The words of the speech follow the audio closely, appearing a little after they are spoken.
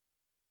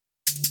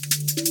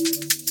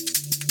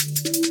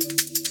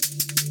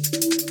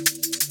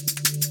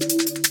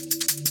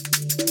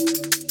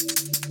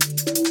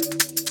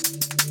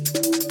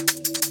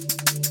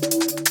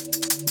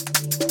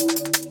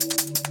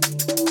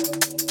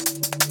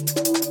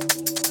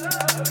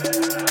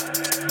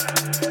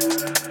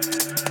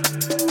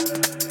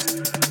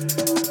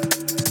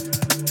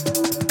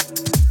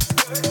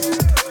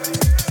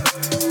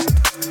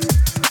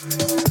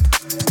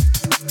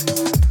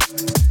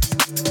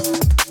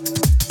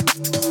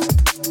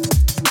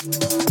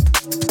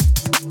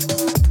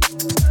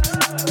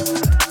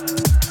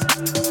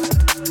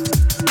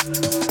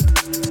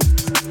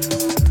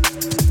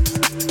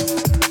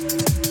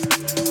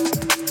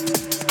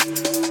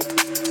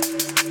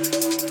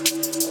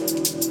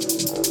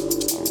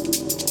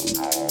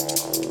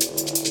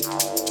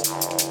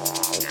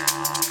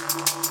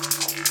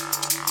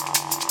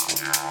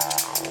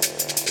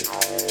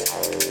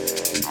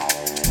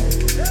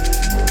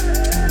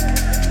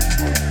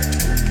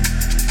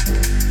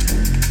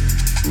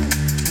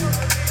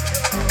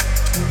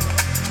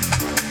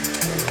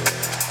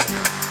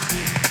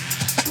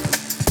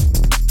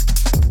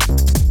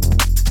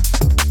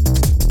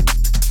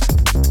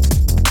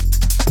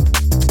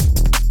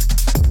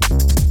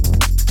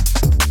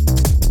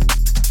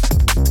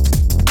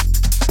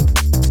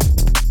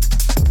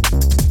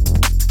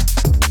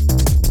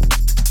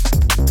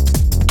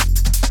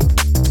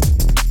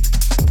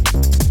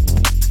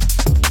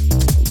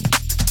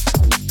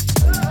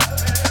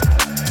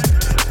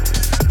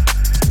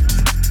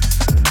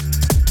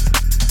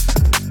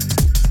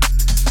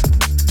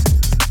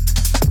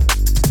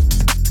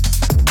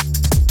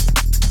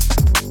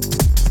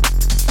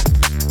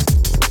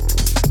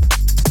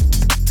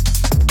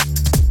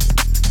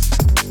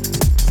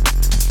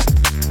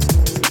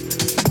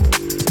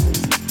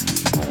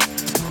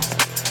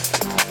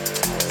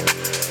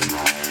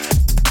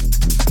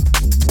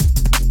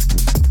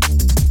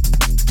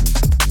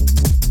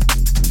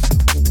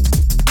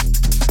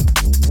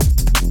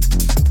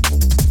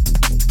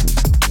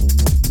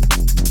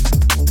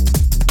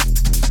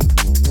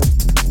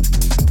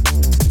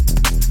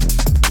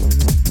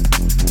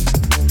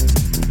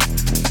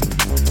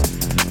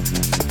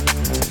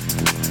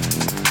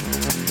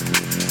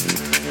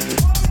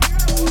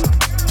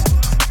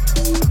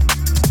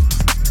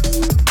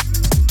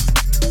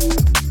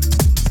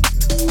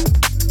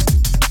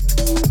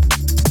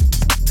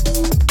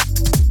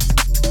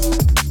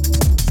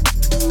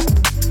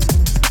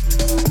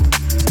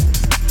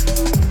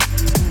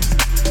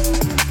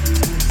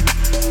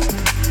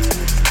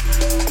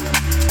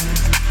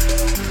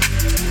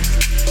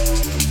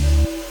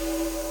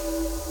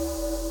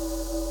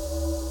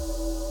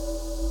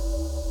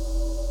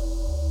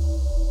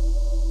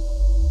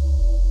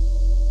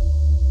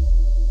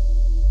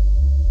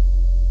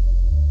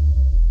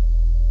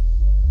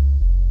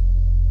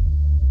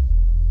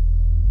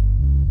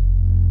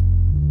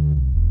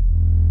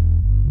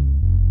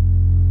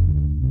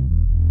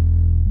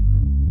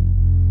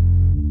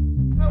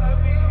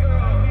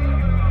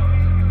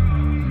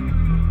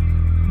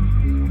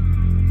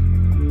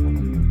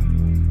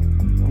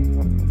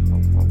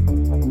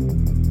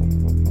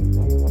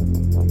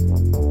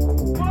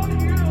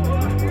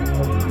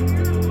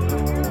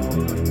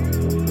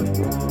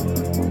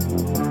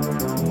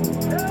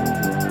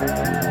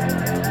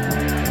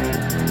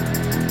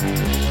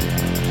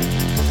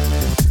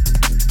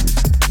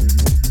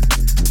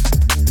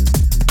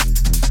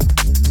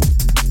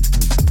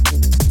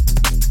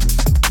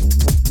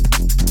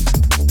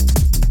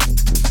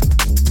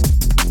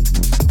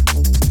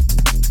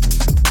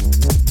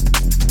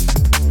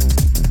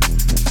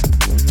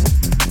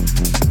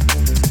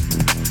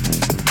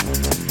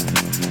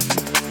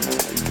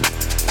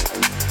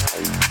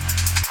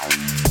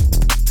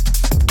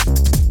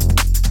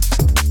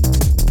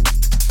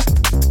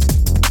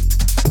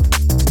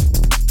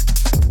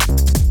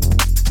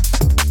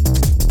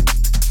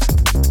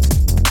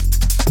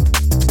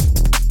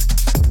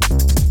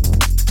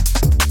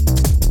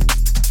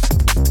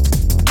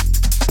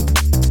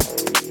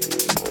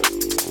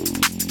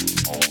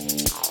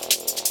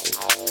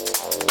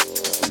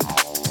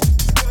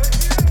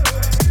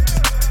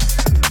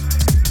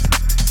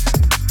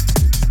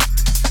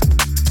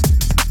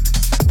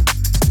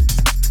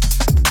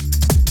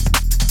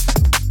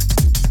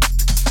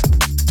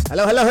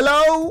Hello, hello,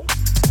 hello.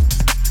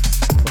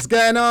 What's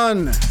going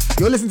on?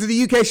 You're listening to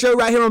the UK show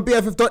right here on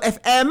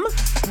BFF.FM.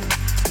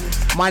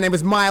 My name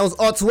is Miles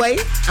Otway,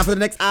 and for the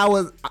next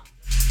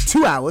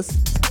 2 hours,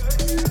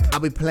 I'll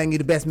be playing you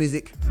the best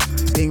music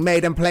being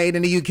made and played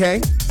in the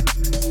UK.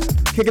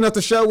 Kicking off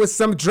the show with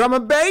some drum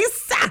and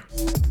bass.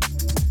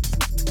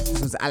 This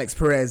was Alex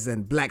Perez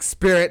and Black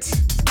Spirit.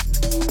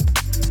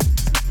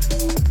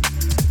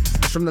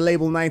 It's from the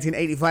label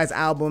 1985's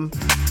album,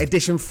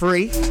 Edition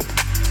 3.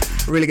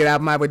 Really good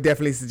album. I would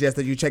definitely suggest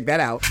that you check that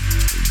out.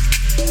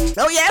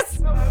 Oh,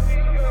 yes!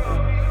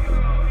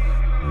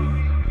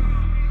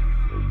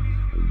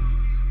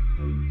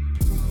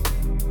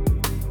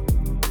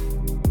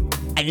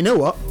 And you know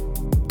what?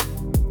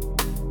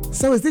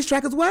 So is this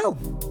track as well.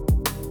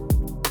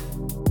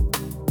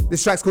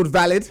 This track's called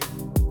Valid.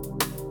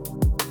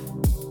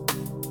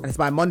 And it's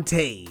by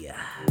Monte.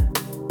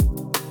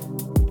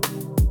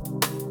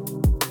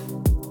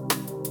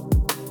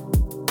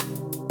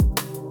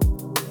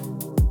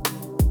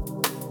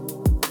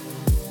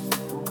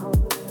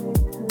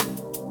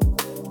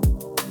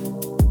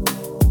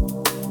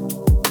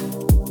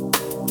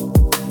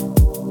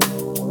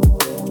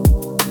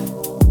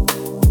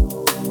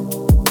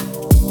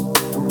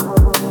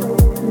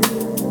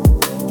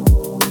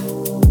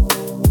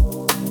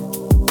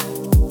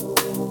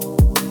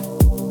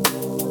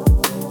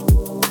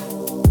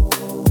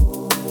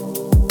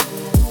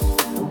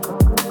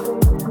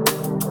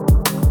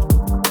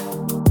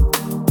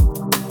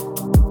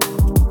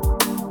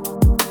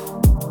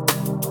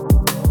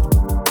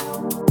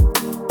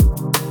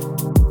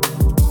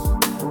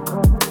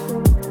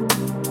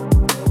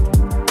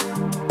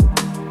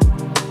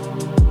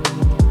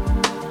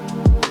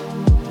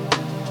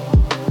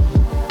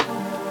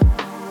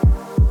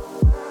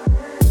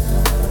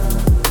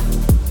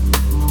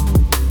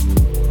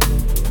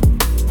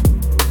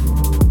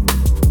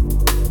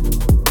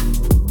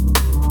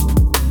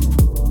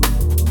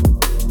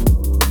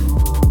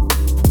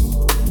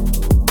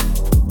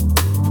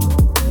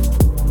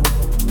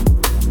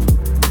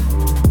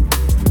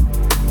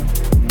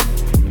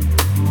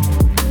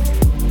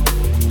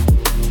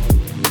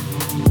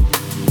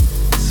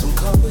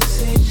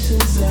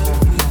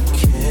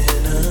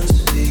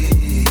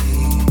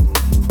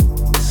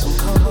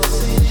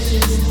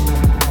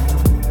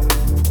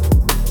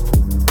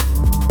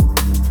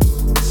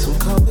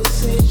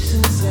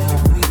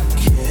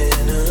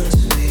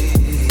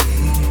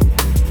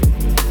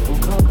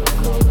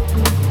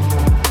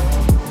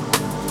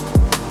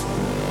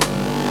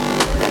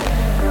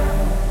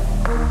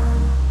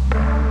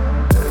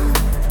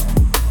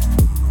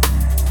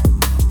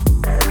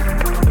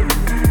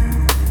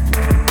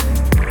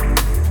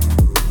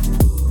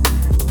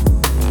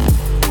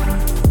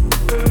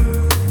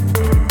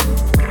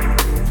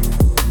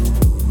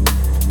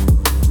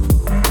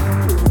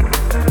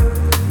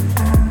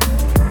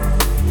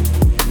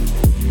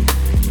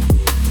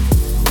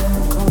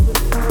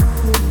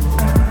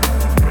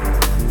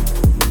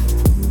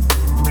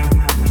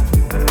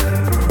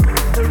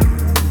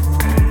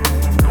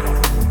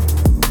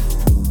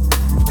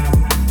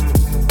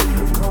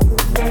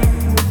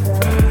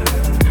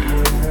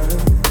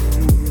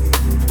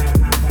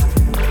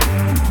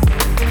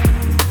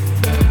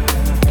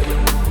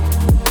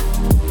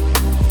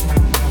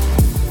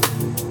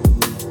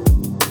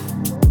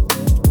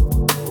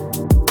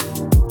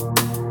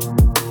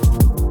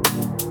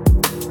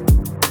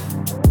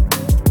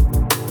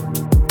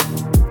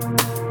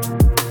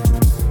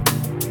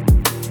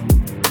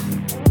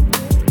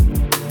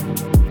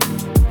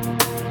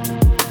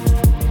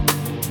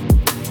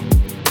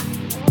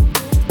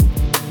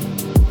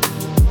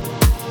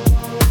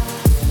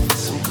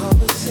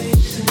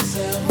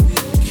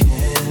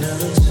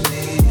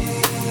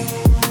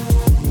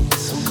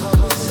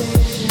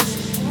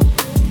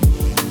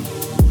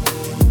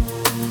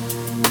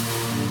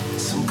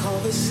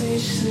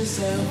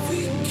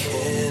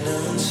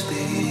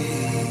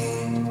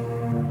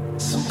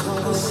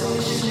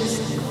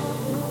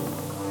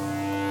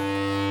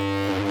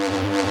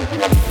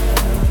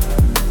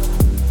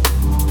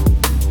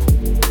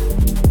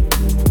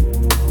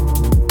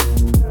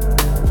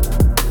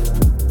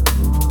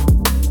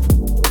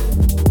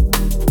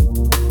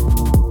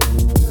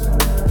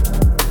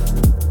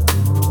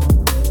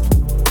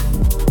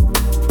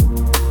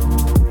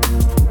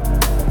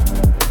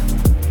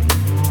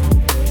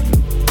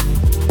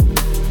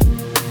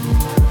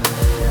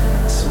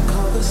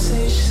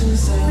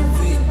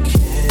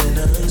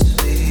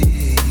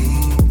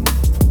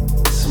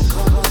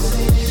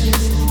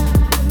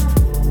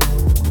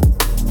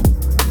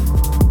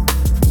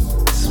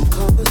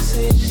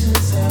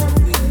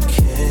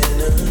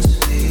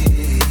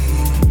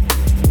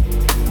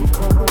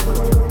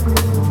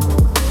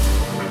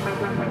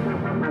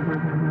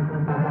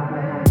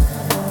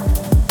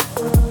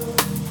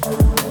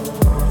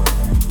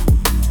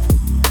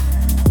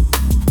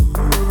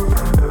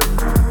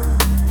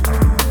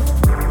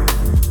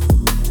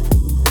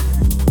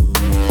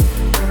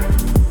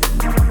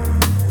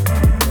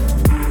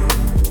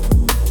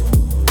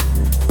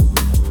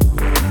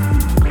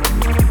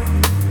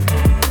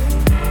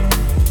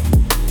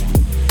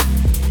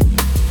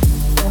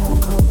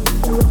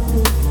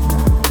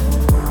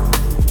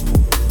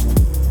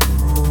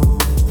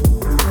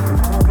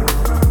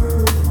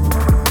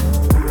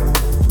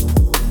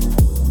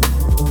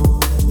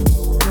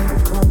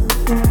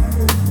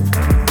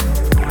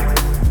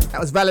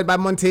 was Valid by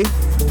Monty.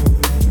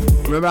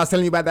 Remember I was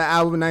telling you about that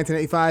album in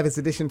 1985, it's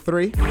edition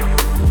 3.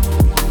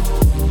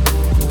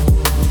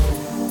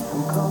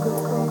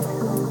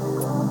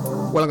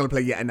 Well, I'm going to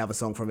play yet another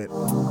song from it.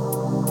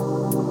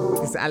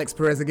 It's Alex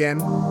Perez again.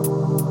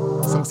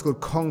 The song's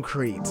called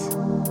Concrete.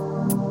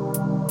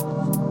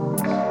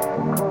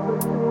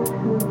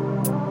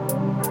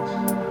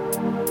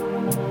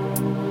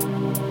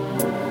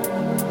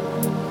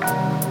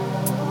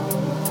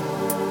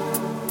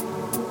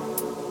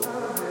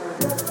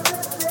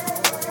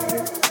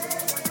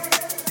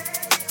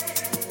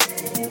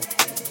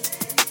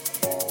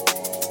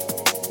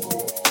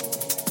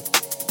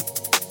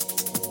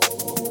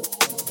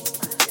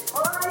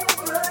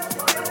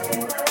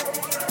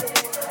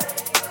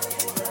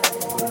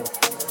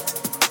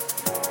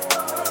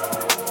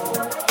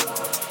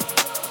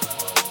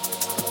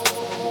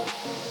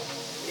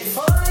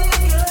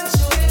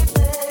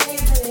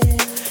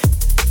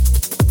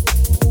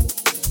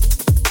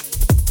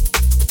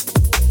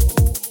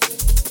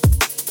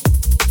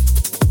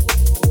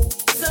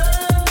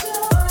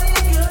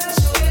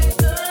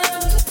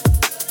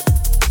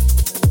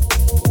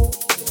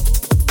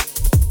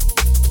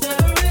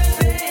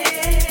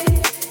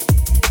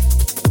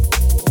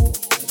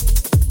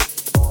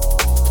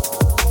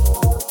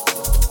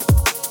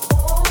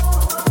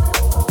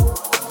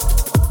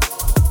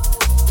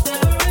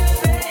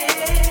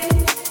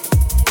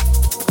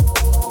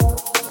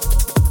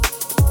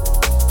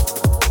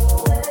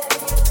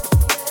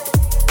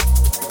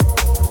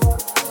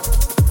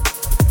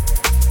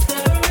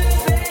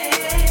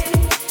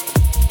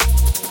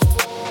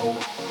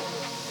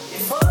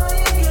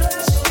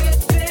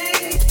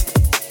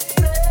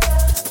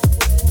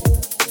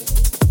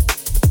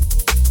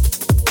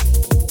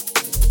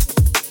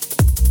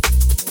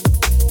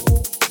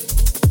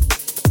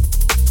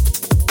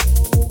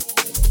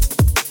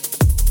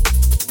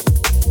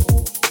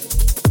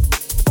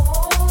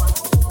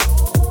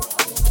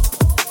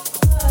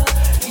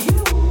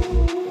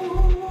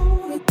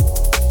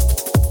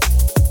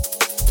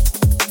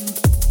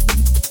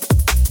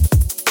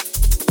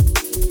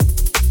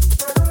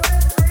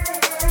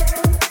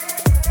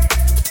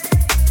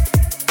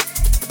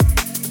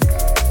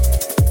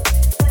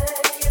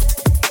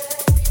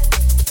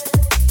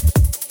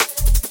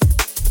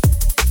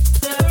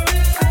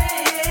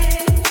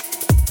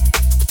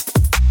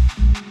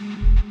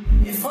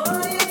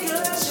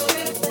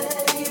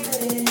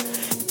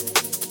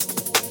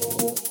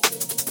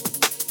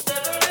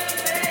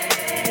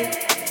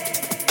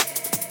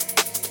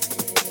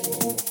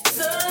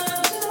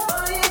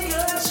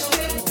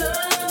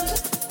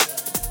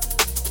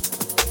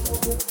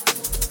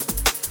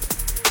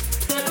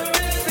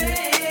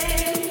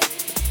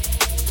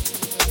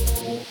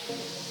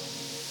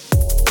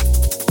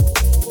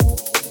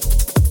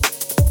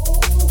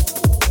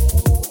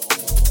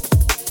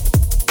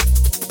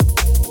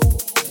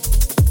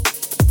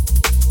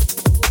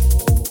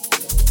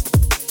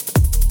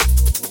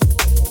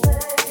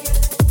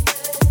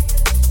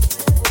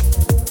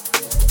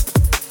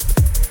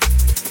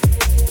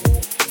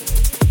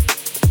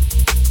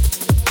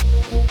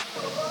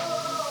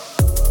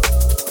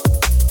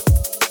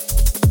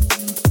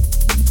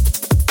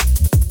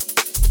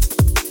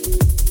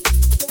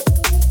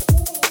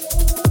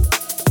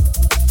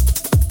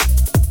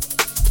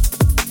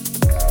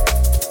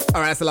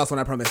 That's the last one,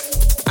 I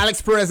promise.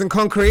 Alex Perez and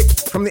Concrete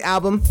from the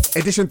album,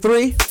 edition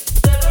 3.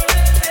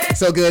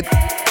 So good.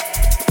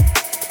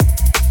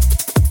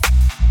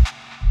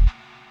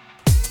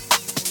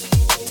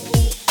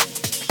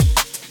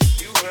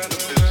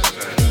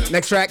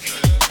 Next track,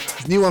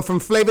 new one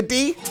from Flavor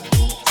D.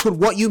 It's called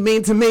What You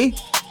Mean to Me.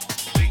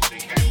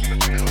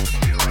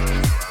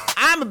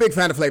 I'm a big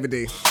fan of Flavor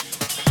D.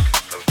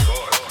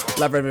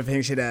 Love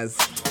everything she does.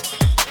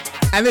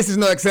 And this is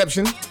no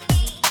exception.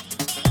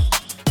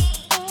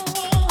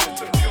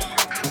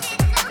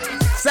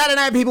 Saturday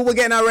night, people, we're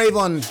getting our rave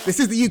on. This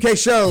is the UK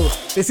show.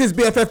 This is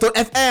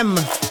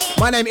BFF.FM.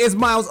 My name is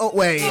Miles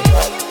Otway.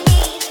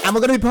 And we're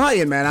going to be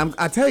partying, man.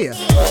 I tell you.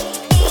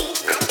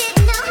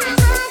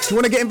 If you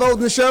want to get involved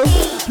in the show,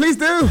 please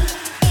do.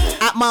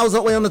 At Miles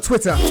Otway on the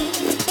Twitter.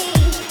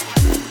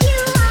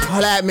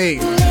 Holla at me.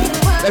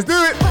 Let's do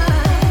it.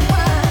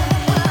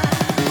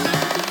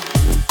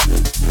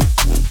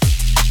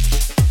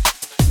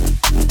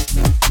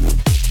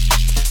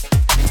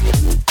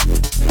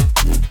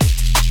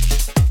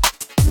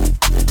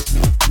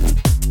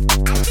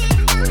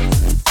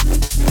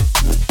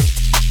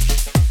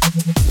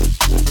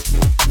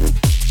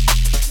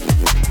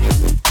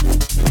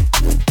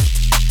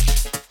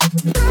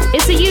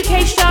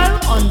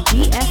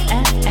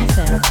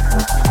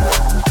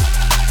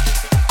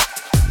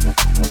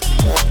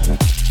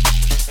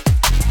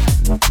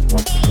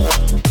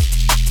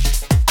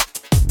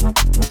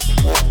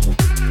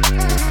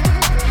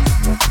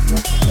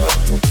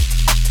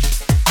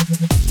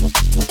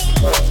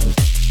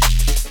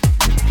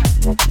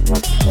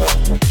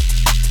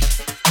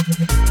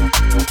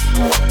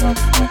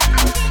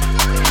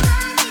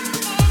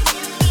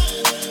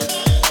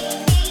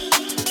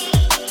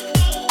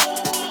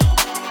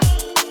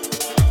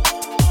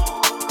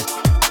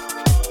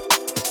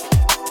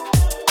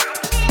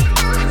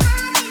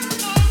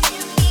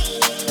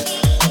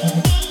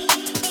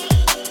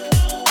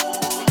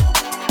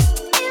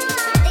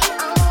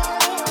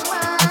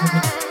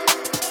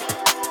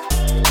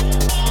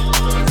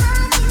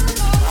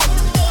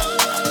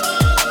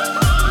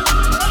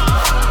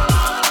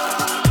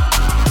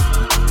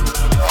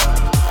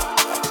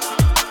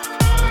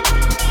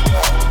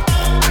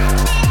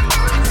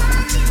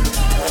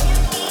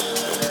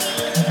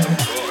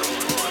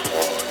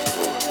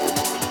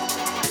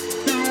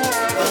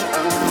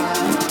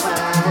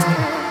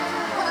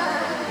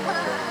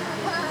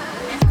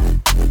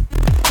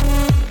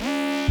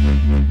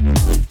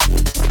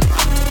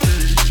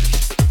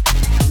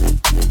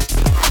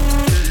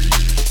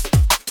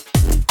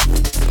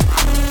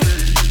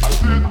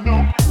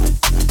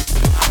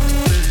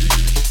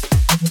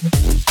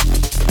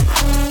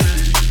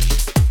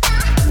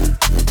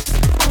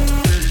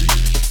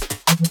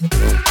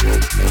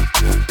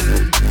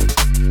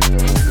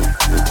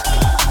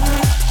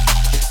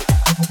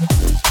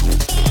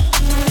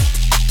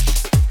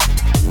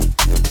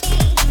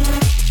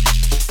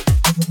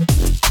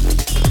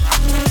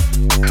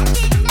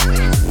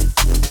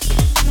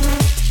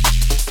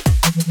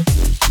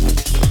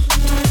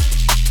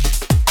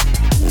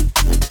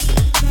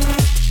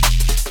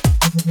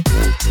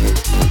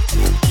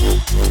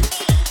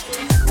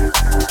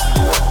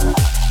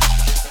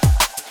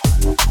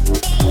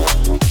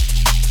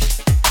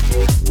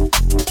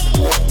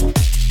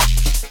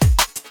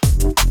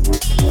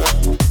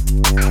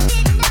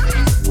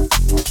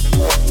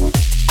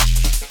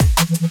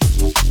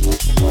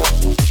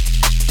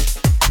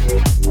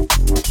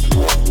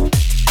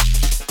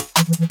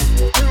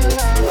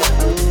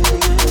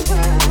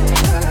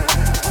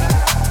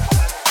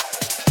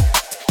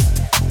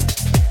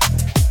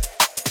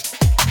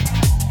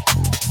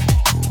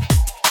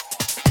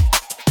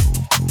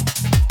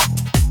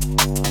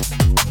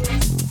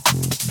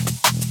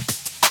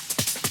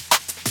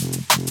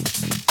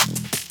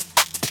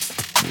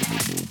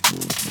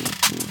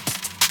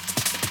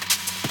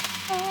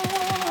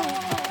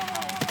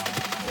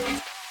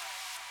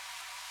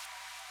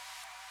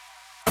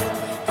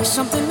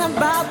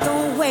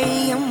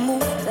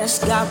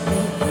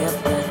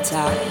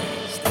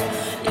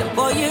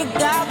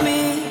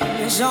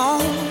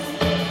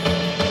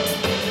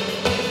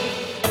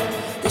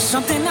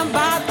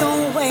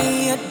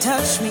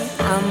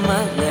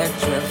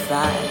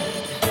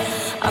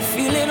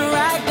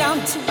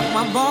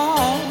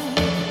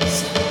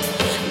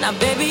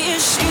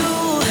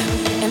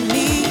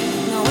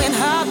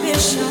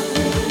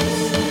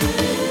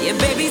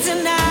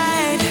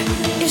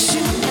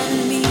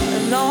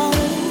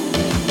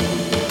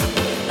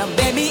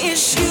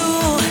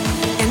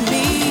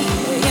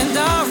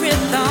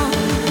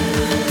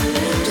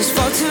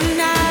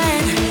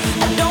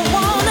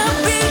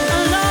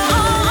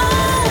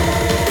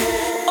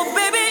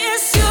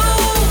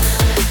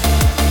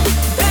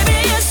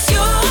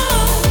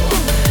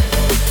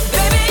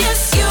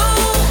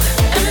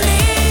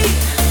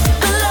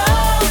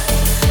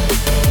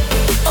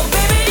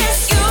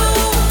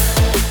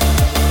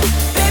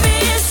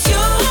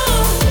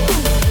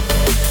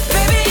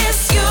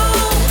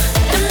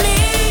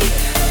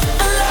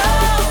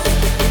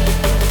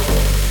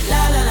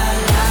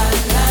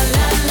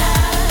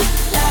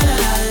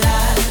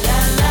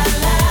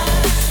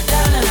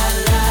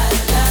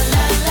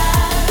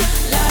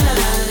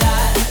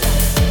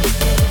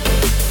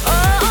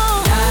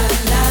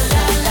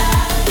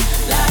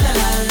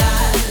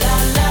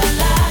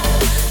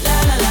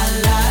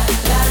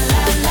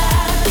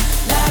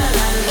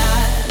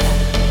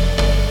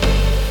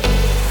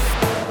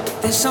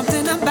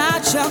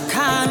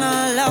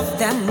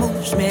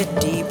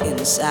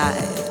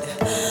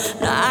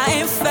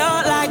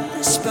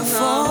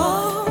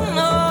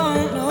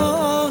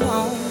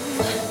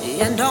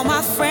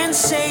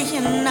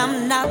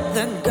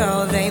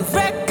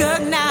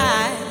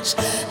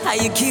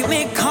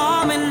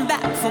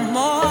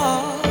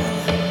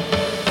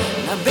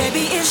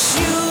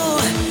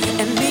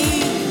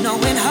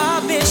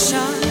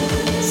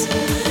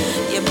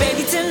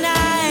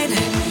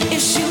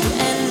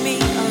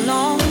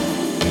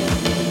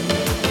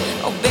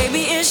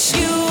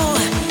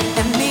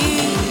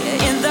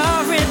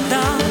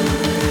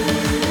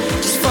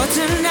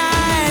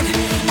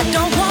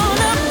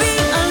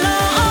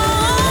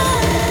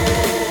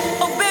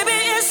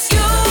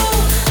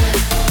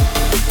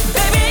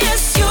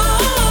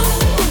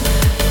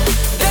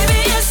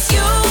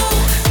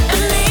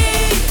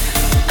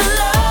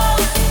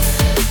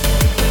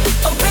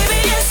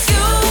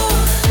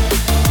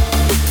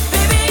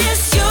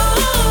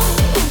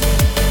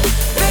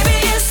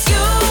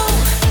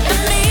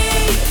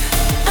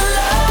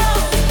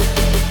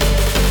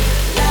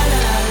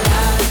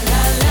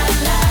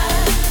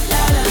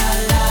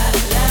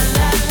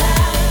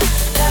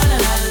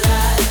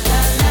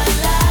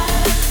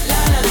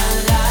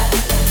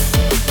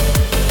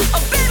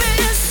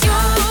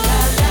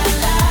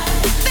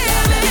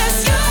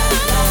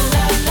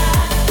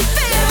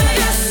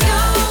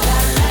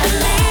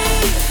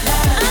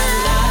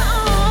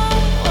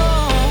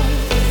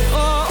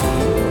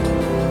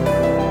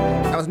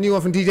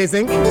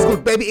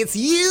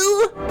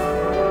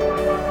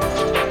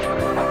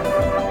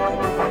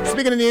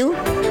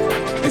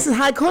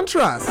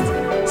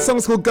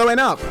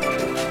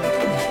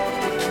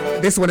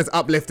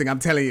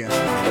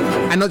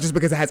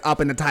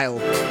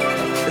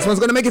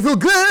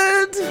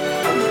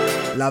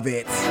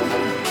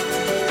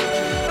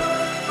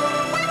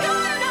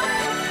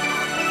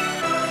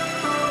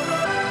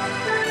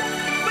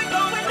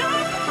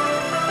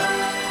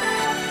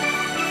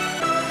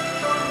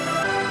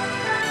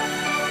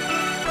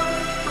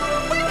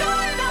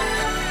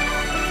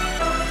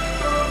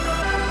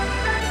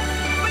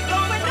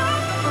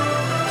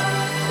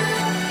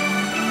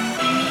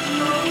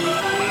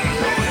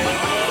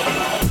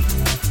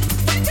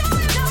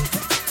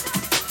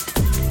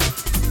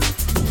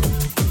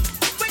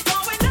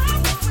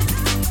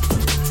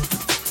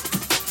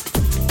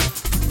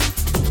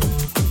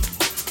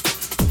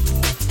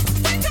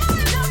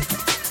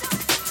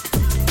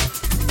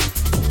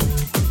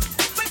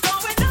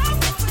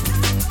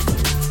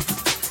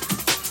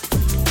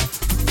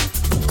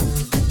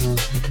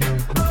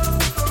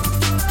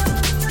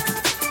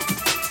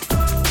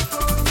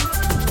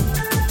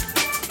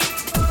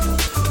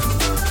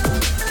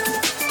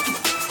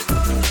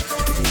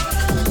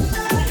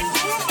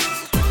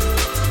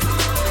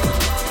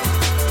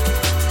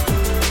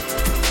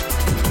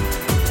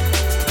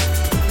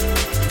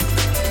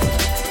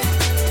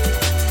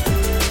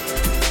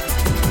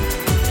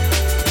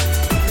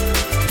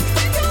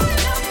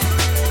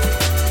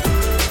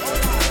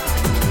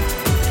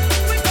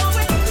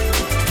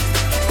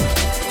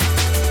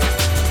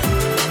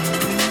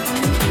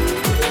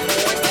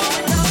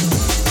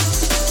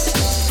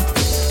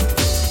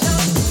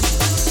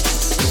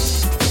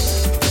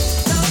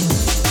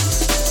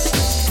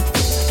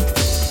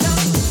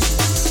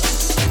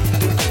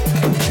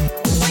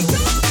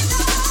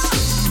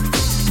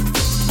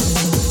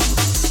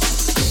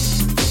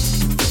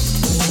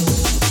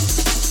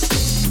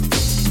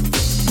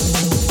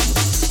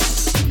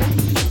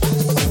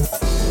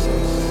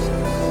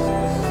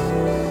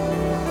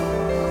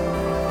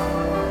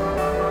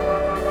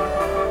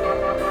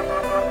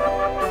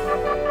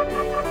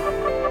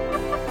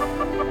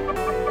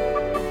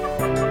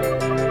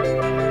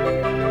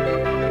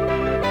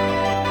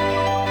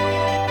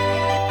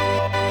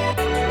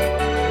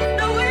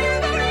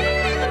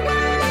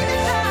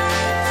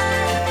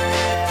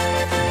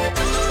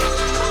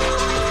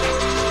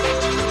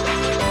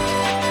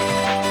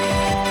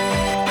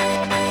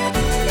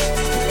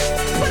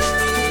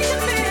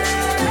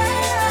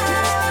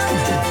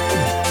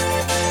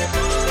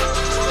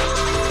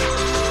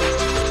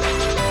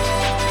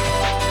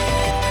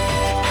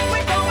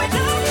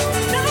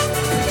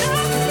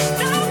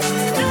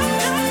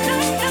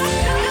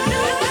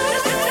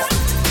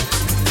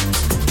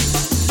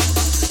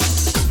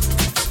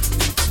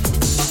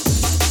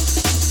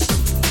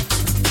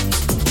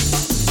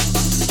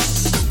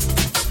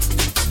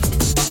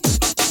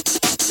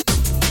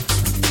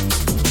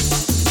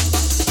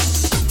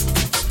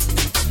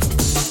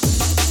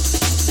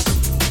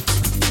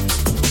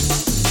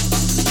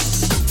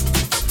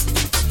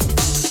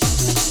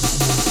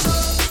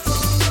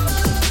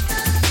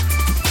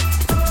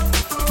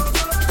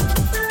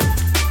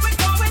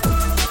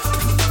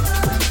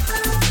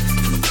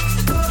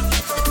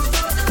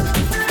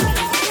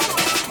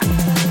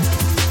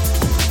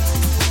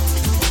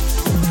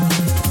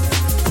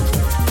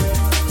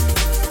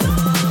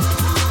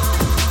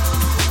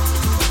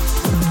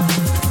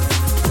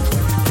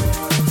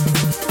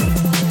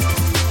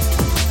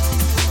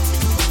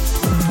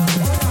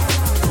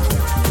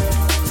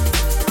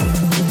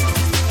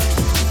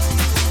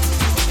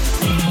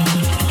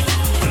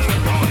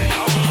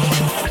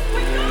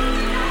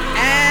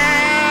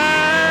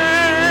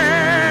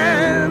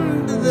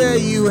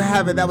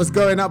 have it. That was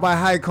Going Up by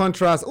High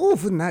Contrast. Oh,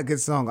 wasn't that a good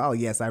song? Oh,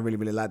 yes, I really,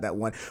 really like that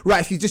one. Right,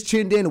 if you just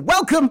tuned in,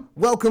 welcome.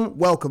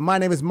 My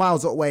name is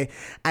Miles Otway,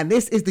 and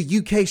this is the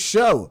UK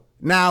show.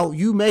 Now,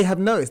 you may have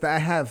noticed that I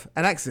have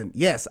an accent.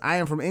 Yes, I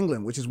am from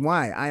England, which is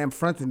why I am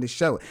fronting this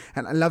show.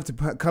 And I love to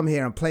come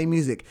here and play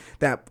music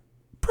that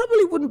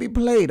probably wouldn't be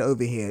played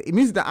over here.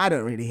 Music that I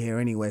don't really hear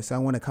anyway. So I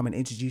want to come and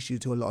introduce you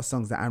to a lot of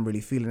songs that I'm really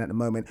feeling at the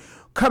moment.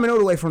 Coming all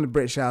the way from the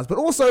British Isles, but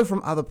also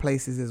from other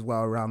places as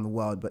well around the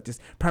world. But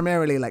just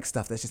primarily like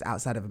stuff that's just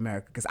outside of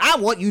America. Because I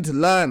want you to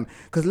learn.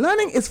 Because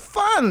learning is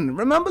fun.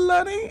 Remember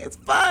learning? It's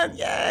fun.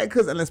 Yeah.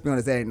 Because, and let's be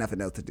honest, there ain't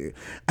nothing else to do.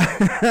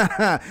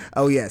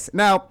 Oh, yes.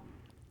 Now,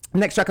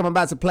 next track I'm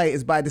about to play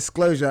is by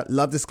Disclosure.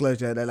 Love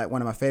Disclosure. They're like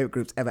one of my favorite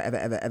groups ever.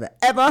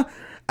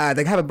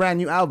 They have a brand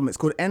new album. It's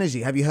called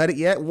Energy. Have you heard it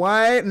yet?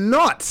 Why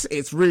not?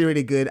 It's really,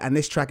 really good. And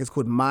this track is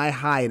called My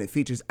High, and it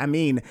features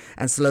Amin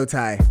and Slow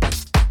Tie.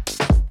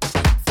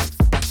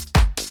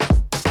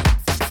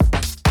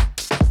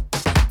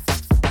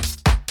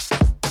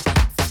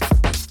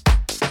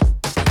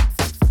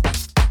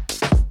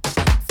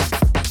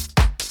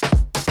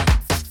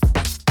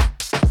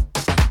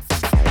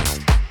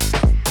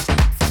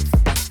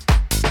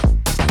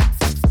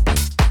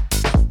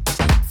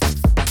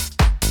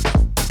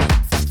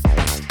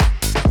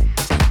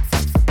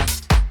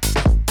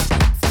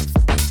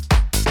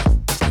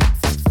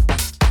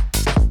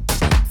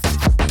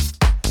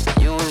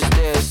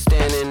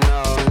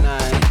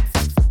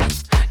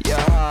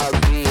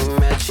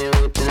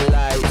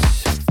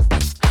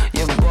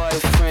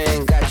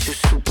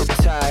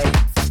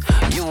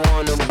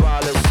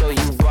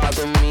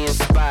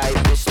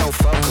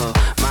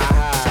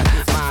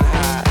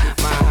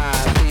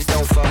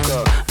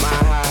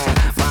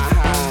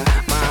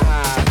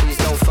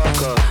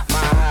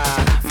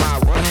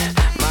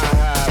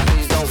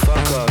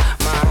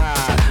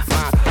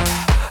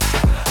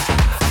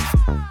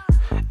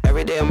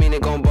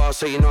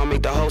 So you know I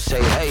make the whole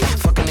say, hey,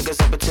 fucking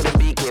niggas up until the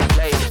beat get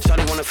played.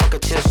 Shawty wanna fuck her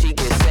till she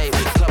get saved.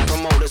 Club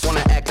promoters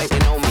wanna act like they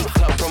know me.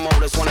 Club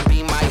promoters wanna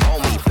be my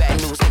homie. Bad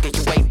news, nigga,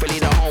 you ain't really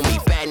the homie.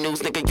 Bad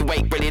news, nigga, you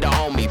ain't really the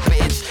homie,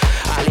 bitch.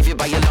 I leave you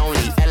by your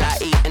lonely.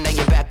 L.I.E. and now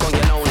you're back on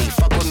your lonely.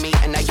 Fuck with me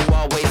and now you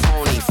always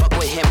horny. Fuck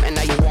with him and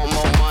now you want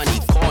more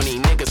money. Corny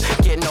niggas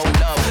get no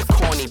love.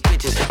 Corny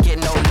bitches get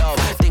no love.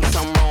 Think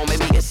something wrong,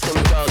 maybe it's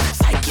them drugs.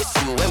 Psych, it's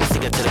you, and we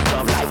sing it to the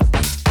club like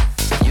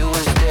you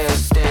was there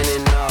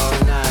standing all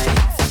night.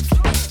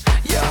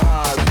 Your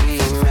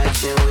heartbeat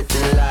matching with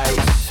the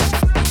lights.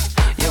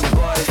 Your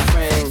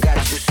boyfriend got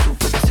you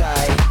super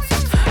tight.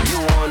 You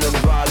want a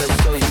baller,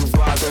 so you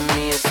bother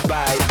me in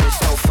spite. Bitch,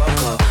 don't fuck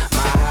up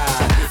my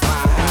high, my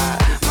high,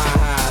 my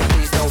high.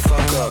 Please don't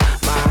fuck up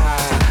my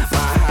high,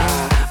 my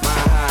high, my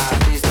high.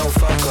 Please don't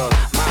fuck up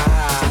my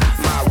high,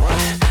 my what?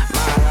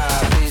 My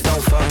high. Please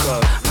don't fuck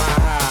up my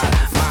high,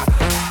 my.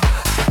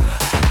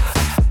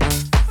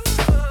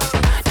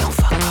 Don't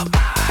fuck up my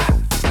high.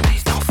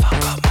 Please don't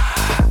fuck up my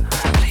high.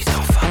 Please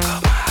don't fuck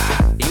up my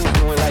high. You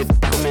doing like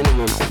the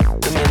minimum,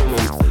 the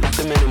minimum,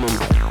 the minimum,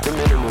 the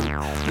minimum,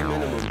 the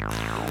minimum.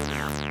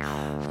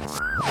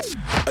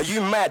 Are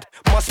you mad?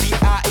 Must be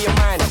out of your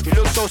mind. You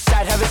look so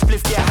sad, have a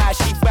spliff, get high,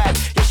 she bad.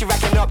 Yeah, she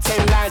racking up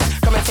 10 lines.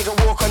 Come and take a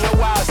walk on the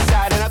wild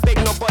side. And I beg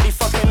nobody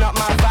fucking up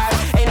my vibe.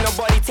 Ain't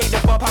nobody take the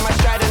bop on my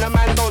stride. And a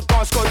man don't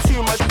dance, got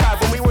too much pride.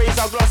 When we raise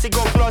our glass, it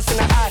got gloss in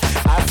the eye.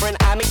 Eye for an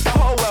eye makes the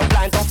whole world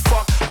blind. Don't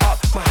fuck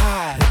up my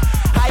high.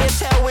 Higher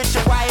tail with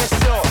your wire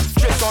silk.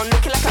 Dress on,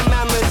 looking like a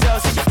mademoiselle.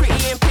 Said you're pretty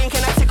in pink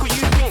and I tickle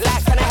you pink.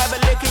 Like, can I have a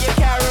look at your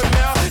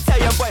caramel? Tell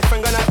your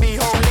boyfriend gonna be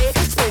home late.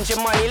 Spend your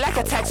money like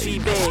a tax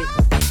rebate.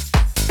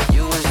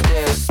 You was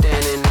there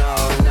standing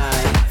all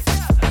night.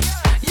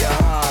 Your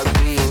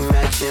heartbeat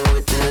matching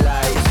with the light.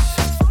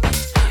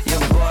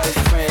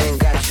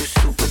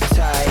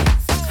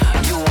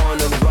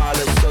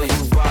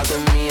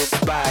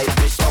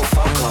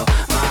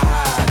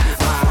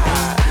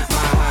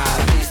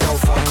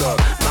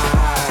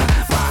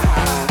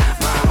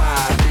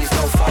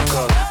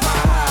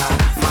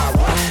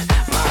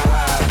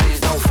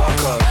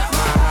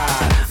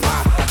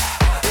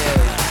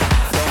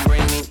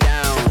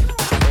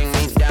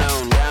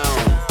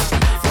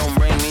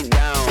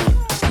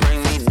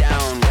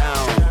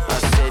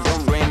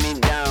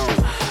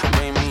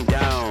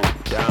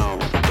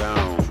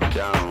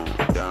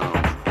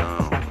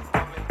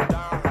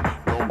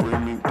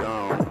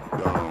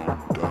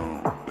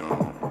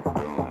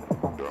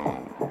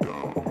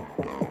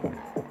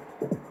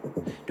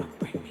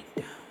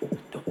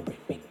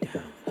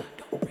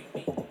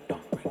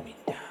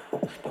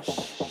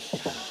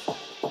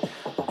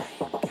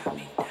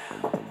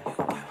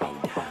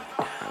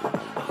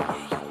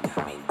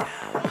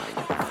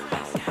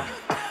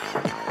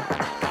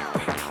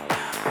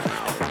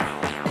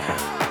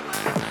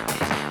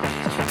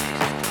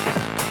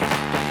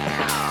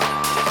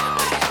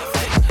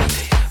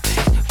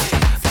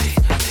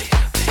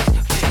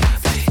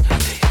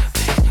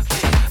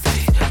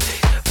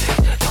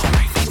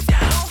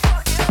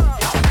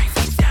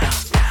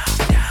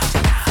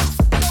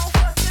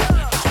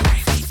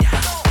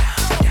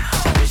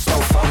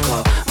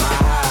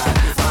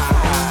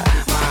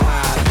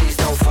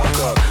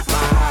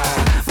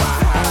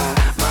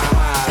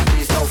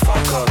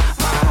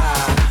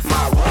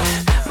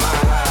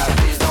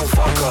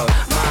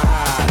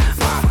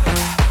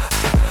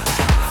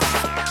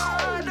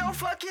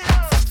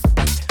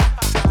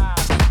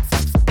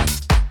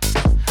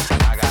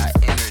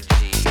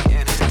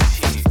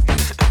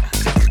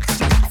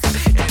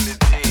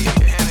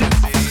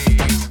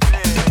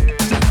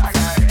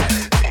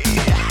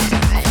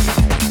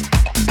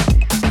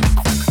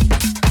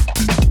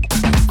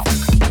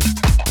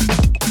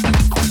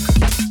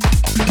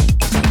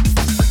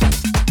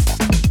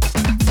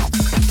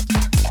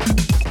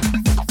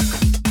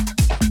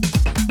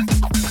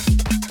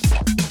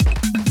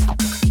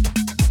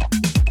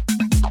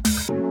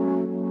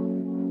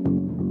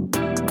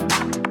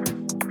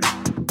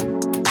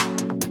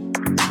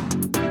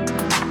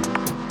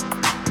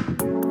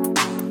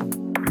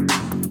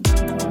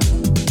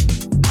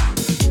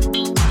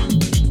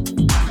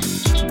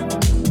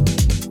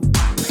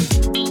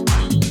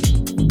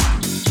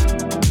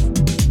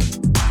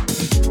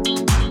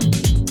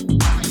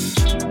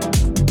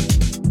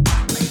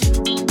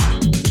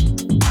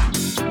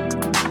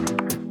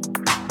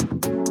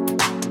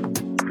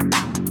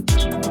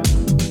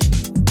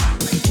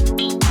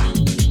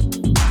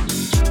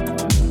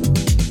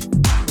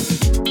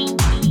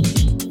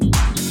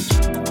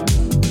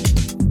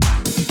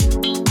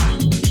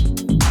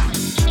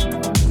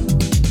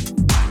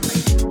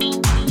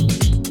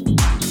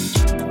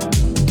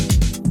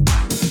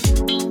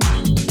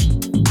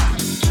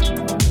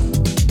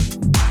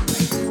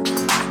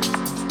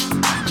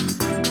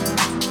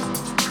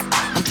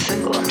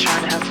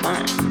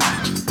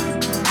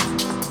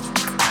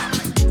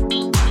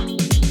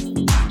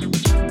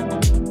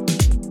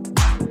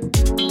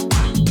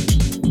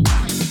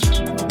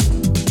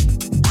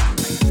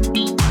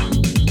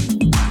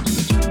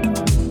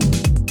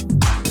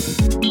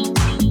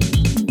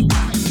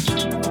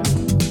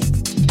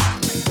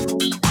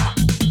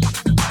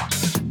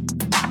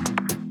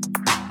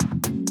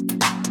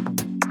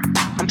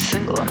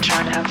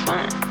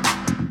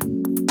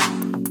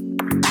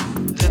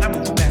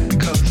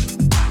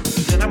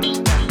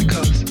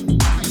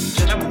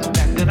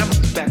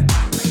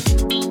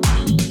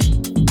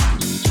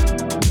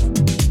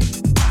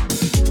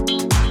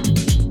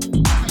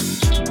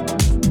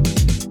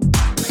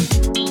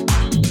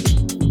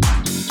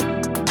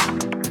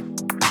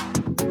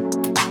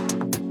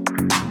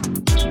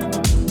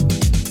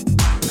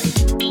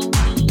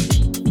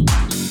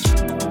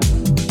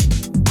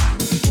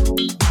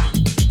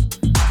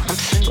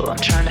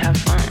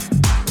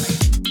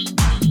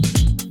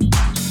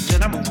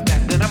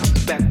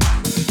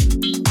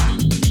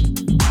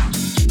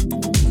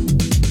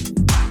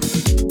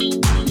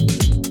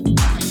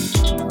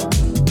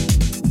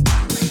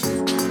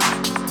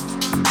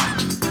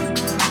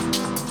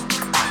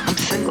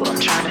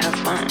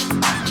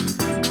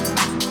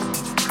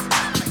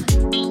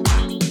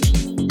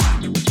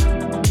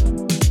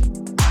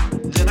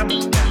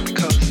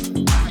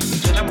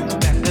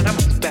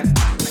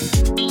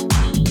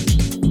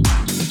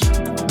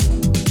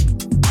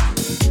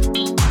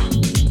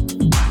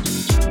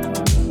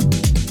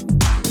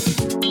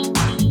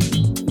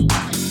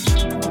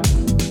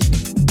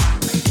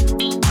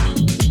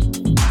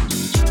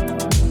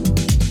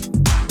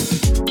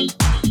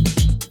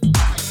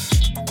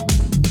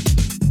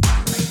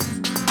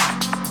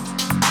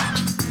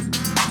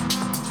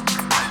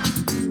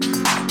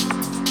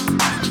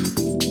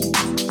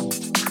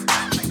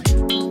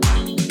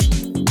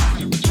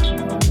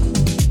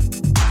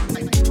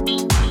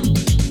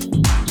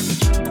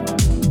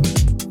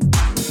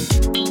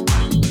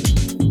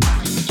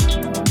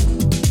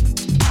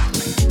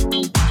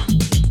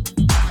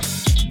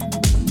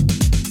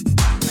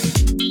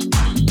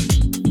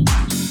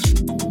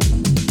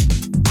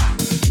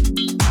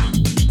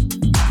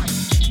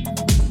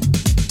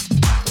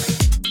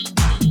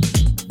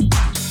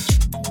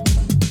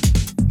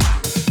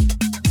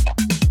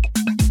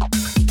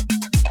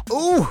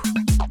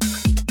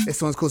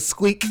 This one's called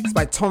Squeak. It's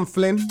by Tom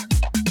Flynn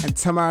and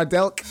Tamara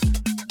Delk.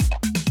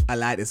 I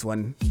like this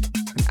one.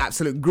 An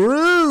absolute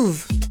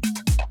groove.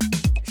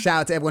 Shout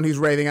out to everyone who's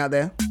raving out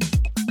there.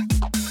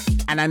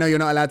 And I know you're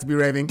not allowed to be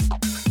raving.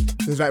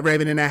 Who's like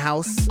raving in their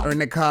house or in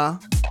their car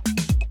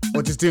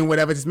or just doing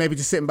whatever, just maybe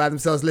just sitting by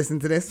themselves listening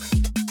to this.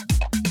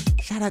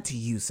 Shout out to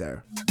you,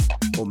 sir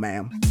or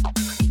ma'am.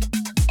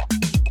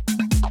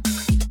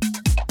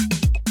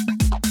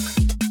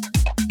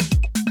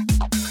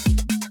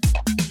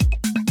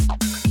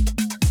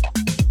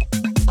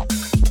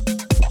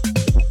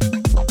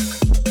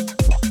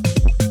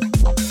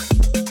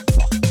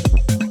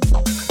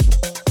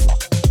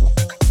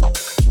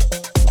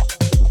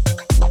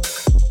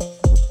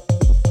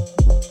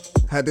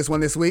 Heard this one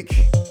this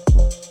week.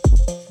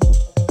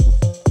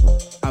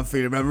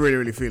 I'm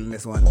really feeling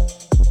this one.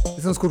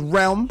 This one's called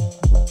Realm.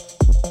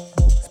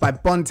 It's by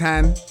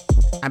Bontan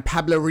and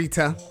Pablo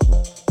Rita.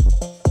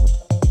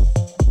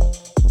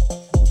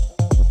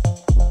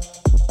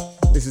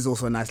 This is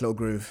also a nice little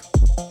groove.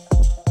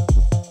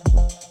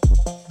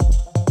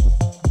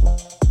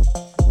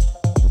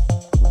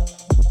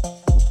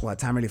 Wow,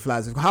 time really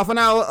flies. We've got half an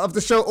hour of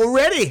the show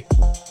already.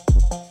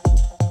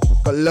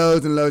 Got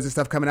loads and loads of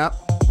stuff coming up.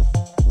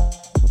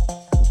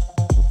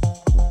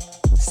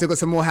 Still got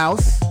some more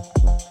house.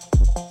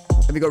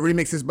 Then we got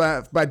remixes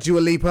by Dua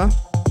Lipa.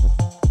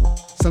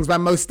 Songs by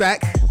Mo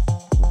Stack,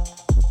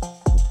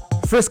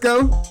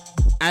 Frisco,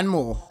 and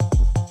more.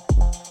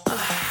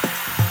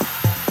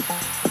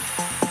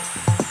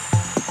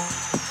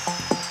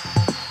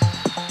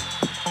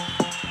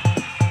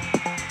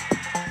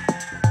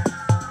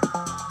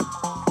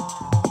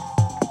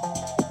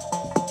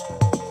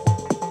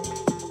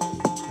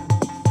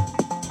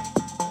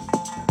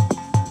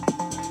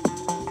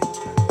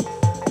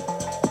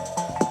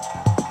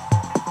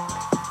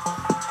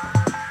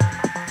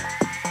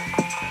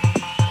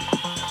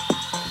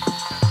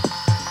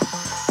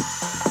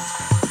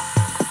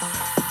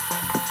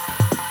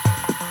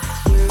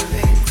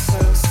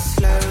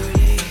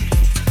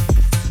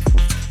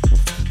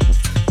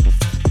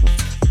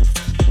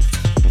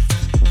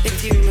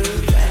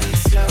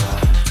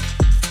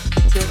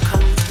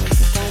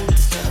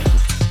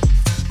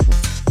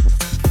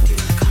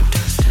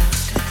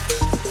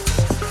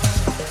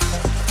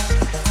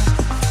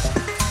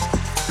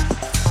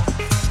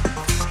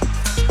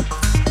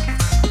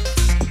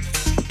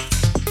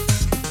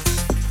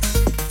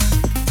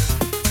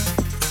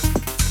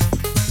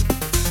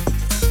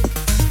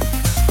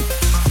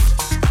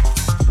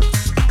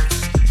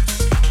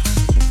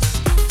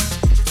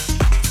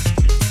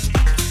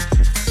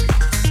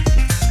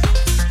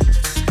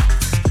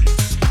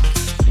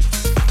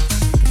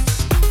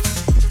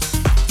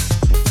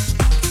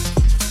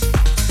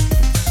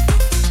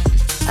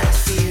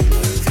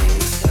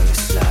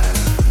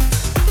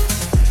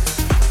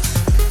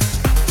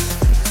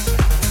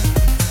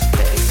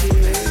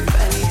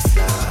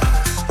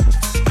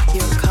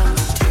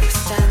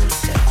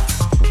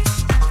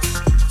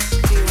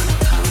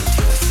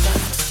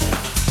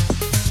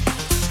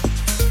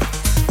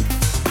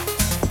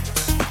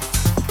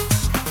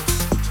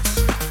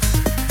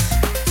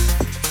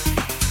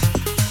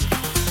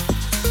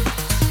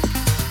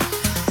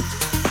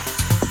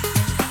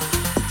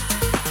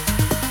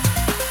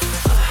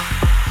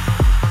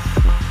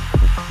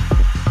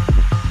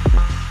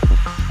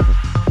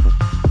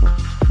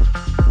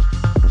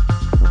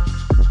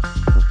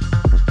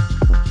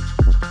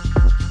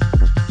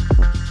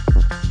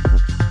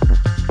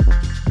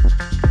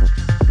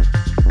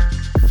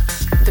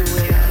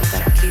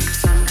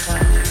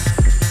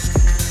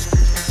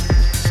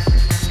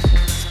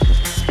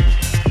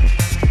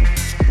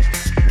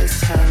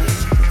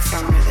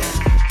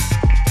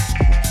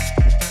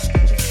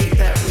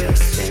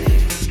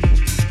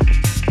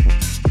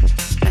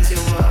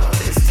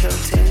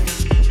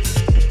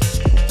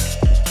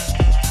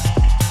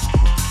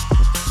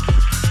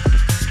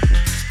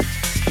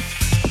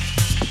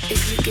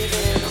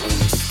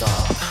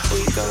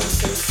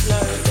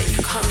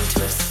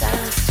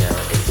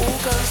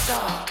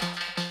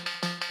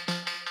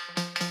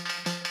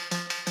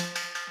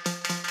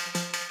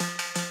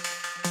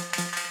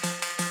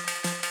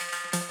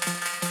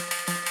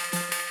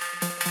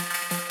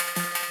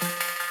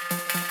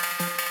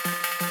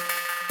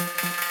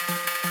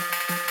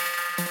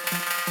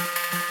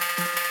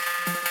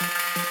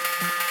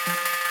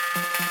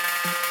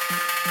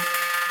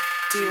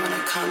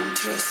 come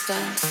to a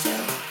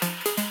standstill.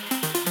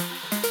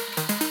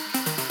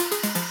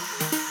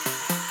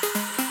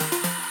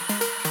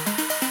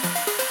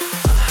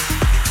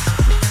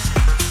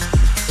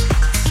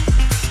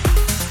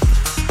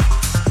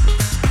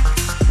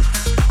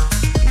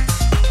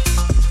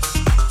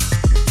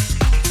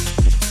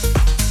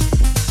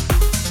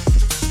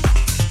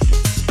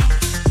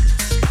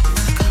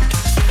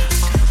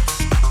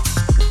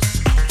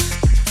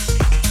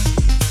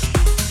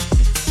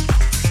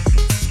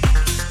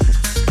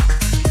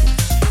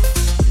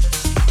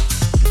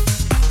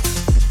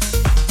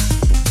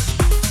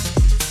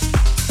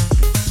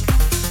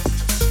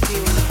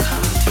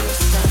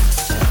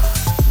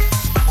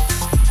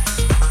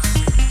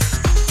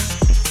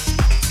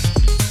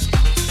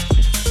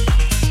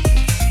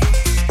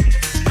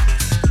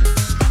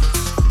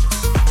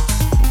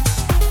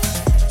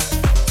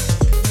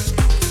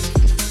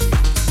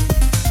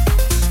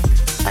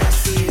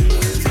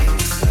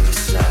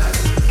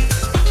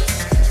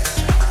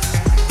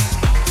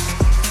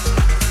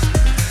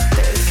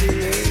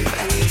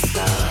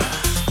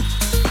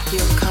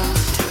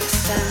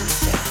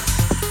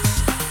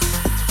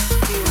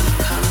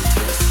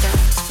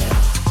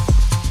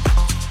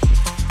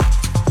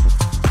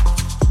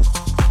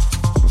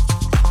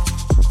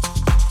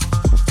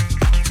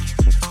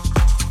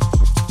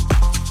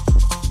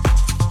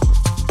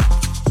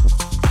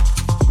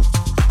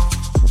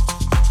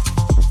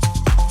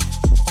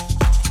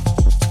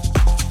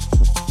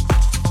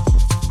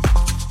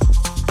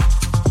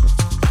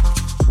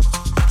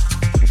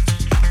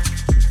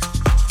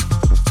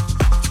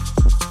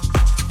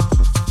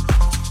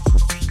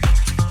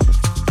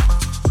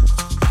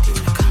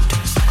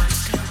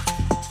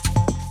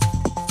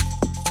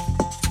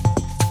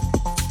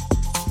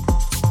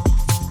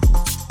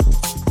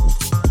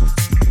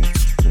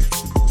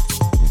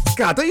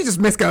 Ah, don't you just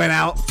miss going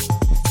out?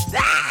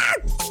 Ah!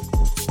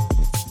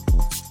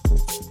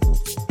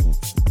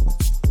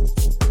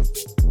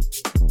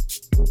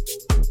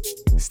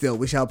 Still,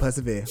 we shall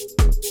persevere.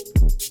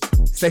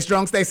 Stay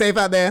strong, stay safe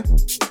out there.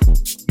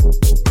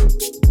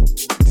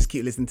 Just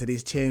keep listening to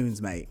these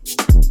tunes, mate.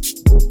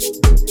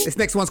 This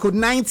next one's called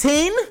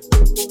 19.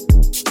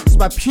 It's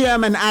by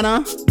Pierre and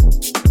Anna.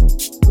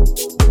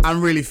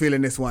 I'm really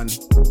feeling this one.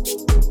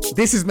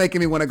 This is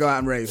making me want to go out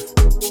and rave.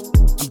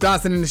 I'm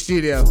dancing in the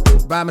studio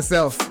by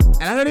myself,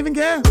 and I don't even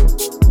care.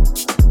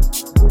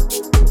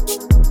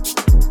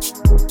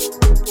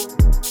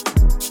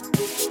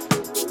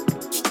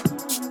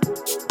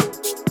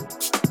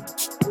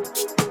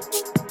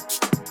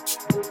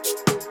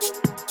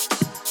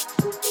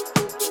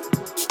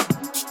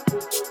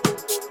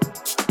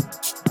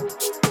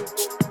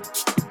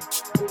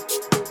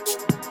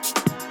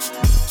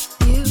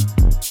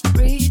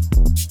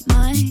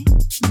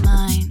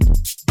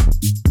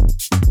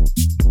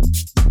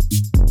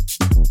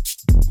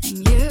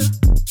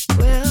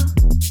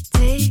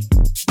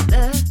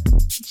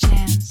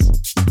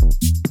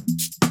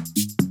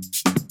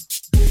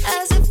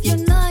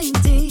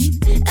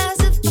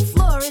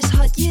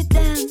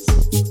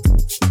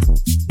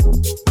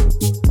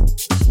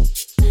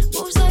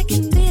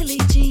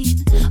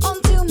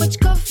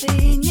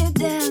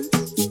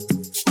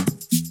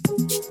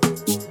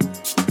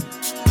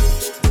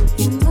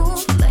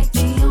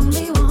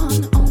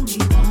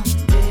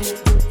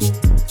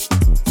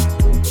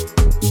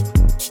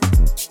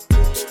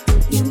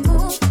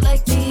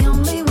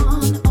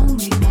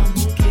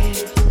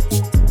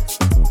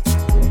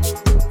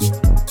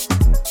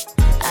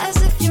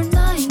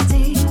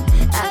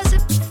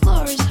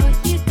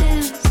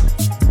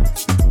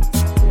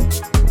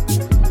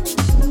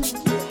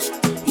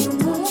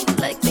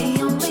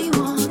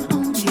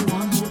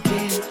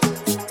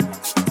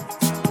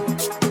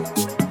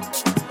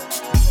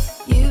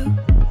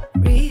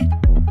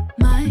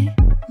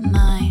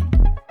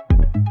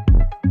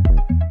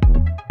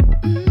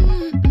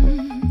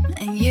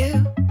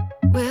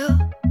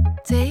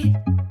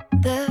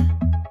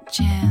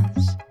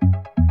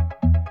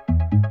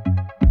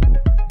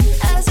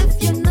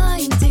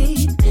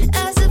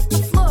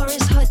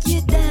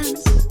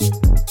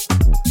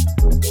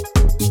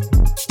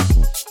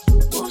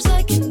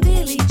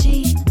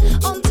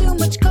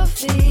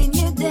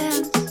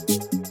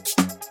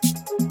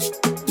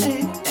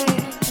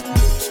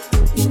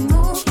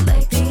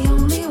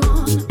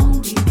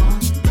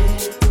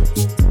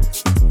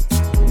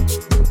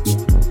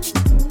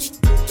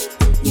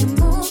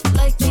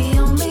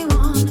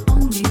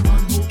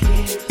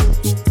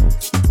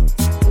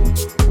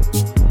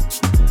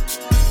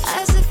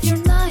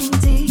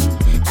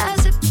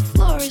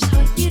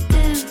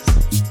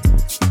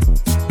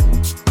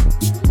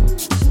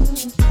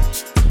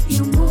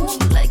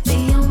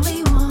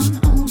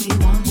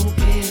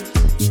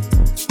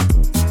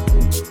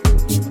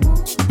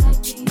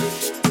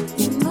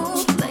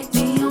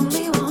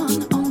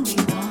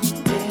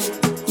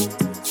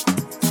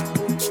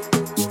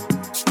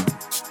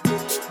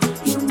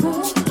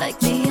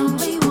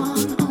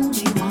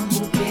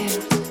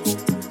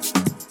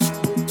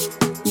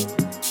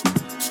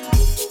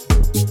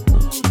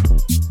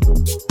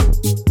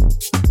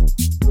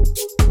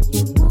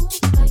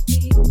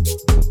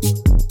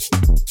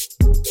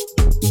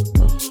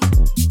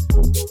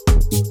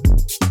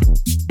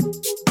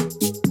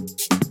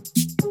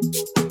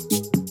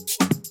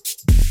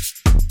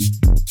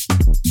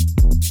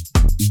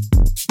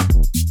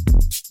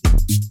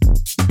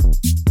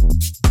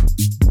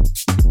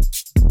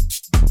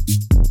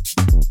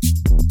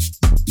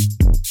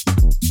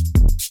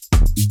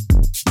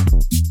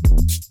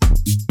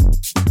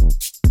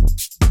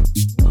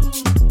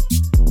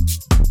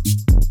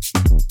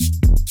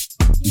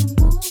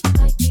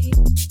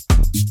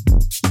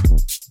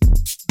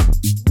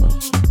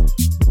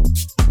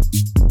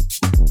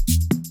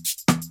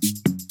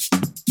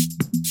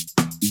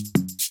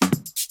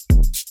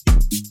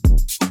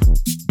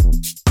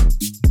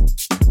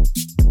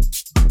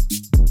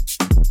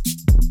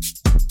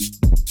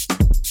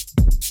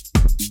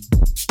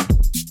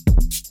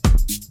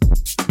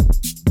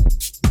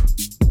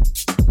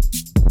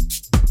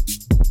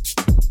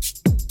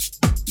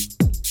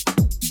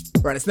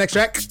 Right, this next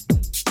track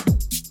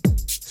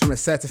is from a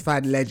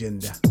certified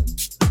legend.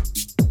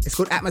 It's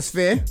called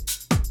Atmosphere,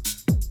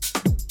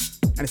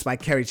 and it's by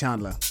Kerry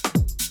Chandler.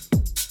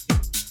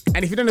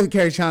 And if you don't know who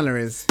Kerry Chandler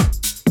is,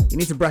 you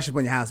need to brush up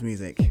on your house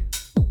music.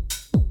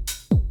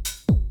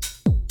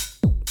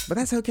 But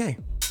that's okay.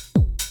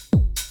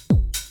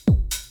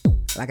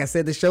 Like I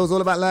said, this show's all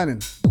about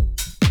learning.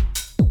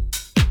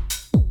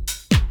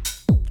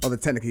 Although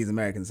technically he's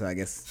American, so I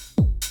guess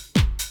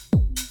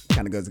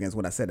kind of goes against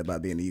what I said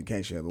about being a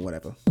UK show, but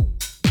whatever.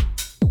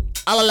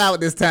 I'll allow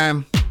it this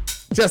time.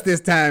 Just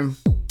this time.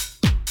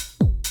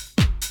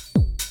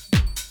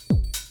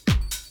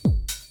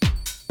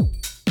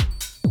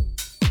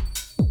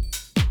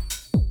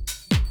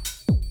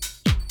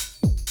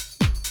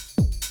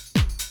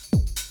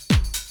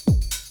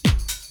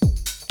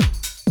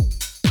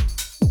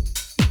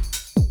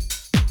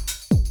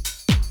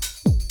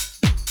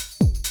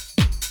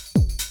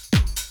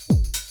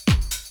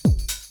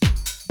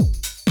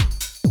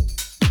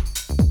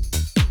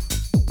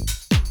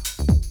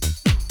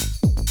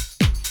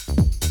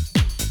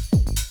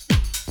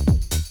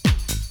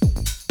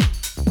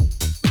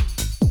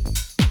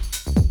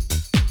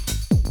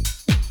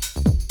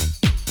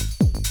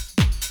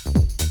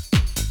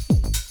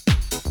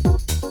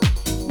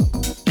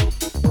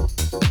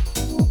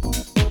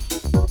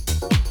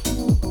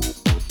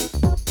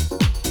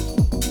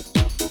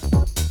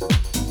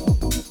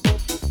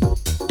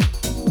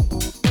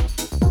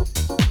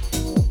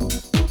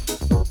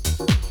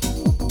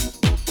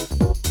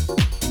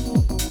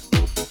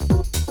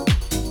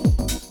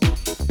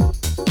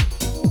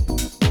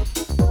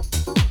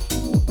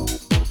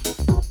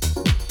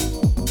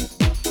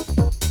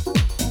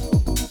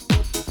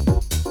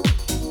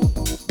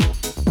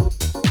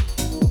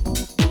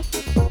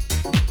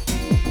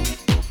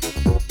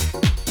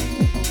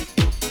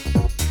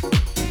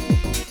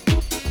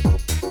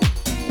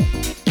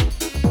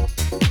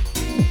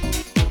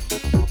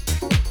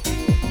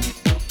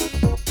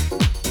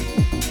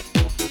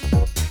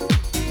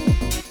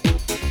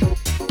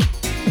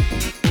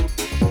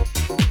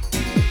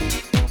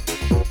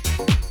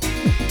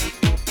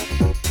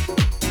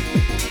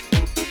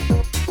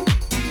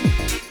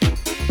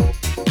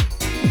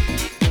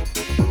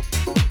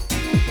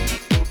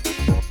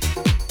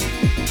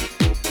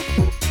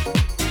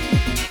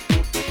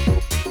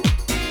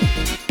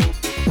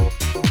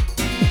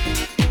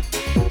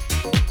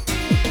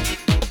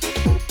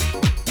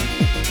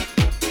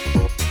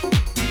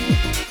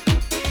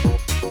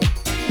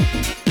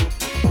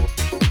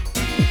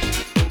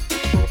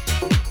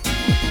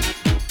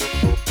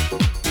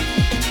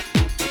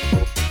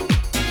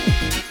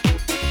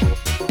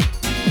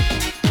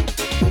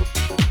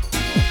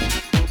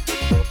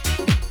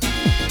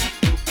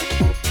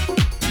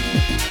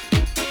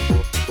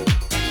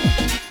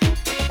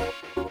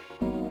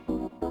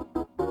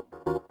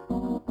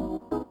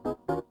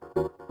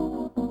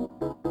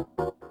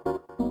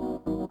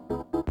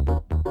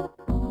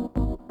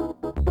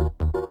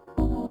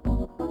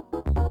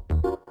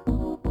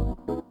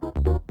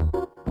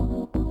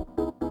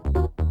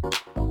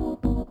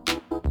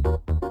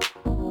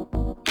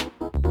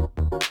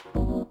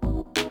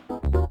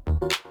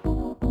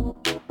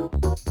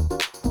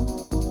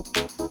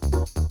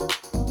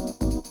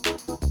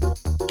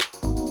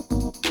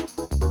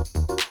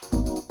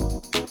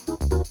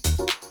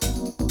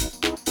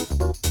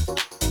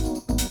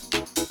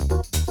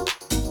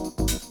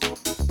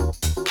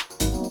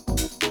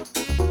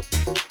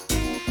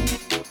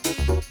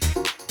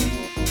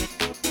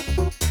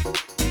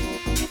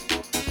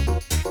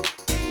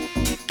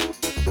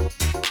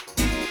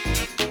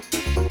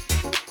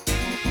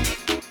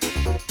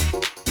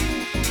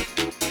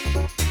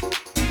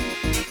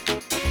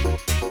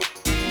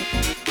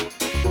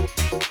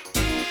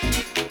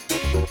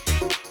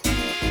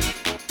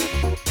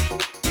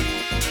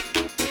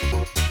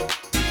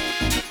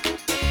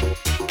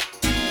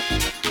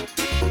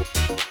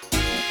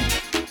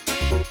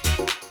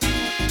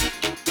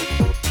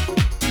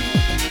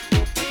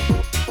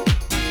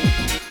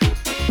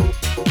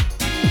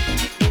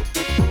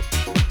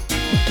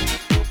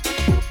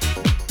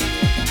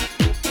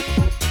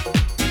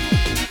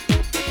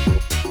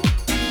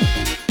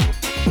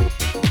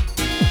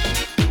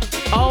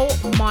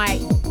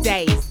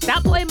 this.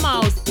 That boy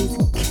Miles is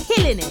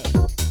killing it.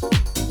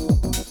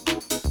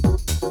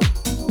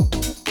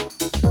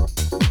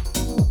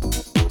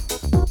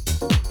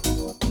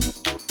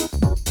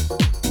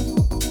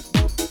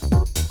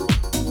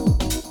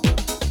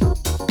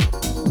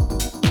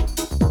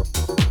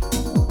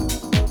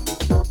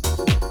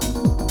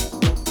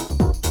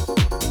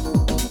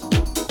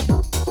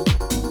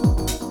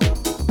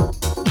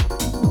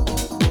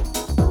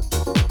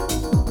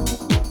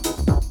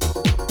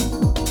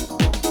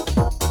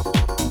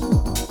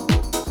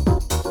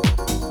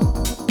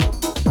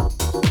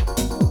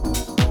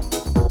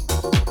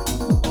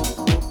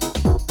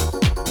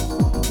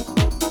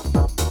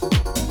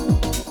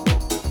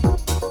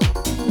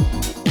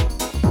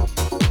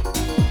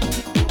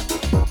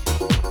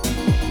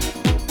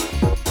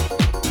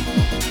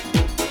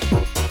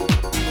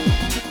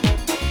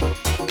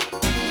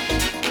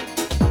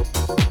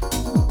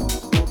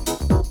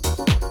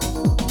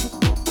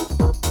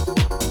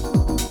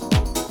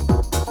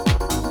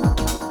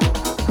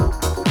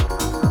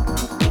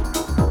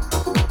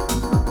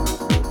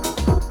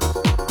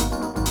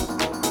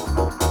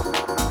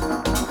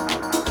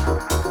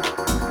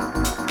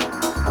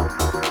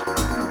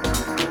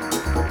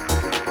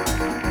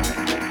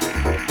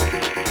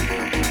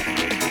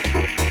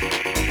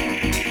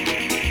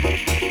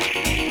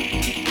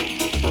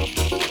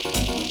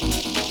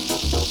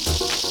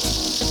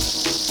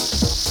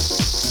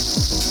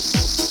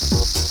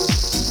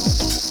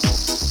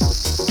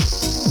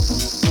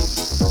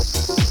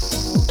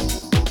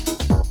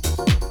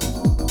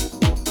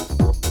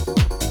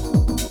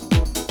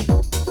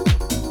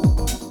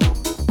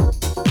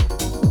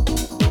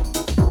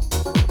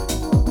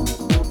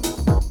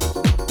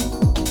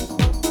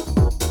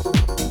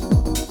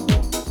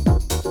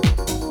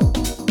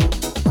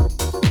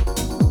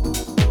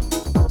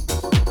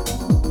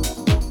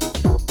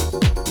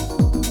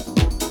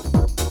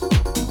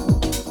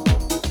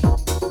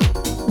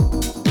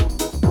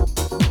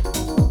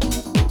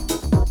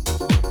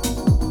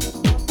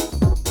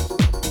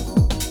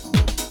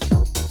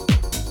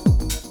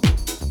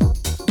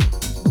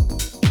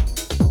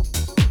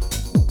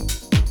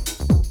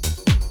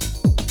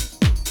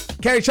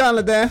 Kerry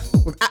Chandler there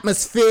with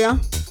Atmosphere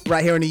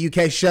right here on the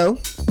UK show.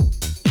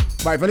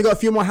 Right, we've only got a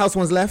few more house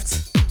ones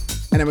left,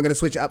 and then we're going to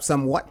switch it up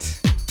somewhat.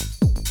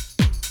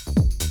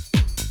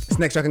 This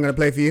next track I'm going to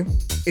play for you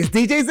is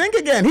DJ Zinc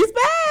again. He's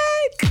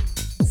back!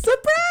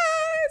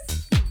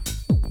 Surprise!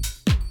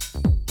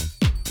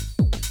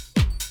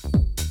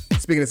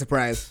 Speaking of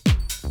surprise,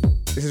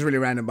 this is really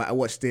random, but I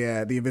watched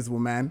The Invisible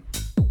Man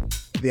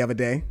the other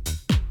day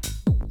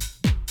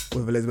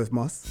with Elizabeth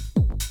Moss.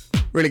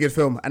 Really good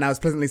film, and I was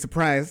pleasantly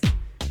surprised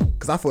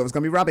because I thought it was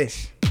going to be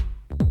rubbish.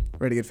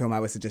 Really good film. I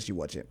would suggest you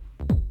watch it,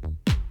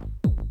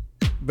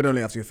 but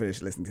only after you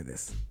finish listening to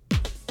this.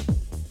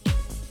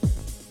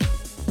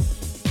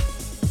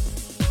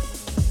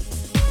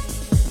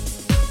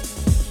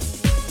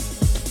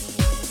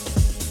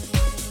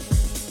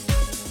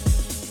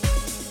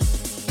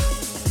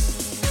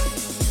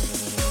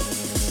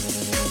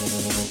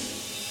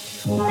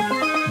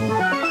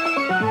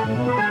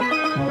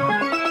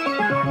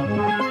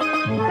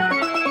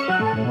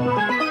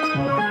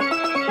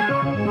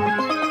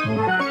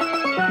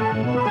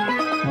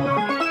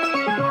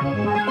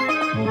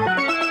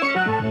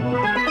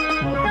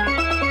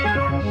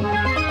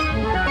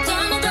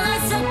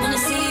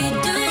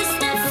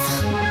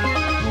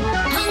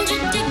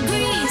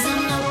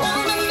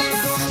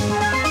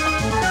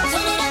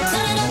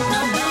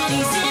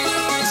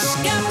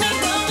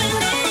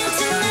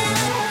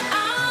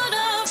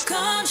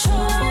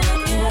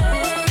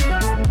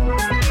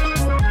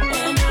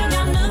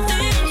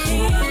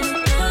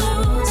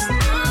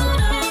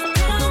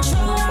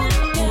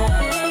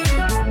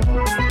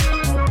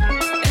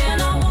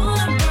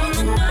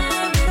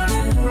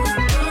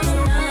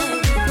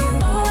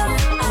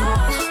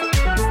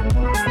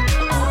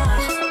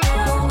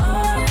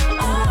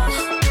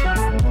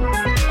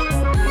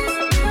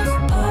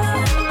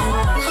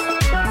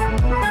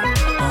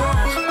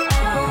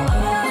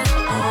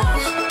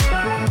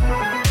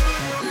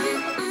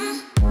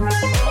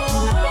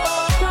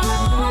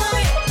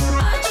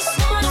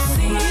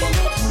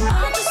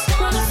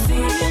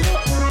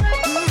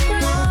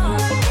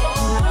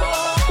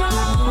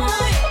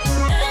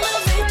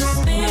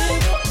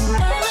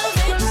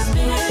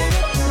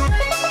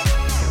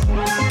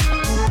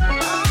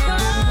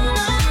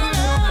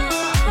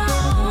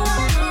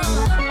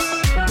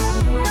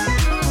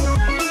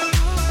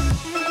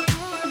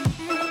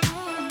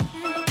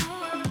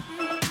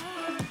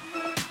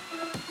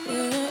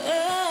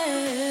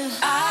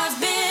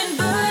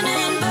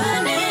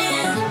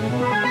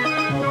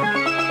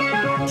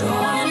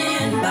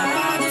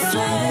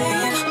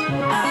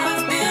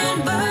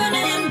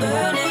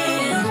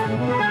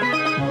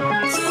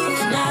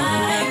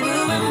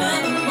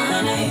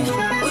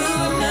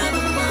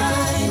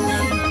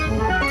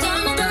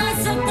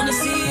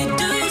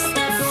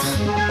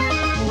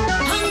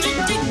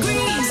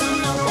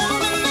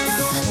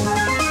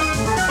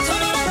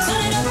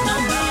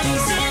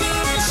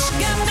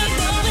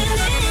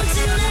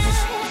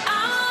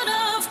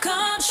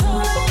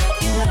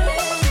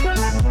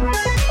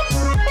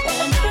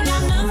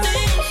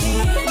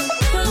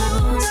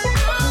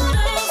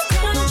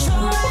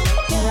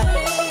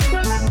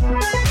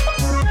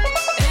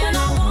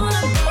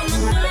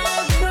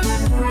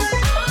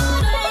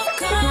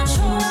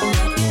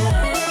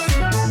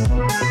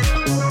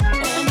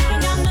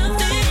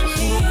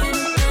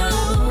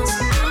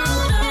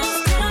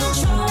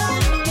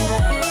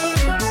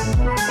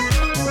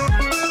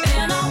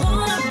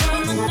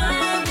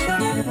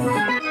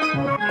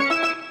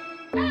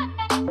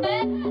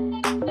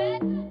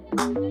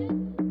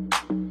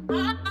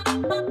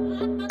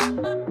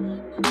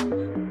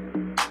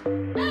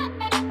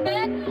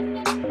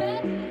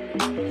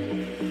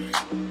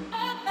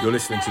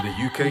 listening to the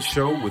UK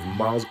show with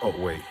Miles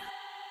Otway.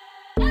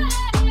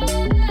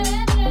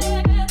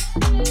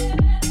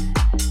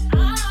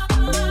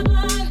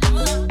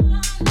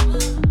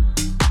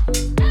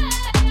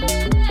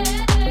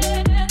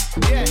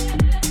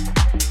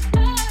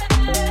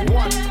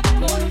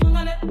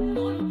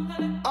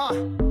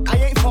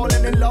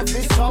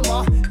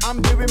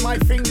 I'm doing my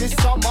thing this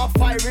summer,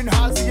 firing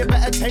hard, so you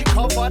better take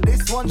cover.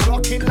 This one's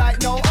rocking like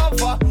no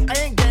other. I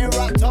ain't getting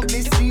wrapped up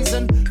this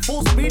season.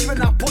 Full speed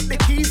when I put the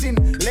keys in.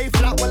 Lay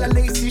flat while I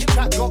lace this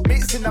track. Got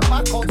bits in the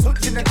back, all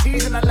touching the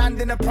T's, and I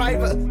land in a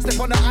private. Step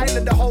on the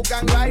island, the whole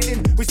gang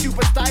riding. We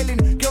super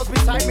styling, girls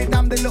beside me,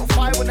 damn they look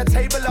fire on the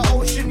table of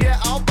ocean. Yeah,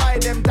 I'll buy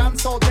them,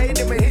 dance all day.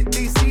 Then we hit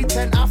DC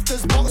 10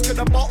 afters, box to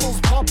the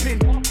bottles popping.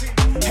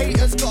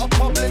 Haters got a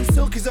problem,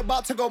 Silky's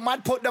about to go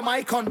mad, put the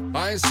mic on.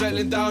 I ain't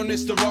settling down,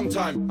 it's the wrong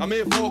time. I'm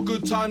here for a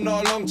good time,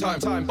 not a long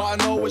time. But I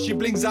know when she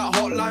blings that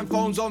hotline,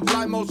 phone's on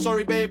flight mode,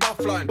 sorry babe,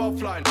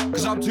 offline.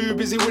 Cause I'm too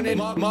busy winning,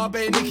 my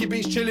babe Nikki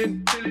Beach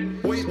chilling.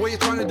 What you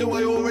trying to do,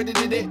 I already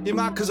did it. You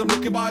mad cause I'm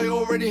looking, but I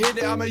already hit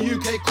it. I'm a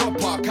UK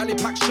copper, Cali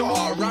pack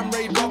shotter, Ram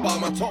Raid robber,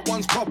 my top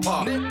one's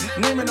proper.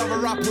 Name another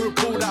rapper who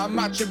pulled out a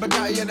matching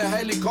Bugatti and a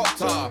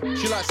helicopter.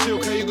 She like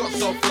Silky, you got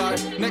so fly.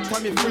 Next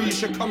time you're free, you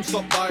should come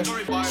stop by.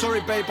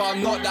 Sorry babe, but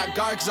I'm not that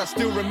guy, cause I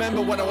still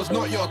remember when I was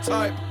not your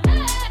type.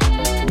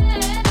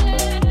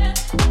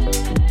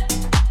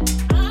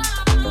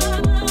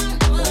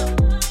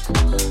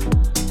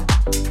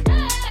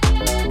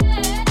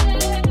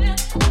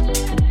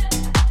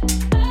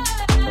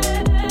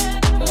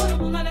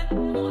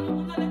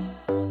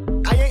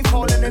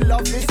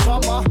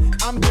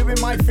 I'm doing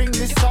my thing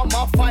this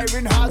summer,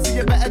 firing hard, so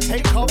you better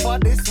take cover.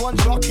 This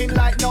one's rocking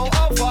like no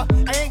other.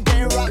 I ain't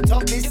getting wrapped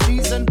up this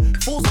season.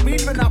 Full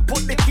speed when I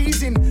put the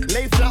keys in.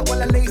 Lay flat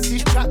while I lace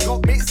this track.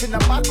 Got bits in the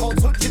back, all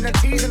touching the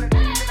T's.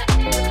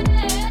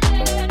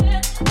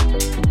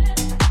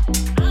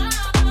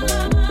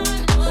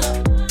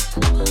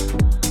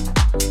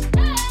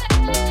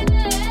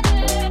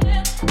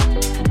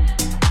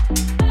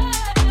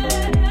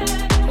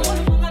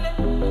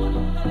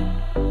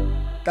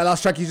 That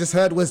last track you just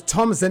heard was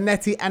Tom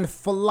Zanetti and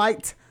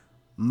Flight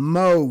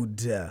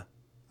Mode.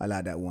 I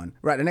like that one.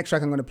 Right, the next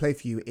track I'm going to play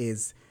for you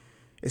is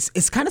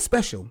it's kind of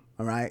special,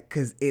 all right?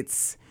 Because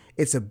it's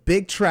a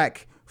big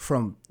track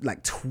from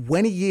like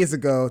 20 years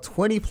ago,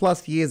 20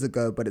 plus years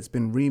ago, but it's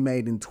been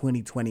remade in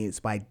 2020. It's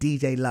by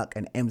DJ Luck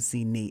and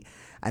MC Neat,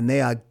 and they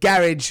are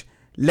garage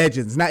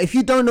legends. Now, if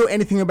you don't know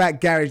anything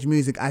about garage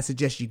music, I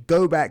suggest you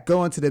go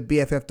onto the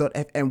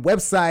BFF.FM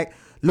website,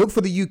 look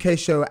for the UK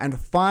show, and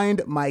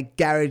find my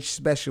garage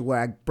special where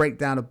I break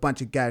down a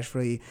bunch of garage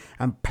for you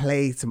and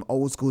play some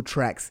old school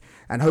tracks.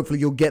 And hopefully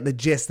you'll get the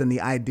gist and the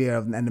idea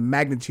of, and the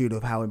magnitude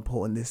of how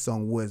important this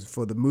song was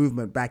for the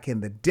movement back in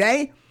the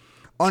day.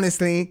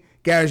 Honestly,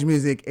 garage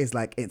music is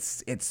like,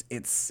 it's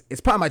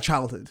part of my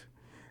childhood,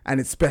 and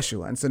it's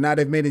special. And so now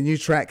they've made a new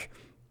track.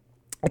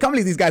 I can't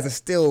believe these guys are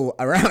still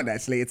around,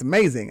 actually. It's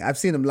amazing. I've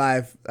seen them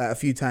live a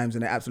few times,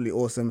 and they're absolutely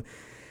awesome.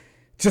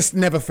 Just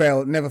never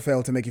fail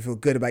to make you feel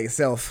good about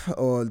yourself,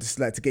 or just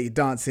like to get you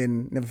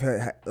dancing.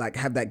 Never like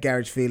have that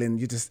garage feeling.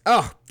 You just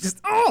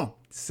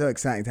so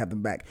exciting to have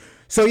them back.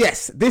 So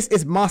yes, this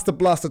is Master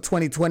Blaster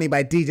 2020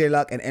 by DJ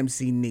Luck and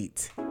MC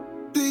Neat.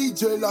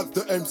 DJ Luck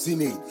the MC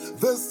Neat.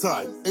 This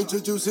time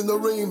introducing the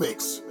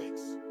remix.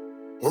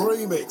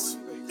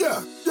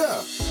 Yeah.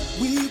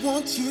 We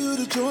want you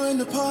to join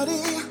the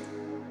party.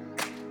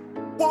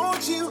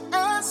 Won't you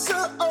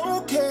answer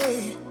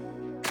okay?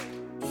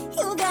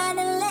 You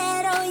gotta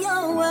let all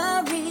your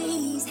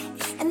worries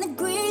and the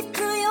grief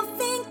through your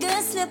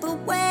fingers slip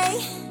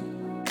away.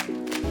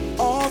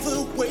 All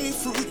the way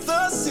through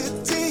the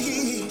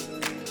city.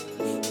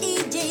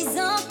 EJ's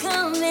all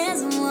come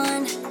as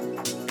one.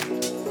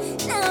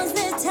 Now's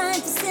the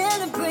time for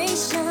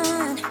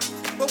celebration.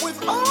 But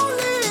we've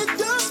only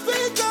just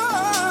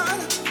begun.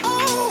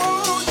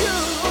 Oh, you.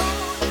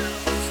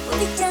 We'll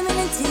be jamming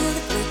until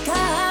the break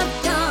of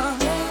dawn.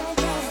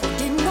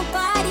 Didn't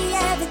nobody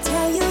ever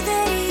tell you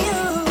that you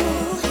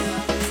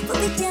will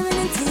be jamming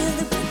until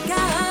the break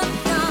of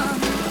dawn.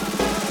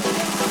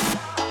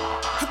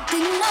 I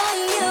didn't know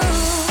you.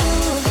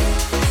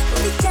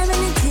 We'll be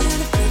jamming until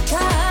the break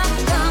of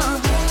dawn.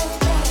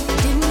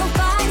 Didn't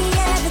nobody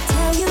ever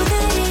tell you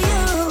that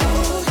you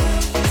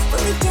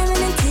will be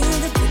jamming until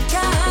the break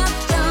of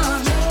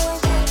dawn.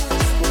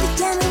 We'll be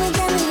jamming, we're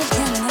jamming, we're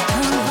jamming, come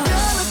on.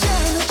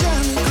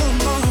 Jamming,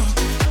 come on.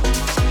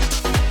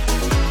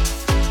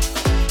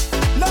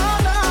 No,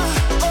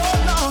 oh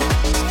no.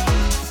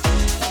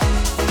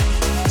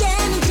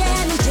 Jamming,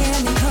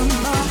 come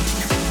on.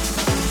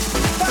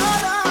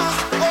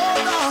 Oh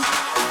no.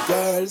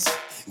 Girls,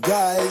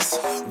 guys,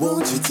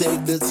 won't you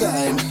take the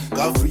time?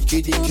 Got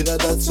freaky dicky,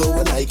 that's how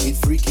I like it.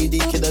 Freaky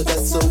dicky,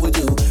 that's how we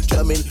do.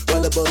 Jamming,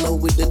 roll about now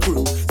with the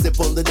crew. Step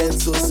on the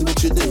dance floor, see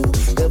what you do.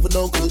 Never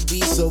know could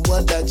be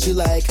someone that you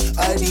like.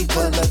 I need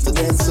one not to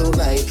dance all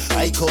night.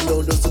 I come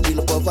down just to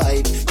feel up a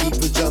vibe. Keep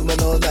it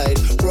jamming all night.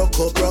 Rock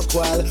up, rock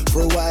while,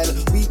 for a while.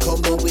 We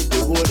come down with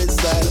the rolling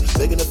style.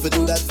 We're gonna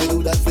do that, we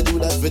do that, we do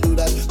that, we do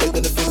that. We're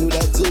gonna do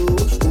that too.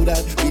 Do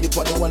that, be the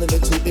part of one and the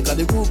two. They got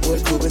the root boy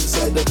crew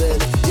inside the bed.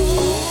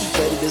 You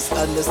better just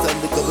understand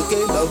the cover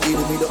game now.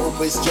 Giving me the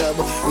always jam.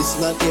 It's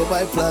not here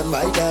by plan,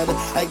 my dad.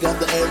 I got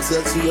the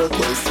answer to your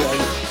question.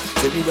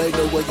 Tell me right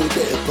now what you're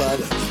there, man.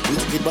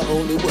 This is my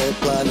only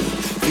weapon.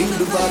 Feel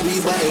the vibe, be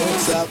my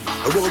hands up.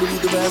 I roll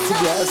with the master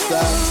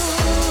blaster.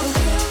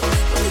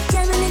 We're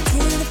jamming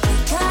until the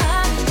break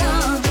of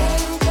dawn.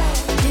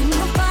 Did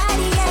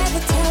nobody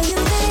ever tell you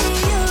that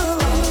you?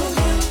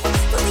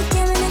 We're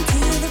jamming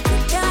until the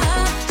break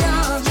of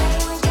dawn.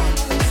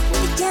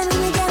 We're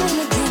jamming, come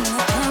on.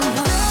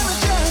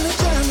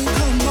 Jamming,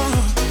 come on.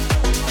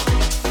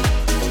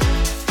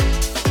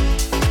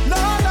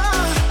 No, no,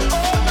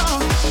 oh no.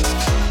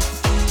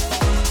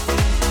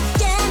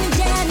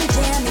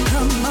 Jamming,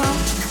 come on.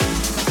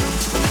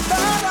 No,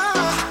 no,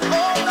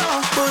 oh no.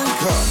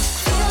 Break up.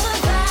 Feel the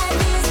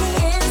vibe is the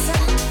answer.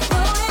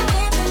 Rolling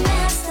with the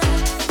master,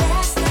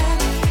 blaster.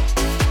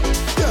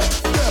 Yeah,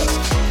 yeah.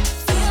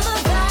 Feel the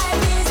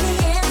vibe is the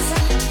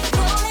answer.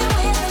 Rolling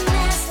with the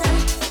master,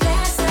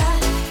 blaster.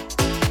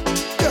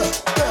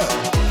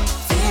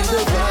 Feel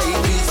the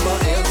vibe is my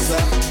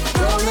answer.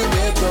 Rolling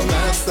with the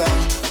master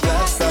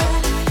blaster.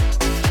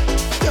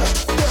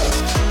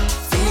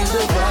 Feel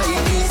the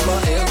vibe is my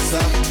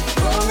answer.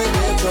 Rolling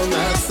with the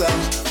master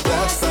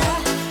blaster.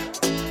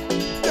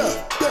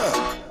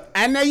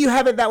 And there you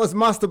have it. That was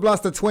Master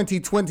Blaster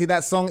 2020.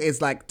 That song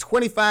is like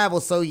 25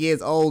 or so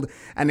years old,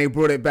 and they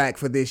brought it back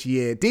for this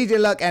year. DJ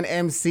Luck and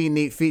MC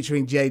Neat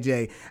featuring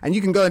JJ. And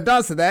you can go and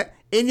dance to that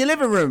in your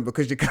living room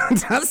because you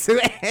can't dance to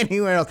it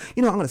anywhere else.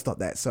 You know, I'm going to stop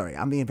that. Sorry,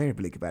 I'm being very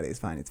bleak about it. It's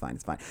fine.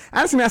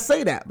 Actually, I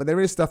say that, but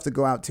there is stuff to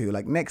go out to.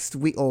 Like next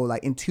week or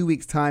like in 2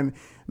 weeks' time,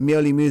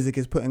 Mioli Music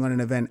is putting on an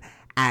event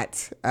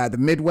at the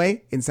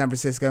Midway in San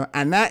Francisco.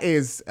 And that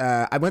is,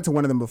 I went to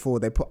one of them before.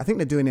 I think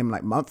they're doing them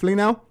like monthly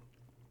now.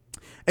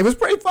 It was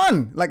pretty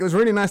fun. Like, it was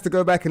really nice to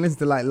go back and listen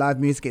to like live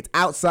music. It's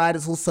outside.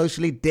 It's all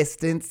socially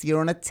distanced. You're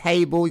on a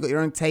table. You got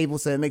your own table,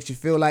 so it makes you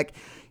feel like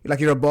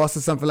you're a boss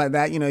or something like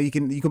that. You know, you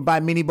can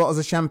buy mini bottles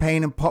of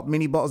champagne and pop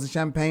mini bottles of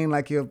champagne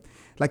like you're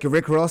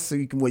Rick Ross. So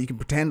you can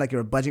pretend like you're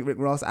a budget Rick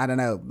Ross. I don't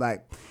know.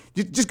 Like,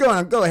 just go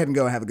ahead and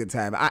have a good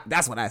time.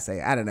 That's what I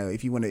say. I don't know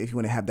if you want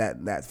to have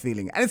that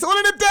feeling. And it's all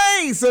in a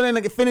day. So then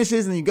like it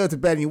finishes and you go to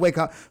bed and you wake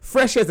up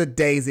fresh as a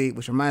daisy.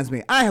 Which reminds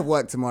me, I have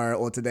work tomorrow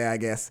or today, I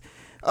guess.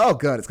 Oh,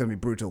 God, it's going to be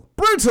brutal.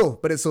 Brutal,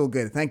 but it's all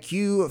good. Thank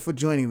you for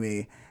joining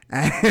me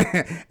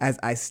as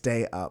I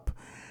stay up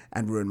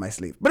and ruin my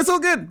sleep. But it's all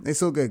good.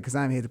 It's all good because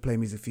I'm here to play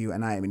music for you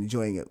and I am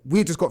enjoying it.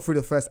 We just got through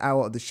the first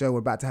hour of the show. We're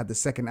about to have the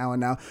second hour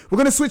now. We're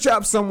going to switch it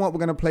up somewhat. We're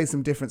going to play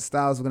some different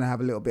styles. We're going to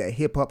have a little bit of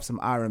hip-hop, some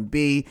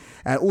R&B,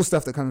 all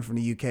stuff that comes from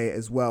the UK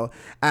as well.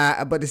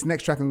 But this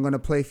next track I'm going to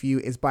play for you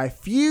is by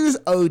Fuse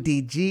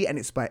ODG and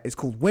it's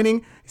called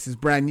Winning. This is a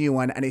brand new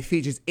one and it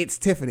features It's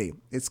Tiffany.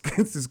 It's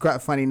quite a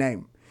funny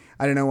name.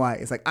 I don't know why.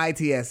 It's like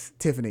ITS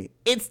Tiffany.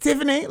 It's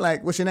Tiffany.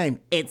 Like, what's your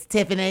name? It's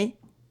Tiffany.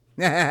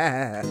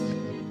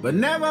 But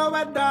never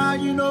went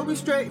down, you know we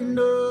straightened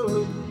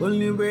up.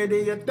 Only way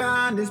that you're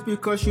down is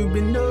because you've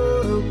been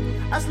up.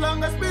 As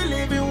long as we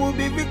living, we'll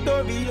be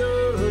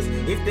victorious.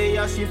 If they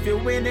ask you if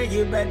you're winning,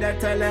 you better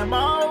tell them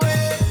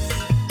always.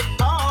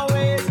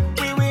 Always,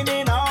 we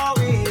winning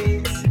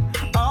always.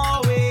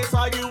 Always,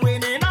 are you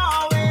winning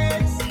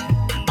always?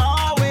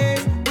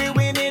 Always, we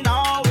winning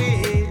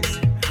always.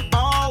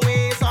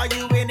 Always, are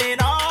you winning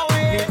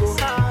always?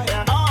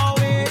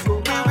 Always,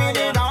 we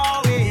winning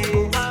always.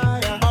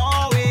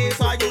 Always,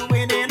 are you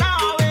winning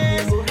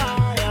always?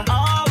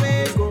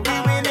 Always, we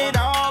winning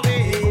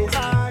always.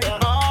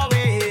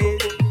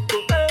 Always.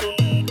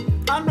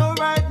 I know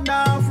right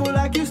now, feel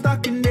like you're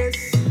stuck in this.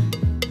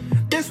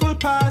 This will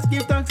pass, give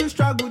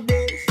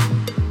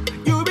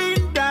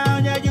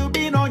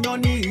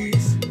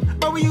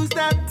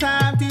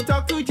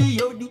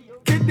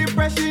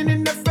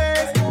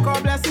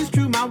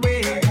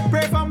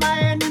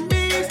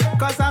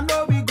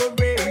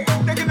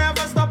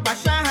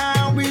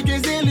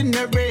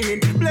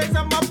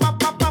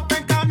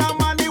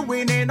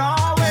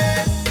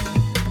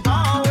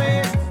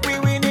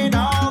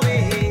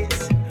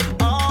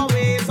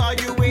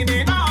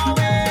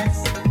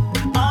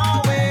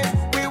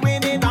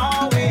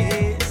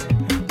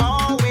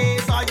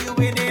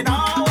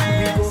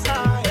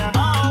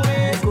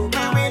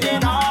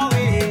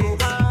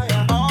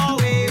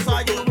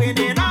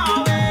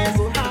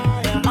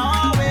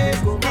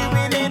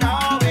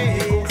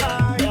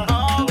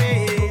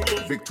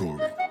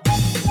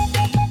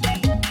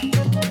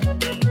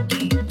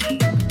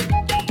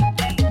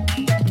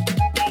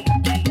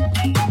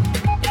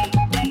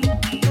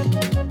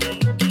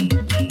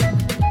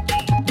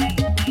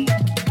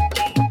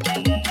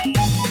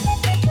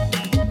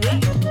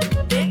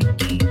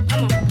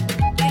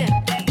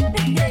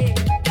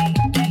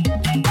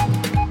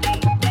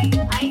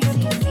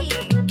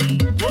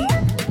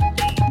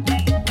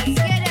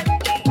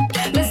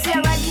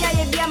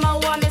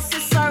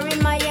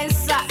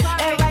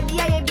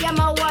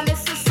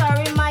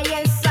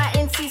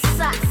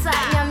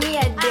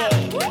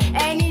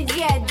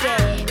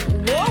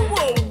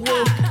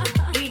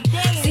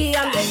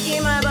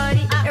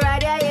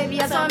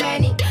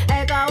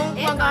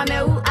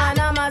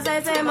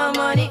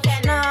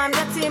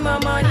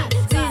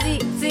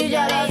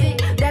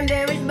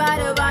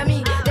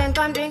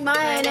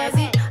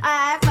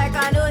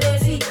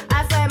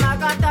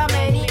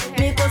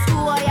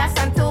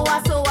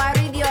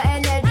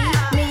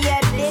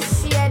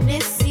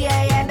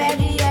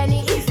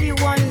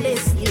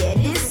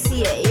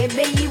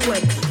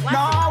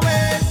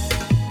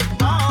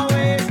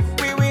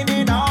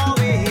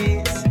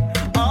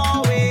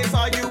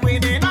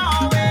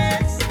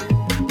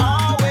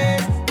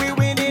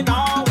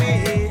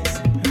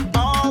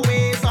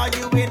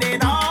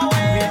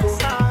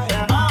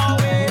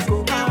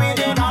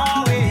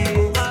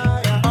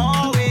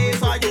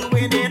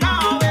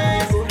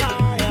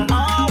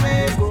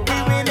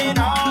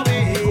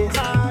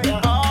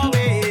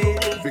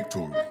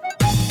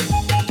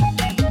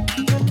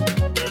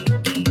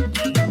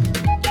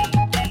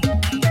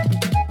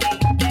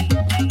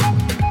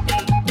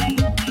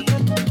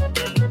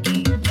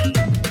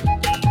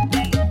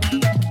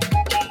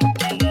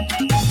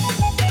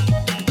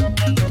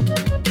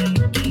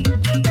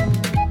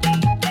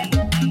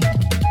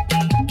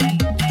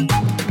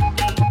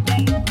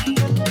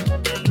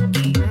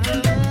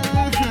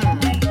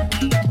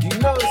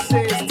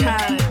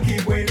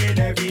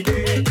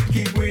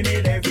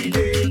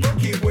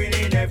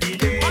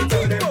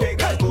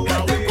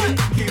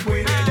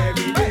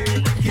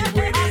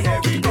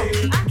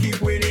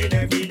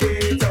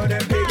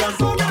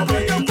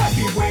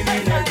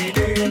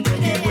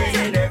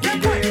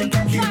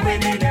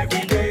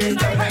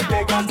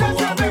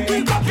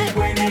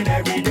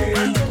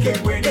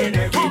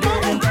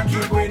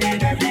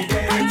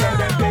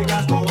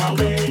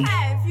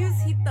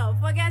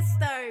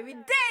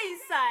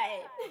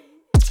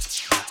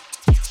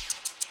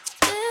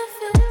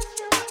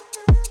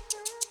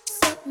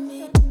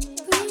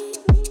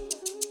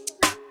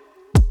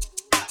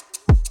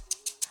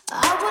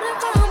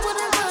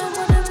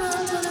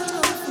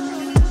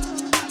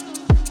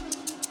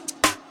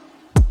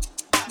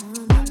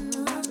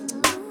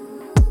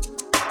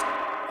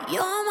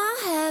You're my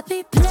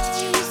happy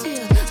place,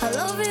 yeah. I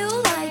love you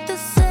like the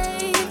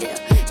savior.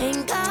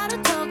 Ain't gotta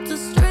talk to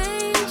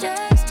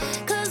strangers,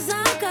 'cause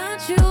I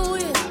got you,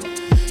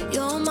 yeah.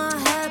 You're my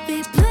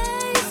happy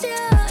place,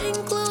 yeah.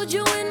 Include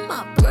you in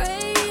my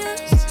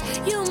prayers.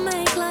 You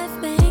make life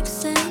make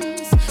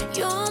sense.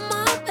 You're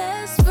my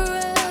best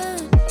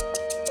friend.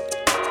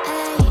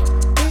 Hey,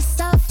 this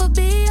stuff will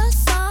be a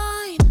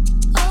sign.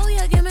 Oh,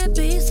 yeah, give me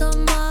peace of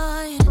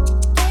mind.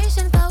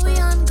 Patient, 'cause we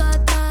ain't got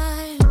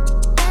time.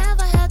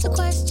 Never had to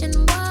question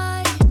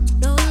why.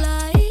 No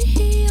lie,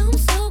 I'm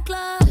so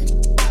glad.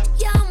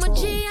 Yeah, I'm a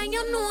G and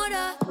you know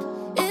that.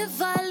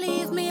 If I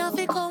leave me, I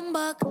fi come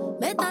back.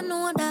 Better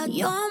know that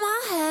you're my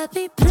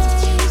happy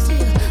place,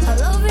 yeah. I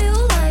love you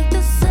like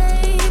the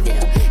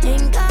savior.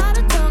 Ain't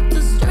gotta talk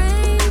to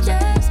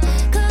strangers,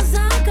 'cause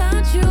I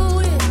got you,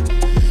 yeah.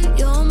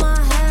 You're my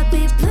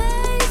happy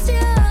place,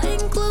 yeah.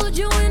 Include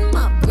you in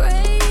my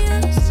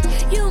prayers.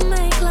 You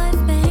make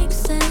life make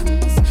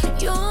sense.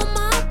 You're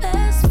my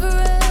best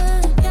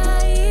friend,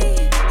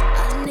 yeah.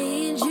 I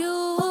need you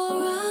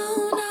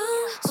around now.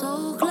 So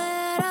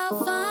glad I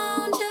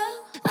found you.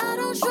 I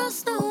don't trust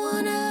no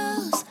one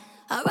else.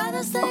 I'd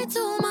rather stay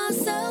to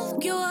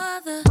myself. You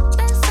are the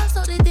best, that's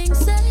all they think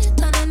said.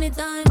 Than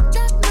anytime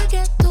that we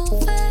get too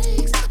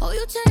fake. Oh,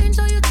 you change,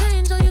 oh, you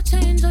change, oh, you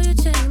change, oh, you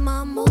change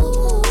my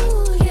mood,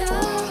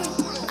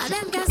 yeah. I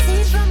them can see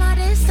it from a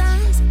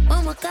distance.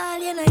 When we call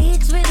you, no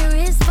hits with the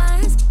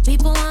response.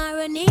 People want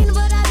running,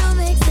 but that don't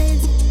make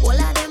sense. All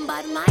of them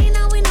bad mind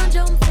and we no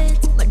jump fit.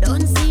 But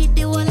don't see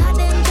the whole of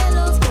them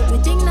jealous. But we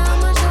think now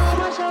my show.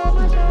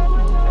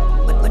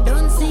 But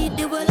don't see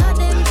the whole of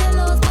them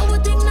jealous. But we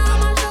think now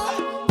my show.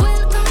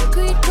 Well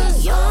concrete, 'cause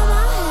you're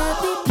my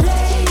happy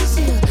place,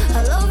 yeah. I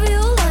love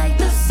you like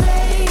the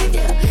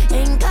savior.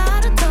 Ain't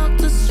gotta talk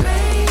to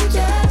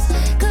strangers,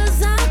 'cause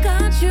I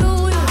got you,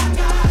 yeah.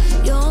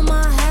 You're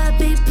my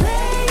happy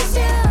place,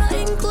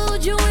 yeah.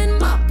 Include you in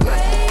my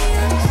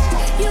prayers.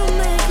 You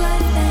make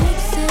life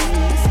make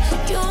sense.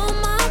 You're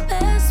my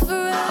best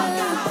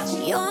friend.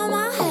 You're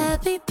my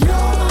happy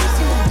place,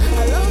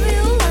 yeah. I love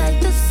you like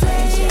the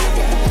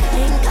savior.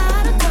 Ain't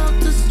gotta talk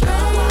to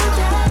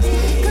strangers,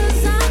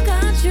 'cause I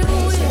got you,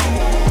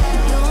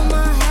 yeah. You're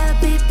my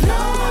happy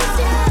place,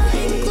 yeah.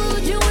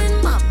 Include you in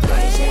my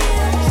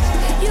prayers.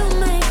 You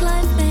make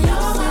life make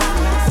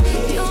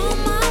sense. You're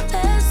my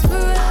best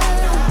friend.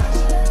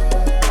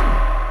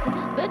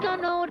 Better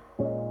know that.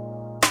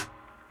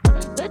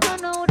 Better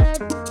know that.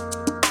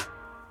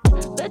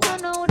 Better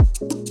know that.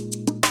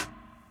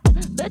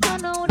 Better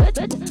know that.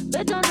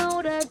 Better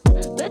know that.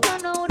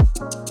 Better know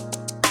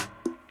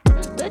that.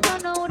 Better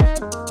know that.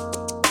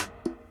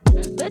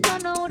 Better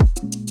know that.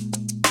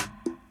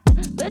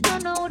 Better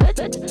know that.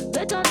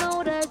 Better know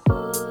that.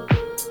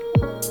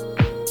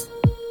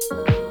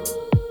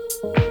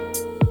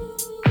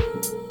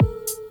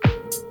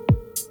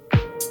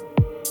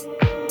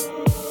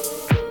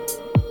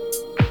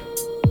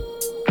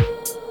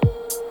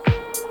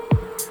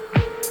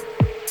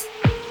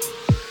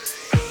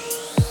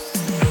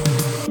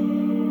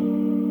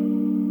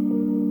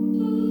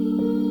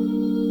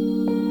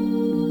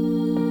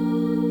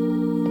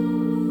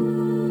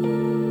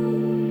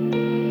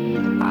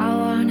 I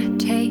wanna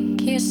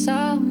take you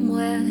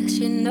somewhere,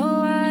 you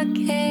know I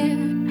care,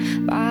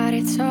 but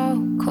it's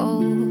so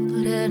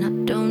cold and I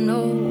don't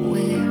know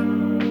where.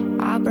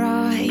 I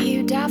brought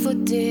you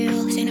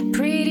daffodils in a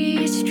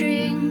pretty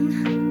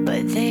string,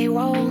 but they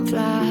won't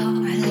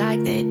flower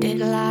like they did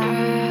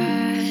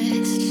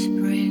last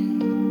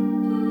spring.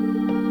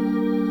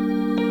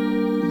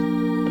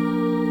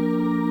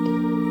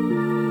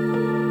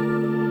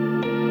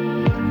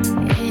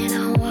 And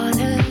I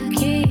wanna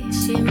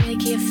kiss you,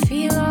 make you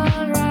feel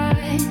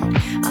alright.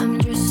 I'm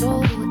just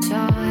so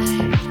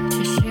tired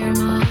to share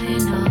my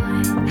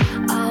night.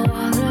 I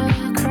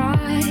wanna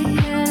cry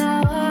and I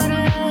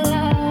wanna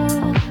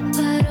love,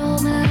 but all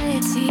my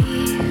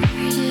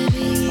tears have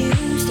been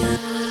used up.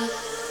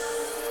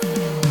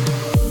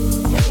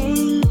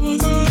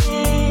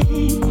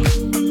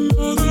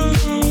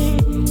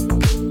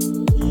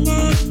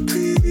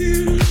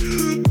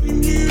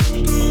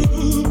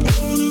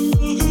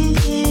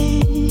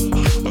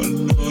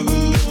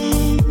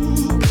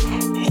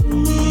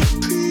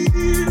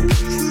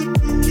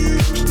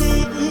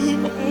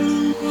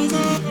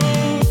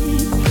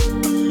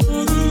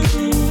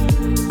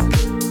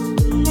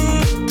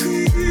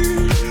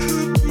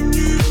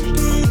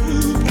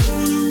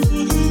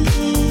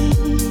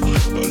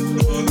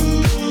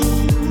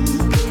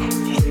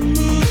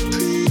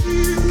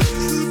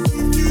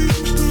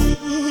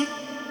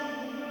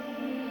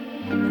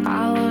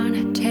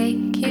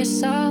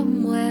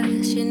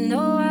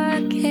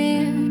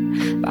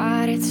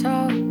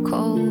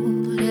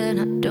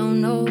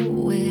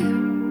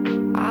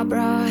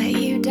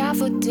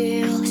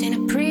 daffodils in a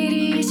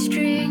pretty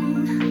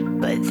string,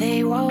 but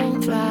they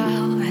won't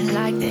flower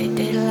like they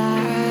did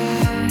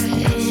last.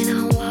 And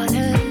I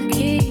wanna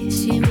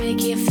kiss you,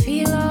 make you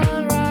feel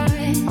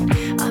alright.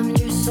 I'm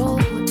just so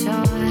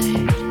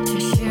tired to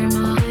share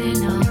my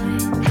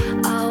night.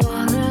 I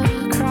wanna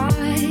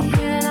cry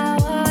and I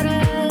wanna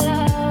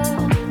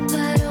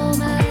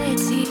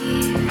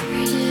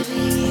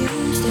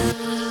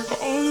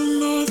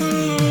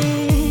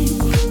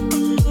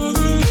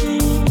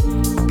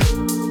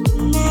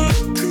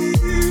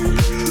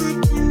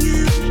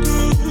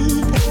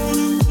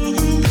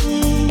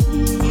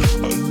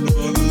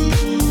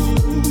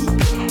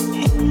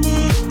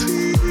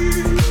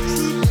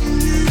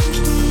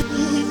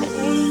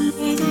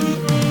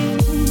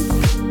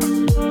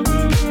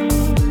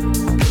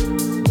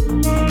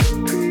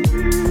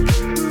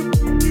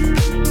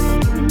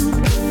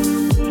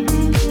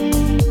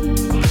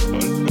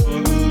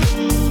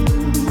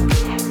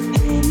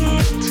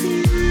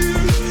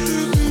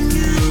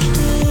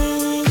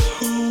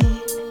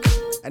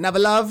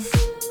Another Love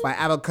by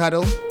Abel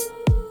Cuddle.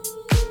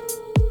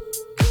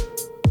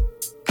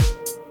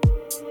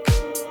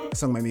 The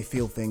song made me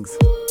feel things.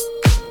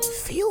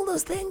 Feel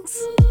those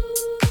things.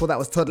 Before that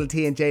was Toddle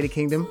T and Jada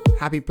Kingdom,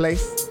 Happy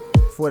Place.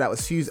 Before that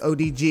was Fuse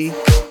ODG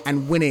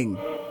and Winning.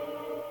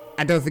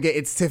 And don't forget,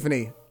 it's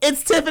Tiffany.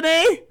 It's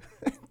Tiffany!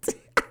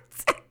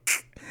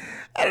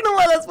 I don't know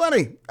why that's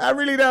funny. I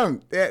really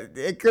don't.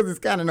 Because it's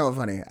kind of not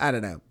funny. I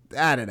don't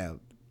know.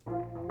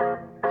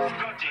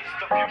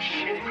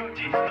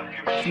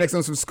 Next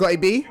one's from Scotty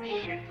B.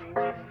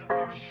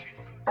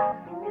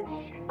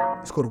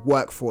 It's called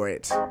Work For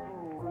It.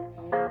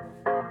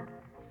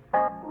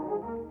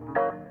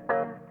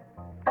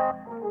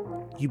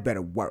 You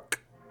better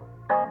work.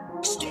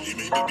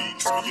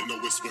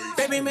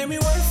 Baby made me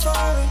work for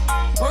it.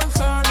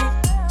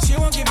 She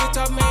won't give it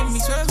up, made me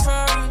sweat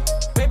for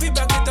it. Baby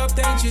back it up,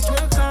 then she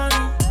twerk on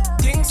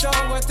it. Things so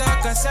what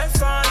I can set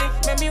for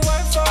it. Made me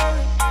work for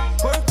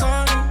it, work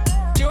on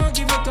it. She won't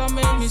give it up,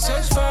 made me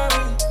search for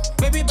it.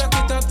 Baby back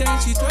it up, then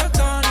she twerk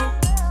on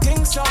it.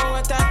 Things so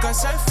what I can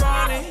set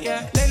for it,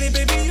 yeah. Lately,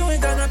 baby, you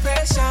ain't got no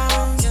patience.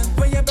 Yeah.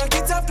 When you back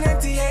it up,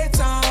 plenty hate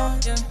on.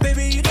 Yeah.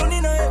 Baby, you don't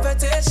need no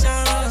invitation.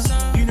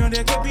 You know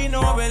there could be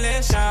no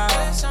relation.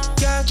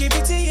 Can't give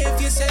it to you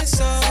if you say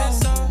so.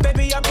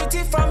 Baby, you're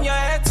pretty from your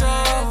head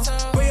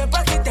to. When you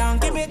back it down,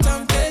 give me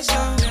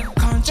temptation.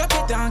 Can't drop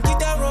it down, keep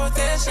that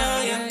rotation.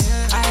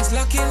 Yeah. Eyes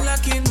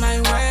looking my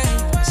way.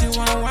 She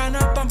wanna wind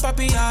up and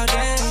poppy all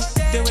day.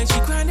 The way she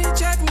grind it,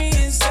 check me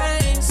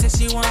insane. Say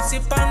she wants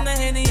sip on the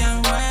Henny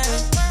and wine.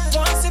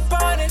 One sip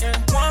on it,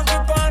 one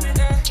grip on it.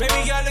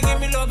 Baby girl, give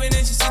me love and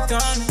then she sit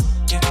on it.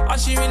 Yeah. All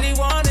she really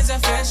want is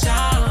affection.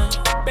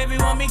 Baby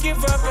want me give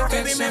her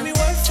protection. Baby made me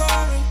work for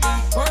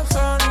it, work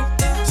for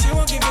it. She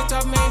won't give it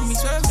up, made me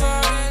sweat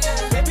for it.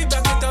 Baby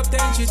back it up,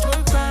 then she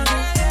twerk on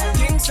it.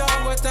 Things so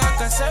what I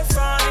can set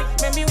for it.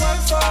 Made me work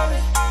for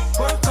it,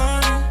 work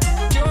on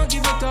it. She won't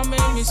give it up,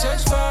 made me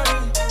search for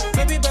it.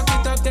 Baby back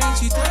it up, then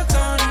she twerk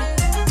on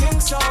it.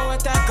 Things so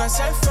what I can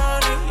set for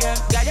it, yeah.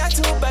 Got ya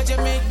too bad, you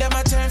make them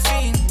a turn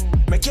fiend.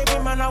 Make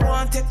every man I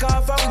want take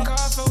off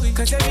of me.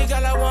 Cause every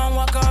girl I want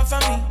walk off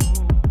of me.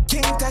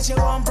 King touch you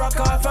want broke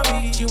off of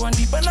me. She want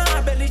deep in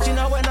her belly, she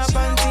know when I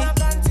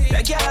panty.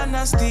 That girl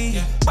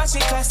nasty, but she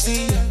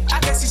classy. I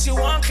can see she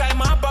want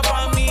climb up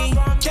on me.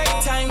 Take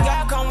time,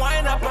 girl, come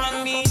wind up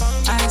on me.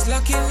 Eyes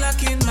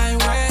looking my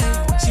way.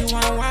 She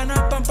want wind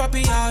up and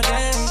poppy all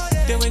day.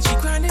 The way she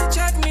grind it,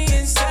 check me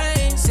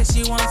insane. Say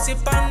she want sip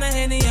on the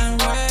Henny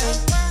and wine.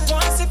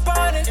 One sip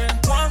on it,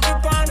 one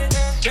grip on it.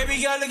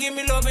 Baby girl, give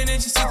me love and then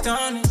she sit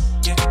on it.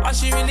 Yeah, all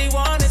she really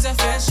want is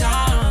affection.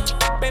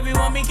 Baby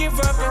want me give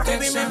her protection.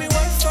 Baby made me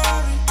work for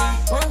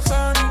it, work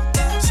for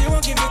it. She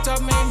won't give it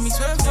up, made me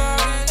sweat for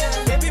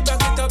it. Baby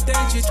back it up,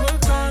 then she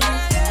twerk on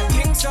it.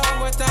 Things so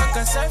what I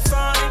can set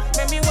for it.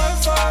 Made me work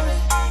for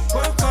it,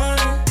 work on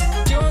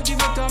it. She won't give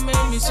it up,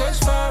 made me search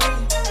for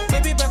it.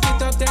 Baby back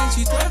it up, then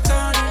she twerk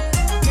on it.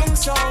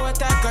 Things so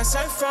what I can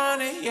set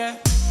for it, yeah.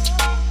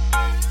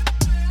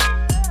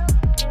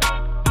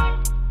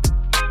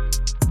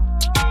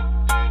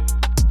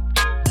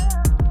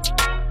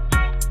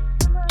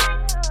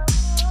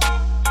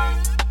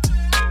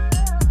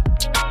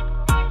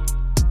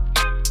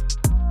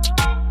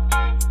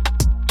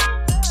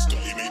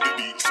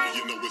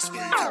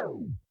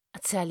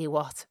 Tell you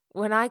what,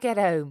 when I get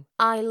home,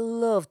 I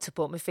love to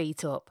put my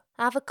feet up,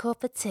 have a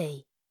cup of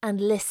tea, and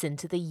listen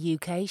to the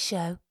UK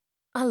show.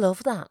 I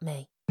love that,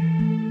 me.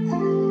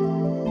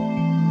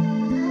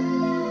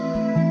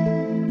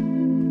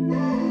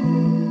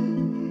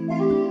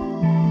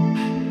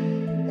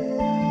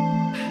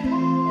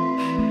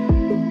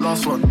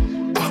 Last one.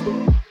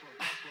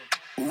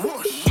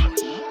 Whoosh.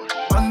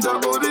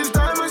 Under all these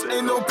diamonds,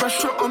 ain't no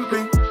pressure on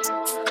me.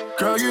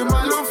 Girl, you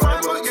might look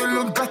fine, but you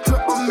look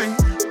better on me.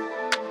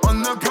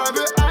 On a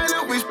private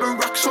island, we spend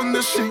racks on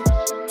the sea.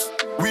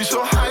 We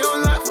so high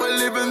on life, we're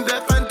living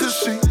that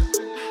fantasy.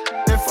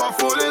 If I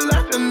fall in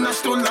love, then I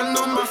still land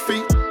on my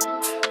feet.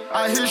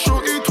 I hit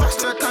shorty twice,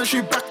 that time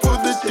she back for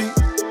the D.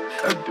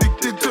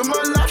 Addicted to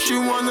my life, she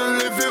wanna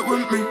live it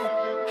with me.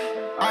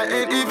 I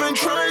ain't even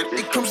tried,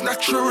 it comes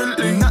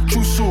naturally.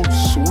 Natural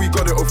source, we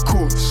got it of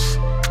course.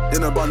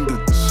 In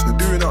abundance,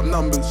 doing up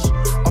numbers,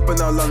 up and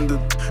down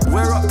London.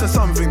 We're up to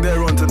something,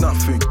 they're on to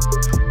nothing.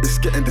 It's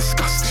getting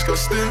disgusting.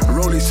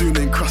 Rolling soon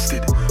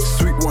encrusted.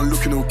 Sweet one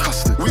looking all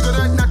custard. We got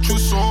that natural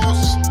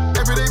sauce.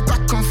 Every day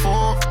back and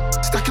forth.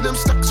 Stacking them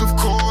stacks, of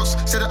course.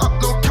 Set it up,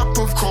 no cap,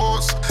 of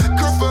course.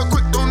 Cover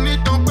quick, don't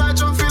need no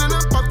badge. I'm feeling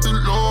above the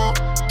law.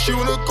 She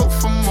wanna go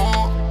for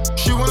more.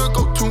 She wanna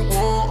go to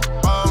war.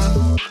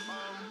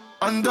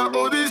 Under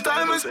all these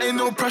diamonds, ain't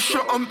no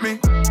pressure on me.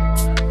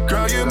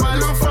 Girl, you might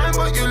look fine,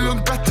 but you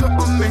look better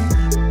on me.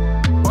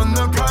 On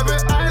a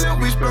private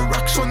island, we spend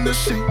racks on the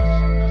sea.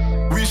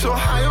 We so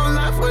high on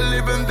life, we're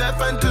living that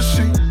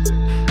fantasy.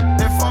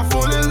 If I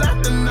fall in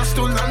love, then I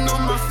still land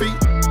on my feet.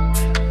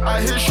 I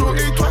hit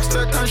shorty twice,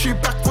 that time she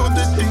back for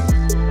the D.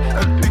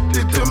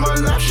 Addicted to my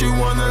life, she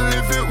wanna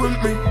live it with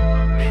me.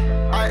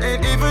 I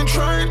ain't even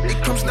trying,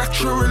 it comes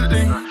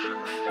naturally.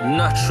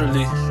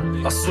 Naturally,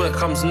 I swear it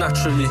comes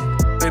naturally.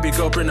 Baby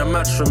girl, bring a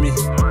match for me.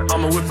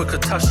 I'ma whip a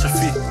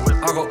catastrophe.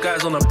 I got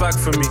guys on the bag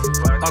for me.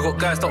 I got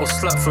guys that will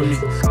slap for me.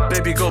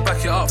 Baby girl,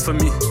 back it up for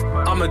me.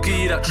 I'ma give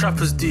you that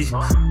trapper's D.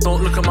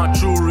 Don't look at my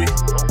jewelry.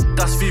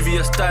 That's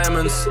VVS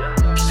diamonds.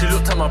 She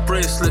looked at my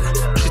bracelet.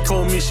 She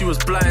told me she was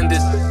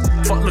blinded.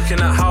 Fuck looking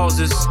at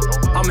houses.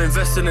 I'm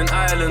investing in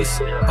islands.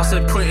 I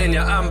said put it in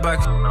your handbag.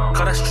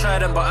 Cause that's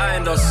Trident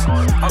behind us.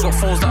 I got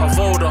phones that are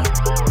Volda.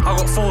 I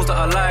got phones that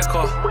I like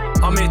her.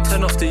 I made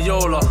 10 off the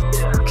Yola.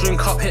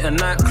 Drink up, hit a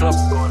nightclub.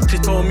 She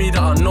told me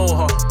that I know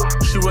her.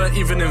 She weren't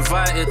even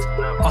invited.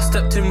 I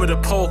stepped in with a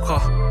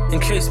poker in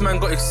case man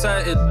got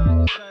excited.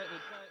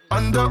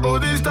 Under all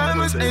these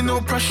diamonds, ain't no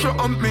pressure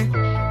on me.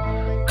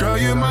 Girl,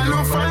 you might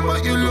look fine,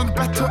 but you look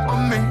better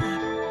on me.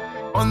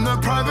 On the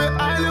private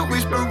island, we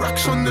spend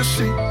racks on the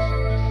sea.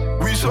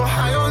 We so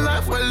high on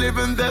life, we're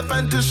living their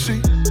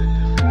fantasy.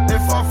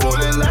 If I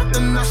fall in love,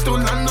 then I still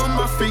land on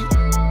my feet.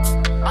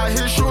 I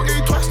hit shorty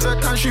twice,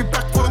 that time she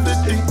back for the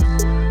D.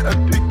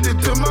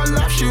 Addicted to my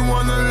life, she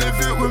wanna live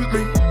it with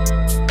me.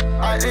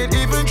 I ain't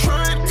even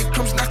trying, it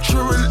comes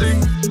naturally.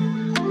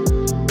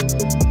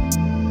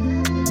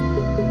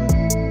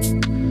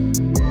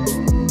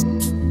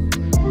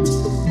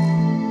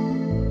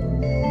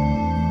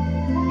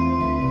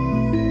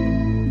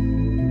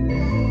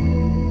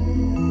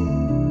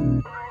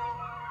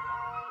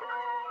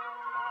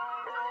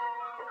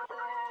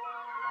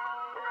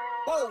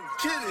 Oh,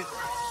 kid it.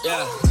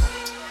 Yeah.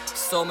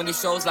 So many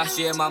shows last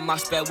year, man,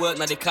 mash bare work,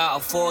 now they can't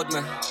afford me.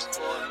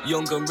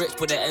 Young and rich,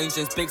 but their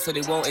engine's big, so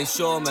they won't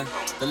insure me.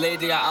 The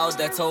lady out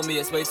there told me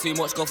it's way too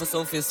much, go for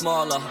something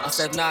smaller. I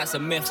said, nah, it's a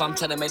myth, I'm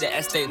trying to make the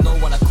estate know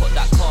when I cut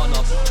that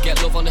corner.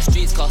 Get love on the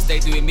streets, cause they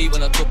doing me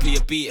when I copy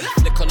a beat.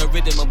 Flick on the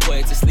rhythm and put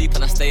it to sleep,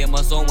 and I stay in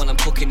my zone when I'm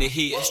cooking the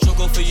heat.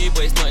 Struggle for you,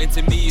 but it's not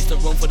into me. Used to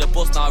run for the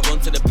bus, now I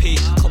run to the peak.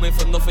 Coming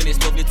from nothing, it's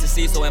lovely to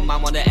see, so when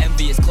man wanna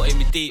envy, it's cutting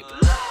me deep.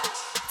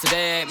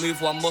 Today I ain't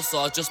moved one muscle,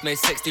 I just made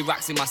 60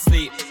 racks in my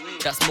sleep.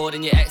 That's more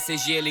than your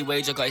ex's yearly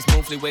wage, I got his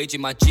monthly wage in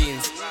my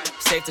jeans.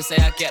 Safe to say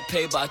I get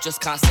paid, but I just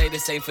can't say the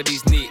same for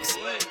these neeks.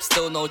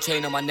 Still no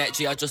chain on my neck,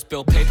 G, I just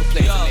build paper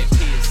plates and make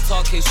peas.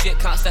 Talking shit,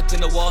 can't step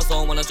in the war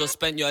zone when I just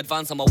spent your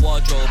advance on my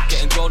wardrobe.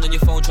 Getting grown on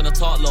your phone trying to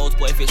talk loads,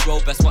 but if it's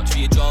road, best watch for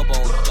your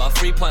jawbone. Got a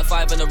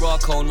 3.5 in a raw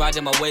cone,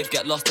 riding my wave,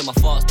 get lost in my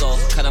thoughts though.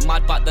 Kinda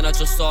mad back then I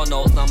just saw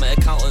notes, now my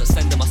accountant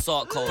sending my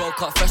sort code.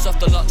 Broke up fresh off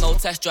the lot, no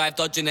test drive,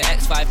 dodging the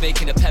X5,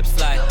 making the peps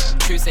fly.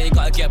 True say you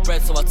gotta get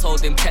bread, so I told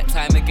him take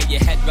time and get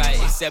your head right.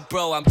 He said,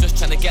 bro, I'm just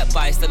trying to get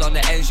by, still on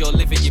the ends, you're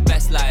living your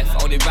best life.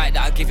 Only right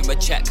that I give him a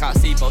check, can't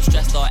see both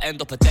stressed or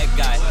end up a dead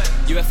guy.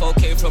 UFO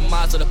came from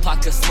Mars with a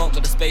pack of smoke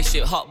on the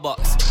spaceship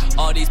hotbox.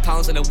 All these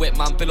pounds in a whip,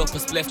 man, bill up a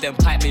spliff, then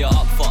pipe me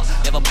up for.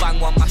 Never bang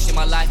one mash in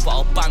my life, but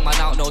I'll bang man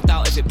out, no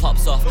doubt if it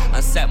pops off.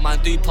 And set man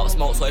do pop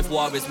smoke, so if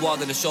war is war,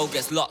 then the show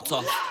gets locked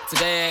off.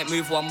 Today I ain't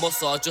moved one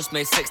muscle, I just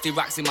made 60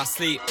 racks in my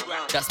sleep.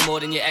 That's more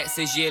than your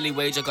ex's yearly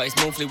wage, I got his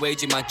monthly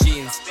wage in my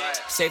jeans.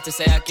 Safe to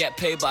say I get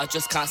paid, but I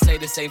just can't say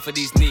the same for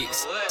these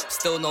neeks.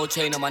 Still no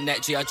chain on my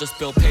neck, G, I just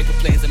build paper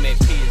planes and make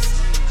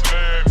peas. Today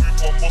I ain't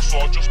moved one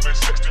muscle, I just made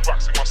 60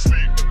 racks in my sleep.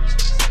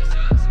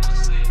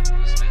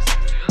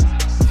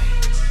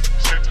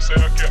 Safe to say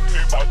I get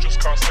paid, but I just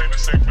can't say the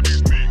same for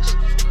these neeks.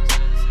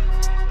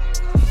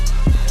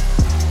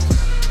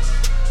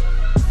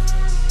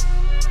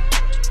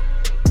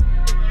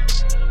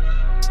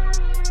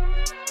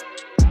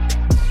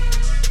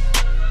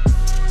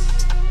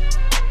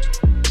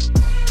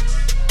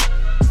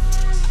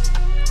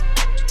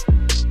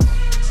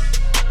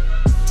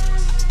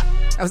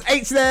 That was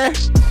H there,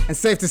 and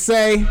Safe to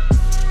Say.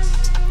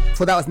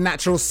 Before that was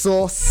Natural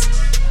Source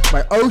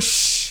by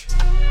Osh.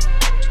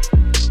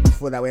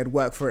 Before that we had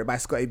Work For It by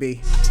Scotty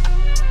B.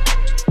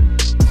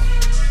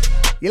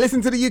 You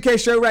listen to the UK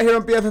show right here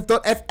on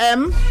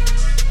BFF.FM.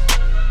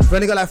 We've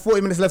only got like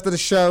 40 minutes left of the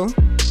show.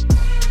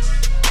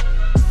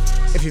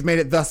 If you've made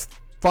it thus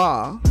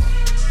far,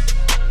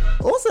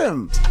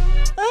 awesome.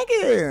 Thank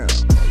you.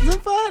 It's been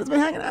fun, it's been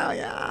hanging out,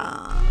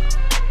 yeah.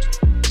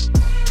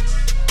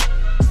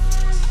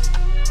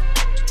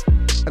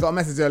 I got a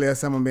message earlier,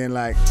 someone being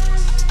like,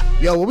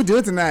 yo, what we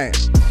doing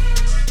tonight?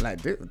 I'm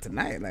like, dude,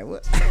 tonight? Like,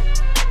 what?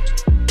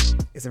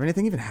 Is there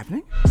anything even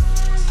happening?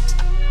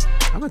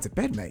 I'm going to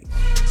bed, mate.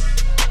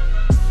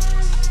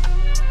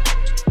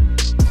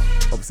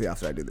 Obviously,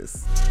 after I do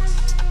this.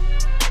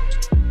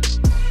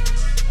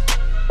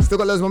 Still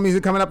got loads more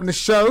music coming up in the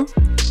show.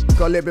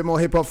 Got a little bit more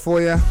hip-hop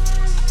for you.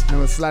 And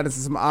we'll slide into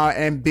some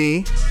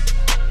R&B.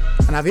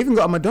 And I've even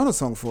got a Madonna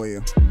song for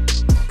you.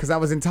 Because I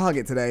was in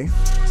Target today.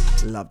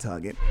 Love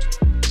Target.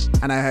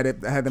 And I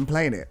heard them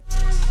playing it.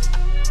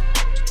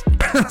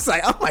 I was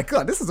like, oh my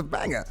god, this is a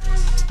banger. I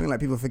think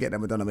like people forget that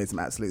Madonna made some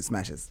absolute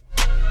smashes.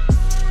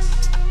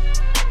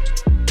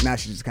 Now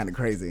she's just kind of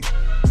crazy.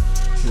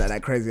 She's like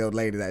that crazy old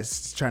lady that's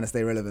just trying to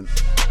stay relevant.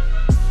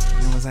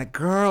 And I was like,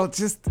 girl,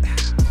 just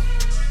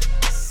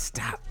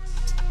stop.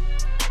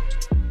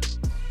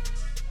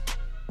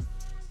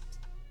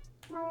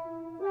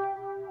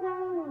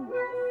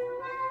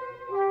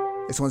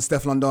 This one's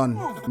Steph London,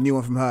 new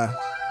one from her.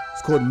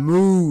 It's called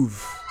Move.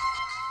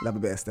 Love a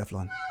bit of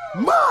Stefflon.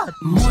 Mad.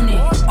 Money,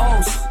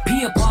 house,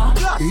 paper.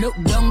 Look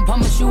down,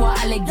 promise you a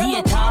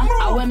alligator.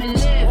 I where me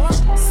live,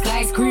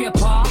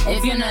 skyscraper.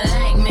 If you not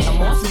like me, I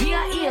must be a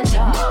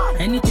hater.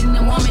 Anything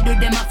they want me do,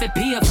 them have to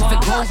pay for. If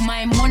it cost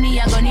my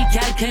money, I gonna need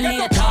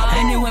calculator.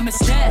 Anywhere me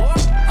step,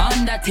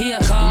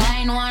 Undertaker.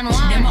 911,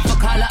 them have to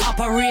call a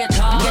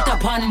operator. Get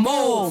up and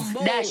move,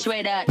 dash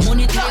with that.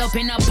 Money tie up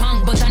in a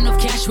punk, but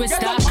enough cash with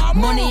stock.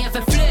 Money have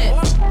to flip,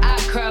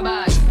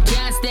 acrobat.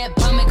 Can't step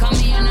on me, call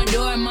me on the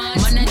door, man.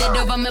 Man, I did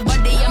over my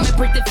body, I'm a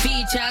pretty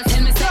features.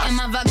 Tell me something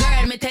of a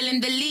girl, me tell him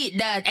delete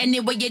that.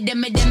 Anyway, you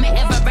dem me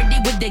ever ready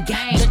with the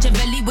gang. Touch your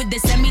belly with the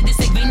semi, this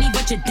like Vinny,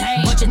 but you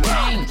dang.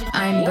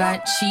 I'm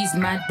bad, she's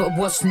mad, but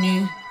what's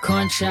new?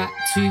 Contract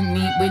to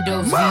meet with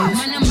those views.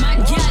 Man, I'm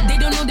mad, yeah, they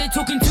don't know they're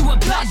talking to a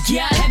bad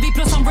yeah. Heavy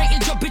plus I'm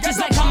rated, drop bitches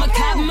like I'm a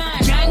cabman.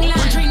 Gangland,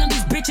 one train on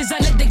these bitches, I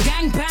let the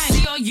gang bang.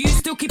 See all you,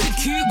 still keep it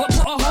cute, but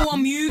put a hoe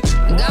on mute.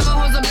 Got my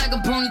hoes up like a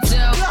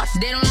ponytail.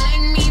 They don't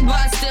like me, but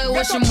I still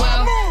wish them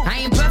well.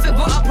 I ain't perfect,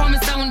 but I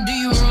promise I won't do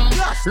you wrong.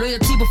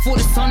 Loyalty before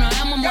the sun, I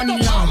am my money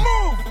long.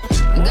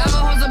 Got my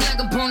hoes up like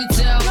a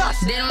ponytail.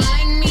 They don't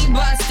like me,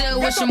 but I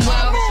still wish them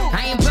well.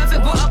 I ain't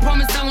perfect, but I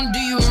promise I won't do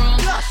you wrong.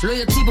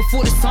 Loyalty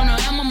before the sun, I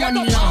am my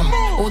money long.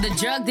 All the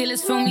drug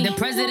dealers feel me, the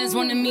presidents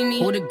wanna meet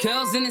me. All the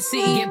girls in the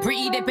city get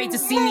pretty, they pay to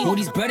see me. All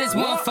these brothers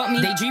wanna fuck me,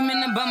 they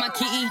dreaming about my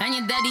kitty. And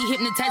your daddy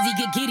hypnotized, he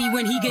get giddy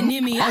when he get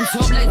near me. On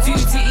top like two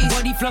titties,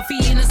 body fluffy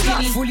and a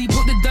skinny. Fully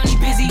booked the dunny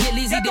busy, get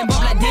lazy, then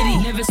bob like Diddy.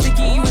 Never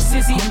sticky, you a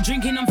sissy. I'm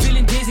drinking, I'm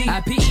feeling dizzy.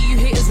 I pity you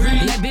haters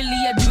really, like Billy,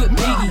 I do it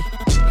biggie.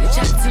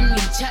 Chat to me,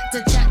 chat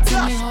to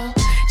me, ho.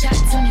 Chat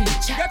to me,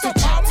 chat to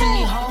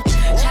me, ho.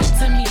 Chat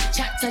to me,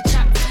 chat to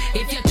chat.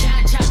 If you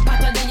can't chat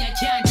better, then you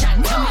can't chat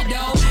to me,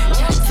 though.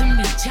 Chat to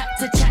me, chat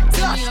to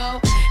me,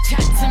 ho.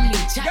 Chat to me,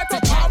 chat to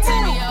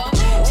me, ho.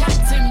 Chat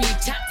to me,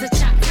 chat to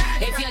chat.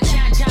 If you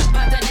can't chat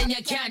better, then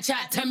you can't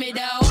chat to me,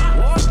 though.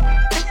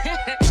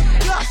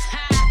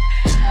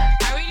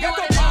 I really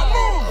wanna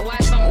know why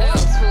some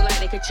girls feel like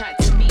they could chat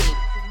to me.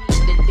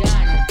 The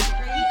done.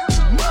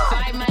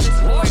 5 minus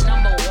 4,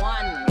 number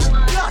 1.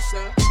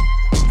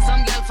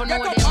 Some girls for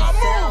know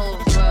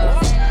themselves.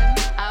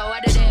 I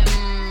order them.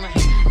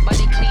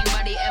 Body clean,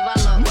 body ever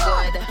look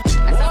good.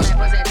 I tell my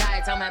pussy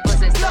tight, tell my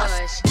pussy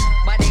slush.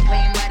 Body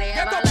clean, body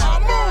ever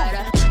look good.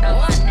 No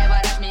one never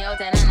left me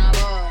out in a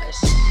bush.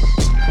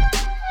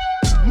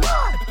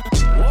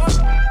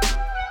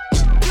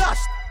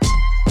 Just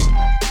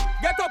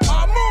get up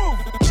and move.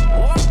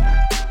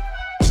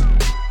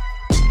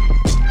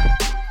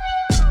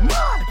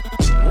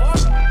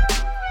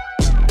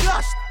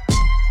 Just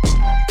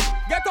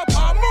get up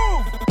and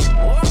move.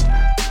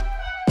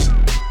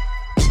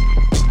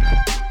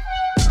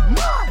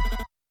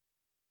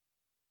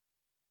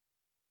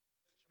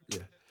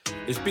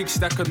 It's Big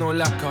Stacker, no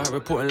lacquer,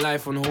 reporting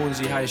live on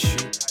Hornsey High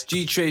Street.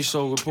 G-Tray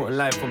Show, reporting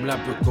live from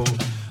Ladbroke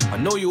Gold. I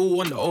know you all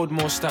want the old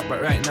more stack,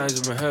 but right now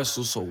it's a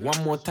rehearsal, so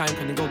one more time,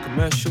 can you go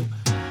commercial?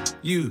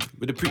 You,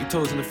 with the pretty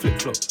toes and the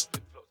flip-flop.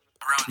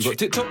 You got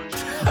TikTok?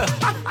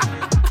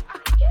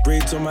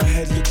 Braids on my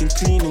head looking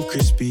clean and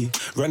crispy.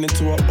 Run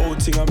into her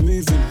old thing, I'm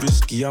moving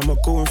risky. I'm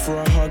not going for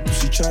a hug, but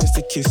she tries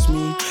to kiss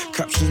me.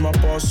 Captions my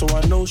bar, so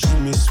I know she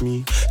miss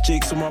me.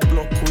 Jake's on my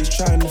block, always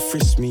trying to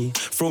frisk me.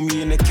 Throw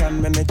me in the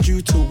can, man, they're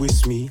due to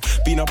whisk me.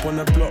 Been up on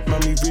the block,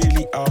 man, we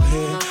really out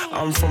here.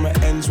 I'm from the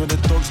ends where the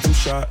dogs them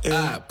shouting.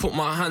 Put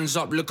my hands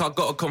up, look, I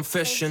got a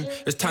confession.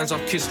 There's times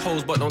I've kissed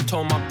hoes, but don't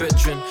tell my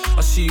bedroom.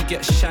 I see you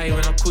get shy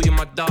when I call you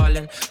my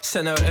darling.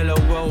 Send her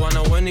LOL, and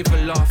I weren't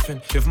even laughing.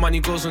 If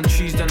money goes on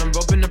trees, then I'm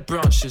robbing the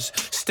branches.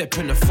 Step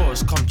in the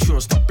forest, come true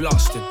and start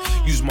blasting.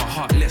 Use my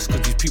heart less,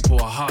 cause these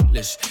people are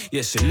heartless.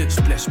 Yes, it looks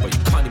blessed, but you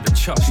can't even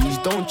trust. Please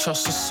don't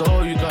trust the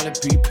soul, you gotta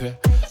be here.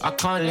 I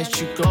can't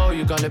let you go,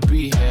 you gotta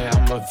be here.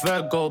 I'm a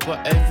Virgo,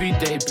 but every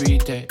day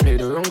breathe it. Play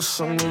the wrong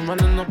song, we're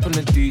running up on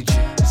the DJ.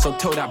 So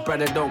tell that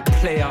brother don't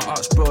play. I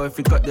asked bro if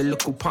he got the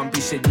little pump,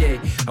 he said yeah.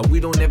 And we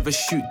don't ever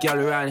shoot gal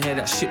around here,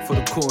 that shit for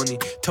the corny.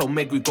 Tell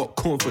Meg we got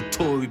corn for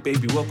Tory,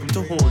 baby, welcome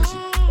to Hornsey.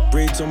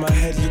 Braids on my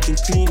head looking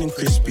clean and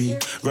crispy.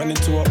 Run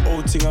into her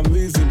old thing, I'm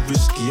moving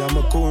risky. I'm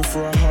not going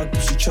for a hug,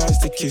 but she tries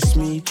to kiss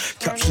me.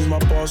 Captions my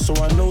bar, so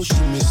I know she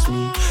miss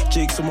me.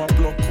 Jake's on my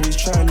block, always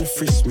trying to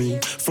frisk me.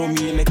 Throw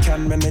me in the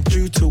can, man, they're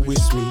due to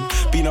whisk me.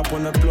 Been up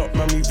on the block,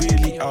 man, we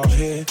really out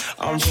here.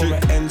 I'm from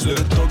the ends where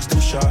the dogs them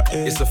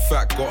shouting. It's a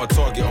fact, got a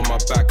target on my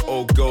back.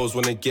 Old girls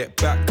when they get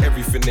back,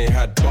 everything they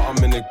had, but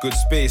I'm in a good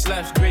space.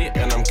 Life's great,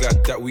 and I'm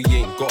glad that we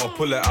ain't gotta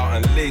pull it out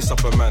and lace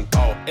up a man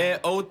out. Air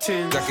old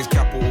tin, Jack is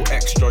capital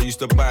extra. Used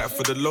to buy it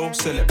for the low,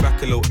 sell it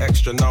back a little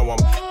extra. Now I'm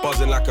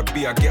buzzing like a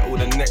bee, I get all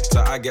the nectar.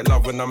 I get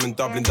love when I'm in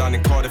Dublin, down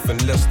in Cardiff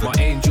and Leicester. My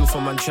angel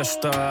from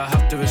Manchester, I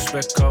have to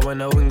respect her. When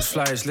her wings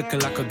fly, it's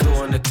looking like a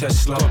door on a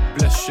Tesla. God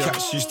bless you.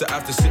 Cats used to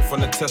have to sit from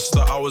the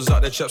tester. I was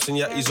out there chaps and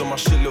yatties on my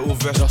shit little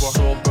Vespa. Just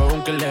saw bro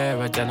and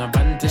Galera, then I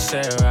ran to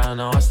Sarah.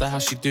 And I asked her how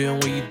she doing,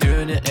 what you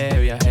doing in the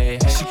area, hey,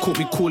 hey. She caught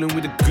me calling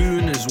with the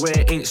gooners, where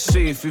it ain't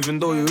safe. Even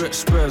though you're at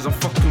Spurs, I'm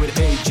fucking with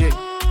AJ.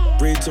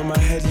 Braids on my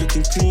head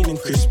looking clean and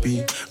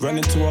crispy. Ran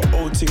into her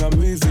old thing, I'm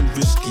moving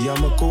risky.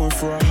 I'm going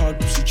for a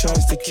hug, she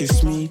tries to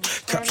kiss me.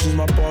 Captions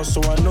my bar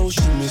so I know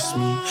she miss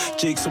me.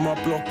 Jake's on my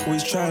block,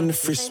 always trying to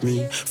frisk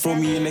me. Throw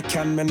me in a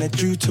can, man, they're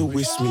due to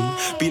whisk me.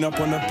 Been up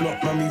on the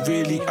block, man, we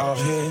really out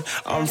here.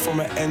 I'm from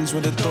the ends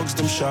where the dogs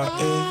them shout,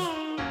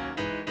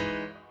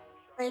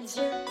 Would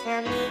you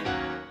tell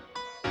me?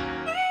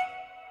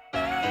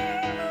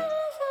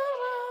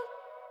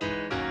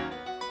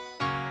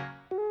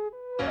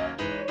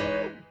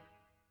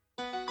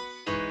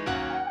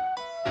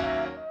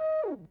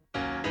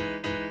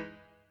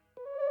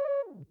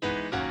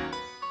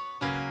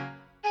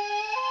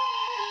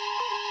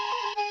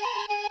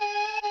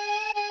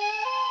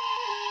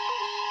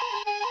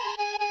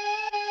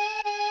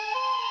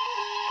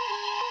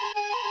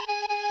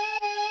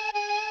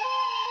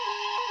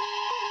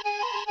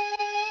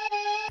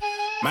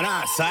 Man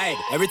outside,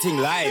 everything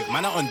live,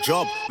 man out on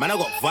job, man I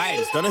got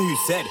vibes, don't know who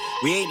said,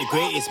 we ain't the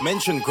greatest,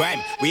 mention grime,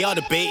 we are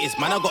the baitest,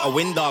 man I got a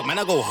wind dog, man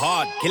I go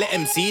hard, kill it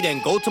MC then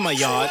go to my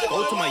yard,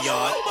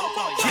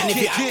 and if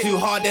you act too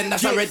hard then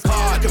that's a red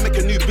card. I can make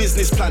a new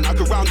business plan, I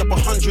could round up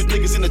 100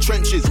 niggas in the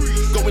trenches,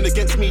 going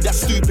against me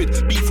that's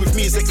stupid, beef with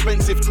me is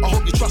expensive, I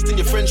hope you trust in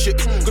your friendship,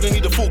 gonna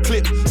need a full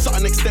clip,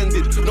 something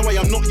extended, no way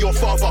I'm not your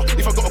father,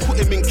 if I gotta put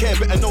him in care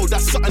better know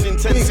that's something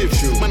intensive,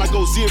 man I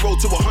go 0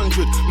 to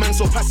 100, man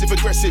so passive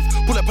aggressive,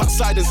 pull up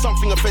outside and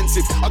something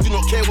offensive. I do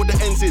not care what the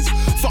ends is.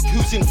 Fuck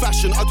who's in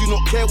fashion, I do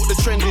not care what the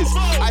trend is.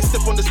 I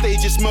step on the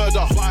stage, it's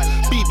murder.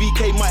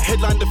 BBK might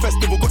headline the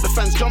festival, got the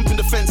fans jumping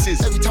the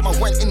fences. Every time I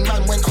went in,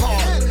 man went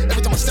hard.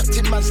 Every time I stepped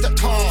in, man stepped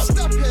hard.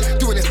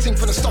 Doing this thing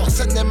from the start,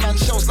 send them man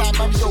shells like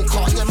Mario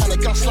Kart. Yeah, man, a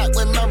gas like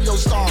when Mario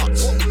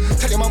starts.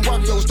 Tell him I'm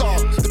Wario's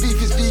dog. The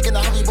beef is vegan,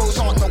 the Haribo's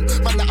aren't. No,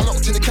 man that I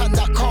locked in the can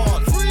that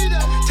card.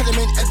 Tell him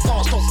ain't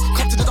advanced, don't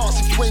come to the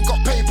dance if you ain't got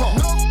paper.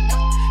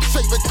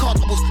 Straight red card,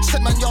 I was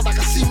send man yard like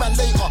I see man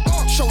later.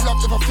 Show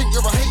love if I think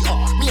you're a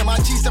hater. Me and my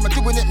G's, them are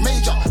doing it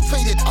major.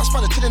 Faded, I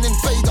spun a chillin' in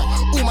fader.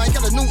 All my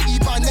gal are naughty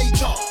by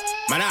nature.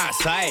 Man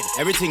outside,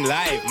 everything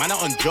live, man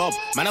out on job,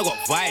 man I got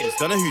vibes,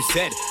 don't know who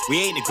said, we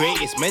ain't the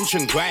greatest,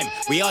 mention grime,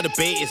 we are the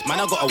baitest, man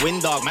I got a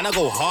wind dog, man I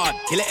go hard,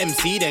 kill it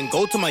MC then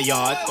go to my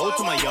yard,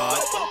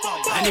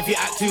 and if you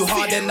act too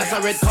hard then that's a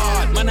red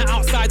card. Man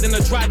outside in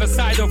the driver's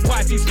side of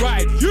wifey's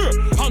ride, yeah,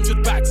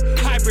 100 bags,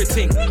 hybrid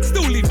thing,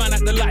 still leave man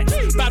at the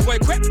lights, bad boy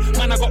crept,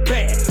 man I got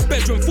bare,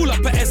 bedroom full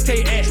up at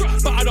SK Air,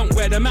 but I don't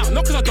wear them out,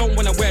 not cause I don't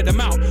wanna wear them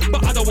out,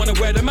 but I don't wanna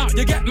wear them out,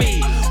 you get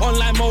me,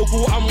 online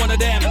mogul, I'm one of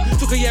them,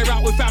 took a year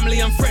out with family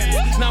and friends.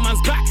 Now man's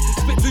back,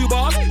 spit 2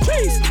 bars,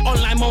 jeez,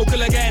 online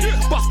mogul again.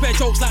 Bust bare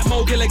jokes like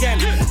mogul again.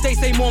 They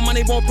say more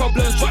money, more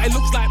problems, but it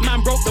looks like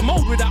man broke the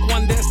mold with that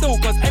one there still,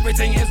 cause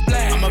everything is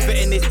bland. I'm a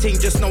vet in this thing,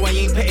 just know I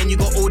ain't petting. You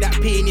got all that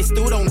P and you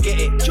still don't get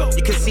it.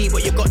 You can see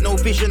but you got no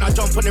vision. I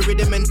jump on the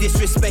rhythm and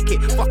disrespect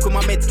it. Fuck with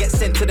my meds, get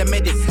sent to the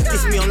medics.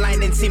 Diss me online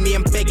then see me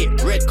and beg it.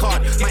 Red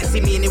card, might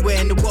see me anywhere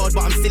in the world,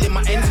 but I'm still in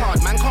my ends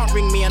hard. Man can't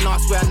ring me and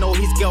ask where I know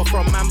his girl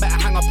from. Man better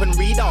hang up and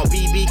read out.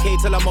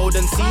 BBK till I'm old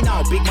and see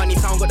now. Big money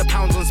sound got the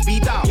pounds on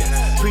speed out.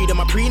 Freedom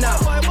I pre now.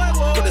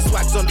 Got the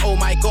swags on, oh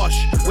my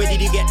gosh. Where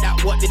did you get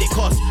that? What did it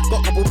cost?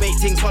 Got couple bait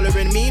things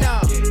hollering me now.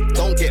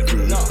 Don't get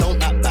rude,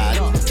 don't act bad.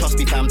 Trust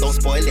me fam, don't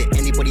spoil it.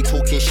 Anybody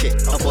talking shit,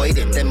 avoid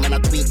it. Them men are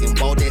tweeting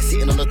while they're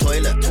sitting on the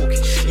toilet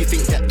talking shit. You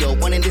think that you're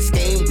one in this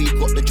game? We've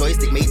got the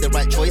joystick, made the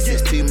right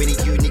choices. Too many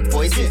unique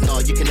voices. No,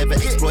 you can never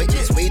exploit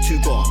this. Way too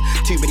gone.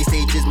 Too many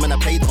stages man I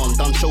played on.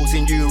 Done shows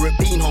in Europe,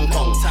 been Hong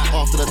Kong.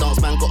 After the dance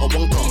man got a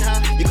wong kong.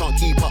 You can't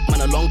keep up,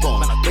 man, a long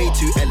gone. Way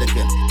too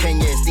elegant. 10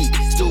 years deep,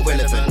 still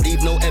relevant.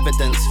 Leave no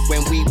evidence.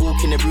 When we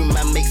walk in the room,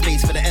 man, make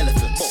space for the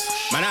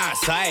elephants. Man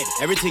outside,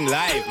 everything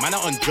live, man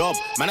out on job,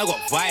 man I got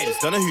vibes,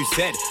 don't know who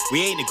said,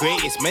 we ain't the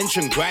greatest,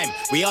 mention grime,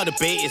 we are the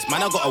baitest,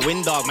 man I got a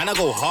wind dog, man I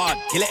go hard,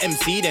 kill it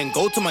MC then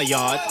go to my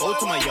yard,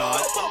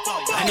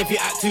 and if you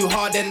act too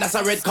hard then that's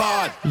a red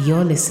card.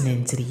 You're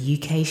listening to the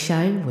UK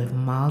show with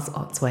Miles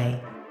Otway.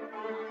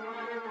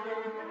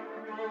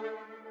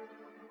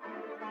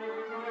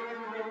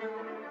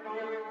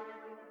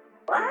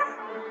 What?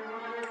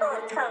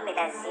 Don't tell me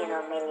that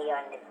Zeno Millie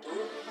on the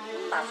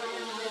beat. Must be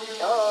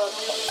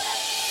joking.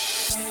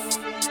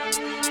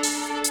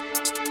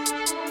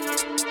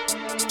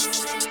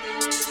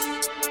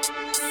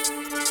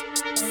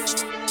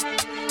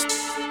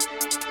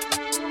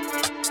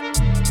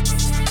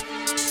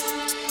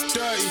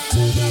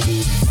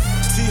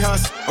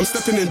 T-House, I'm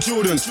stepping in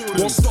Jordan.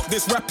 Won't stop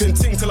this rapping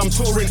ting till I'm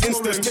touring.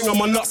 Instant king on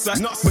my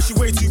nutsack. But she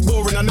way too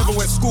boring. I never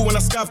went school when I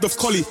scavved off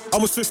collie. I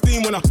was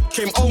 15 when I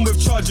came home with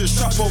charges.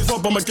 Chapo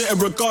Rob, I'ma get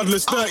it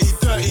regardless.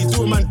 Dirty,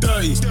 do a man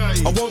dirty.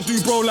 I won't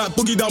do bro like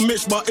Boogie Down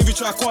Mitch, but if you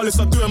try Qualis,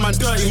 I do a man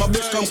dirty. My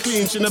bitch come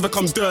clean, she never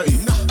come dirty.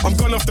 I'm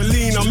gone off the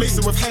lean, I mix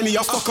it with Henny,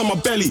 I fuck on my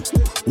belly.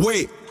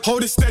 Wait,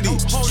 hold it steady.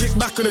 Kick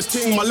back on the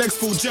ting, my legs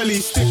full jelly.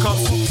 Stick up,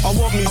 I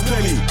want me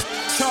plenty.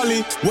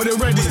 Charlie, where the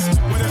readies.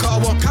 Cause I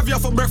want caviar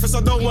for breakfast,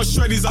 I don't want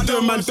shreddies. I do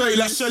a man dirty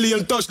like Shelly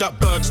and dodge that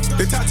bird.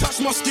 They touch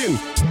my skin.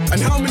 And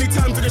how many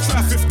times did they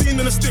try 15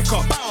 on a sticker?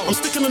 I'm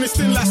sticking on his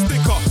thin like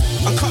sticker.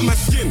 I cut my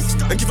skin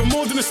and give him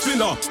more than a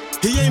splinter.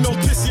 He ain't no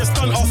pissy, a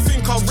stunt, I'll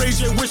think I'll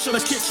rage it. Wish on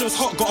the kitchen's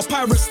hot, got a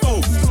pirate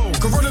stove.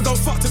 Corona don't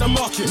fuck to the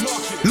market.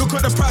 Look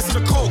at the price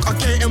of the coke, I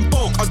get it in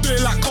bulk, I do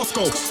it like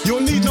Costco. You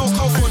don't need no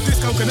coke for a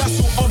discount, cause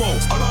that's all omo.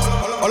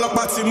 All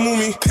about it,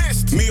 Mumi,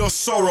 me or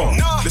sorrow.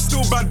 There's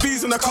still bad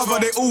bees on the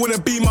cover, they all wanna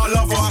be my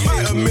lover. I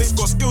hate a miss,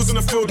 got skills in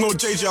the field, no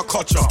JJ or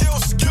Kocha.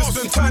 Just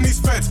and turn these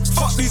feds,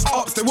 fuck these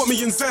ops, they want me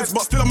in Zeds,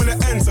 but still I'm in the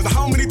ends. And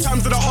how many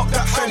times did I hop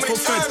that fence from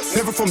feds?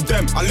 Never from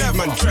them, I leave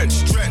man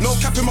drenched. No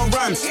cap in my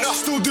rhymes,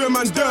 still doing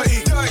man dirty.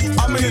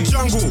 I'm in the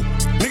jungle,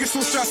 niggas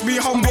still stress me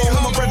humble.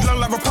 I'm a bread long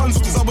like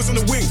Rapunzel, cause I was in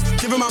the wing.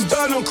 Give him man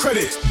burn on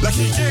credit, like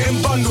he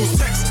getting bundles.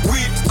 Text,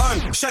 weed,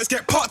 shots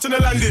get parked on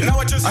the landing. Now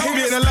I hit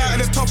it in the light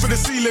at the top of the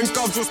ceiling.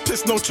 Gubs was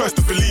pissed, no choice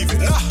to believe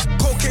it.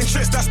 Cocaine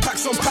tricks, that's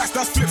packs on packs,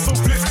 that's flips on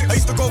flips. I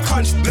used to go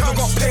crunch, never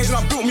got paid and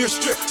I built me a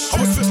strip.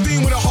 I was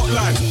 15 with a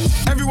hotline.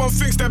 Everyone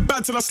thinks they're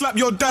bad till I slap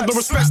your dad. No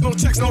respects, no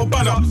checks, no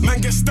banner. Man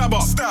get stabbed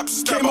up.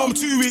 Came home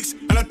 2 weeks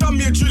and I done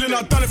me a drilling,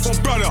 I done it for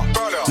brother.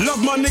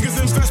 Love my niggas,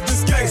 invest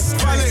in gangs.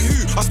 Violate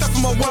who? I step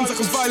on my ones, I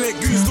can violate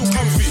goons, still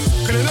comfy.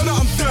 Cause they know that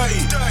I'm dirty.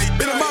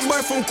 Been a bad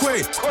boy from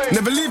Quay.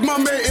 Never leave my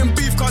mate in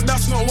beef, cause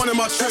that's not one of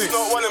my traits.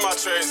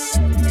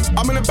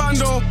 I'm in a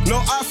bando, no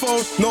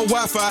iPhone, no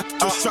Wi-Fi,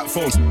 just strap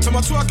phone. So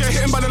my tour get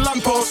hit by the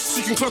lamppost, so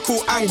you can clock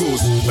all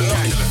angles.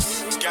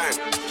 Binoculars, gang.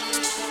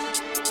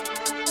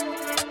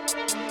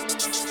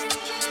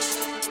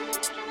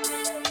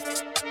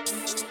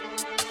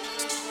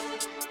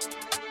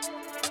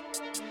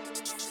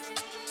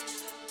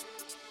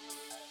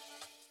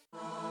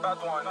 Bad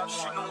one,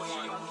 she know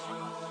he.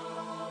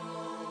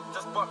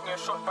 Just bought me a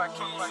shot by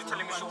Key, she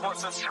telling me she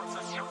wants us.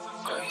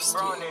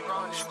 Browning,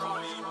 she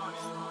coolie.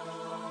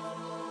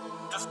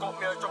 Just got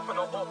me a drop in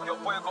her up, your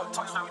boy got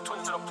touched and we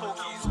talked to the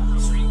porkies.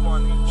 Sweet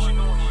one, she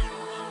know he.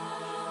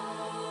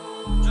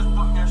 Just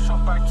bought me a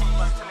shot by Key,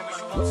 she telling me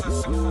she wants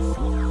us 6 for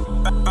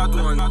 4. Bad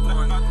one, bad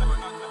one.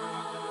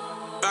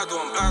 Bad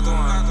one, bad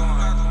one.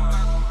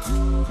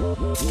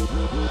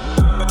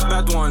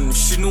 Bad one,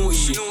 she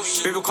naughty.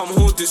 Baby, come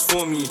hold this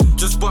for me.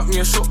 Just bought me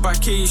a shot by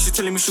K. She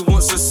telling me she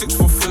wants a 6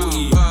 for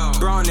 40.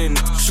 Browning,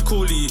 she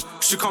coolie.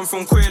 She come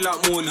from Quay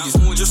like Morley's.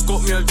 Just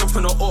got me a drop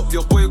in her up.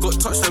 Your boy got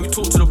touched and we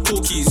talked to the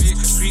porkies.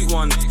 Sweet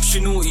one, she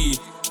naughty.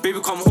 Baby,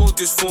 come hold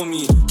this for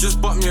me. Just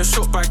bought me a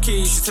shot by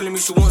K. She telling me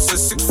she wants a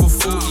 6 for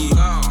 40.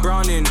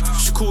 Browning,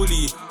 she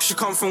coolie. She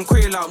come from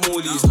Quay like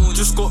Morley's.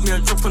 Just got me a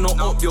drop in her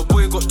up. Your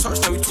boy got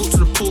touched and we talked to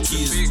the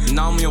porkies.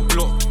 Now I'm on your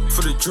block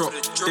for the drop.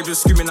 They been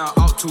screaming out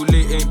too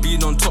late. Ain't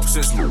been on top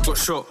since got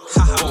shot.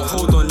 But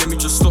hold on, let me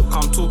just stop.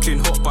 I'm talking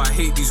hot, but I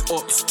hate these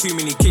ops. Too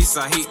many cases,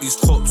 I hate these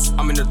cops.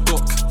 I'm in the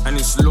dock and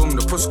it's long.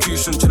 The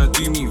prosecution tryna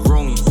do me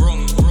wrong.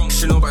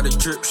 She know about the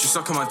drip, she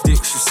sucking my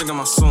dick, she singing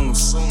my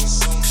songs.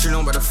 She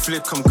know about the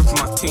flick, I'm gripping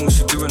my ting,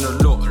 she doing a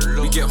lot.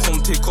 We get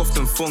home, take off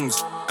them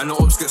thongs, and the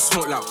ops get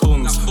smoked like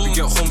bongs. We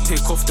get home,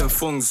 take off them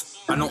thongs,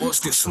 and the ops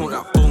get smoked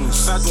like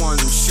bongs. Bad one,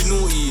 she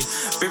naughty,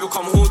 baby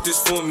come hold this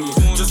for me.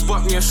 Just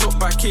bought me a shot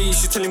by K,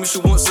 she telling me she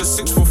wants a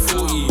 6 for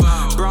 40.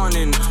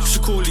 Browning, she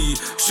coolie,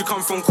 she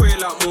come from Quay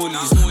like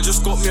Morley's.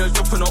 Just got me a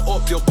drop in her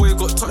up, your boy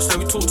got touched and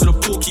we talked to the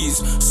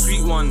porkies.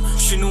 Sweet one,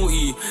 she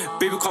naughty,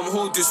 baby come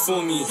hold this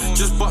for me.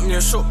 Just bought me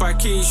a shot by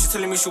K, she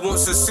telling me she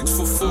wants a 6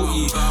 for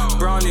 40.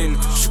 Browning,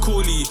 she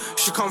coolie,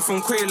 she come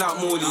from Quay like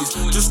Morley's.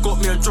 Just got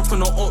me a drop in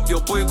her up,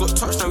 your boy got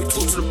touched and we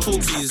talked to the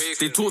porkies.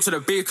 They talk to the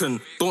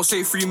bacon, don't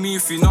say free me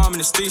if you know I'm in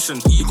the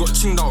station. You got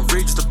chinged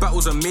outrageous, the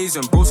battle's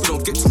amazing, bros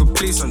don't get too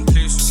complacent.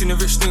 Seen a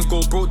rich thing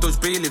go broke, dodge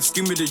bailiffs,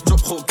 give me the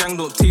drop, whole gang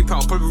don't tape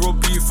out. Probably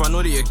rob you if I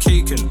know that you're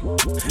caking.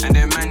 And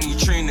then man need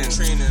training.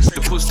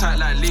 The puss tight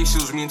like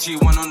laces, me and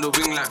T1 on the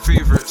wing like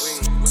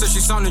favourites. So she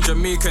sounding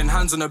Jamaican,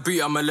 hands on the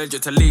beat, I'm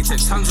allergic to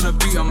latex. Hands on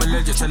the beat, I'm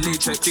allergic to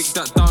latex. Kick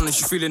that down and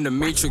she feeling the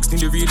matrix.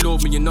 Need to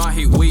reload me, you know I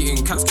hate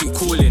waiting. Cats keep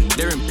calling,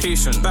 they're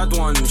impatient. Bad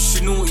one,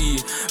 she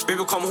naughty,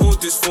 baby come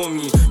hold this for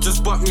me.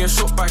 Just bought me a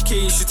shot by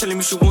K, she telling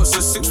me she wants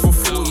a 6 for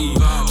 40.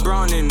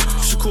 Browning,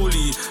 she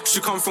coolie, she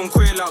come from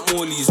Quay like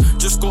Morley's.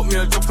 Just got me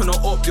a drop in her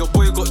up, your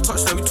boy got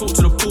touched and we talked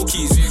to the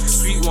porkies.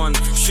 Sweet one,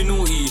 she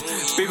naughty,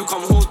 baby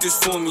come hold this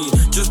for me.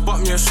 Just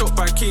bought me a shot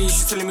by K,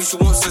 she telling me she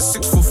wants a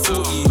 6 for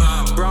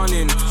 40.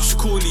 Browning, she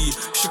coolie,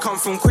 she come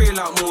from Quay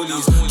like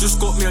Morley's. Just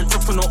got me a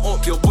drop in her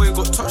up, your boy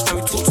got touched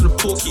and we talked to the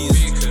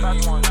porkies.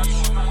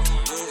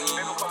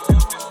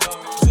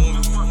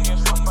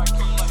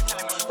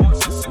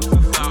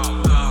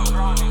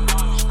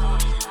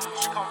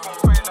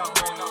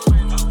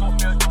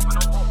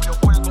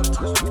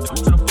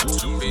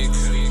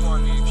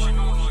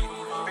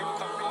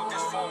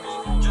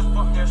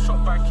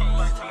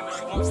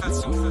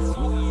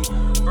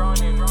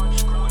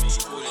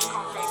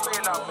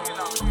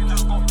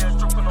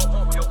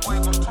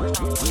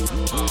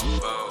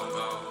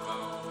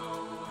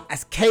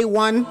 That's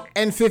K1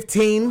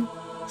 N15.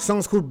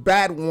 Song's called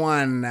Bad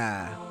One.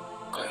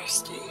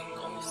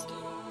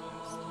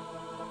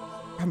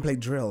 haven't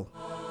played drill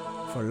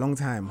for a long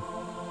time,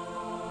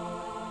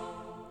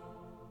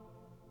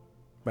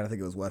 but I think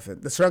it was worth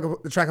it.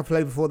 The track I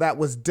played before that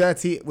was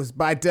Dirty. It was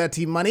by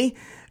Dirty Money.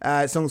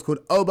 The song was called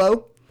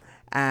Oboe.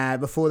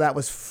 Before that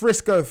was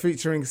Frisco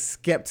featuring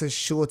Skepta,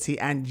 Shorty,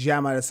 and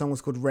Jammer. The song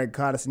was called Red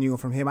Card. That's a new one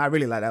from him. I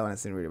really like that one.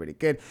 It's really, really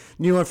good.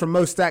 New one from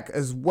Mostak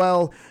as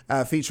well,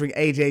 featuring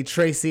AJ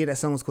Tracy. That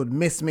song was called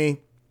Miss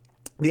Me.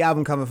 The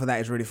album cover for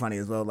that is really funny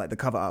as well. Like the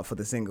cover art for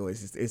the single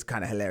is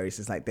kind of hilarious.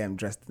 It's like them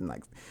dressed in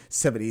like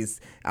 70s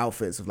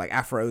outfits with like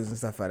afros and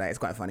stuff like that. It's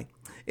quite funny.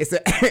 It's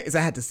a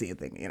had to see it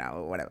thing, you know,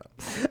 or whatever.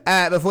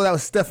 Before that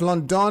was Steph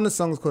London. The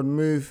song was called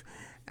Move.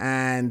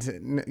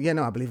 And yeah,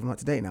 no, I believe I'm up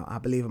to date now.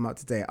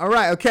 All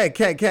right, okay.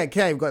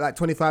 We've got like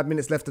 25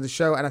 minutes left of the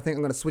show, and I think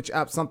I'm going to switch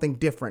up something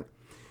different,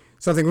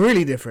 something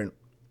really different,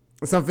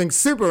 something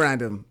super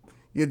random.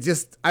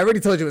 I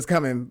already told you it's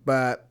coming,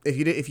 but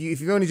if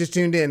you've only just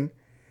tuned in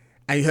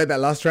and you heard that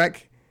last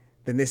track,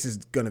 then this is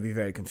going to be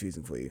very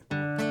confusing for you.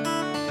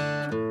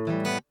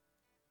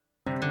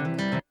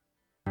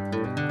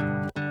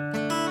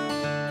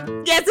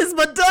 Yes, it's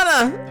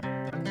Madonna.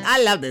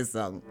 I love this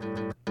song.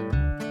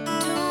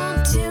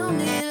 Tell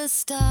me to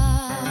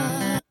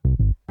stop.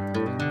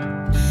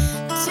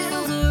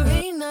 Tell the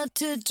rain not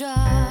to drop.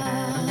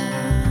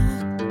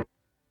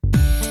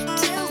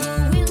 Tell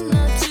the wind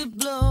not to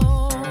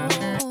blow.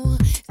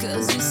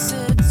 'Cause you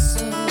said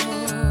so.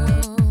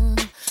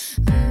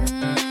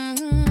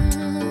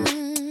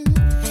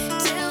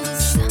 Tell the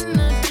sun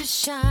not to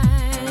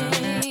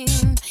shine.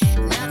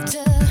 Not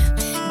to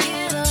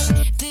get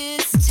up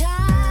this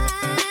time.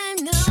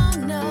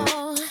 No.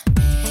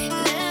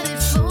 Let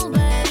it fall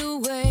right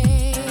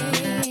away.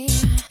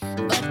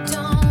 But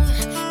don't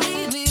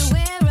leave me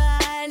where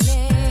I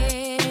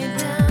lay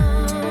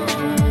down.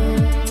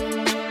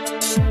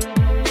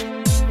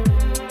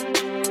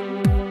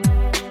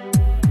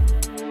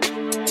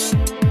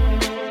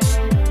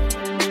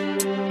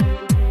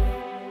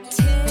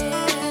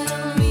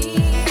 Tell me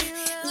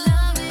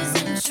love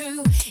isn't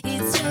true.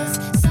 It's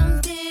just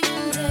something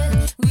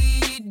that we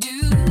do.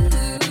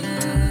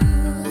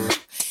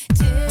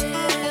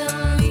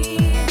 Tell me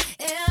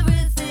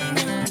everything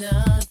I'm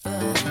not,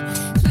 but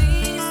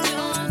please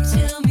don't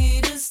tell me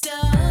to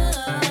stop.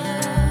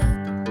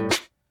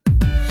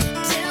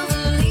 Tell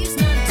the leaves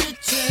not to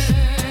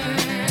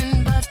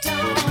turn, but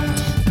don't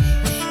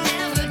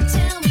ever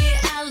tell me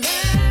I'll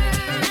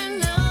learn.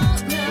 No.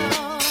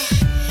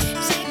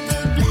 Take the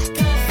black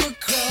off a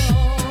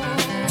crow,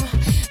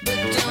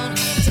 but don't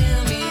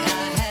tell me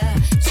I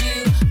have to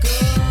go.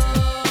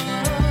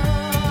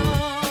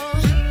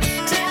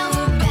 Tell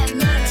the bed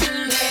not to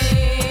lay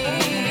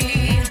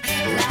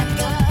like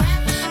a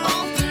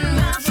open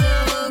mouth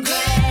of a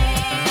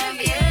grave,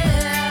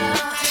 yeah.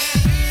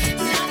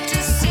 Not to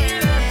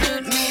stare up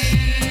at me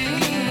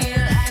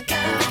like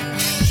I'm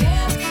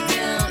kept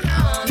down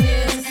on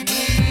his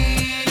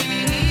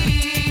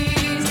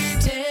knees.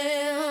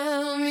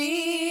 Tell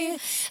me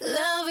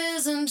love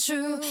isn't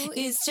true.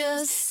 It's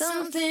just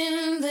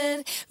something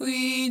that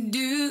we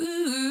do.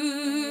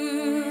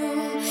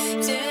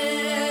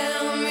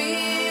 Tell me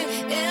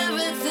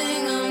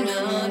everything I'm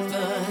not,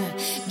 but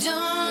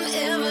don't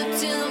ever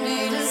tell me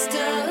to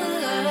stop.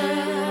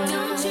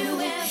 Don't you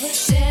ever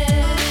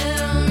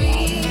tell me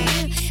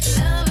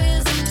love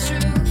isn't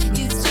true.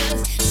 It's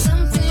just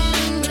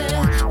something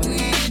that we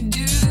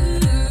do.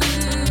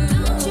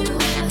 Don't you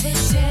ever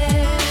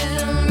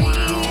tell me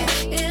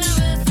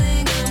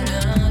everything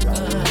I'm not,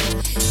 but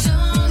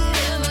don't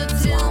ever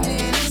tell me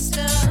to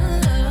stop.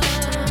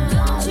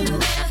 Don't you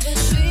ever,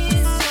 please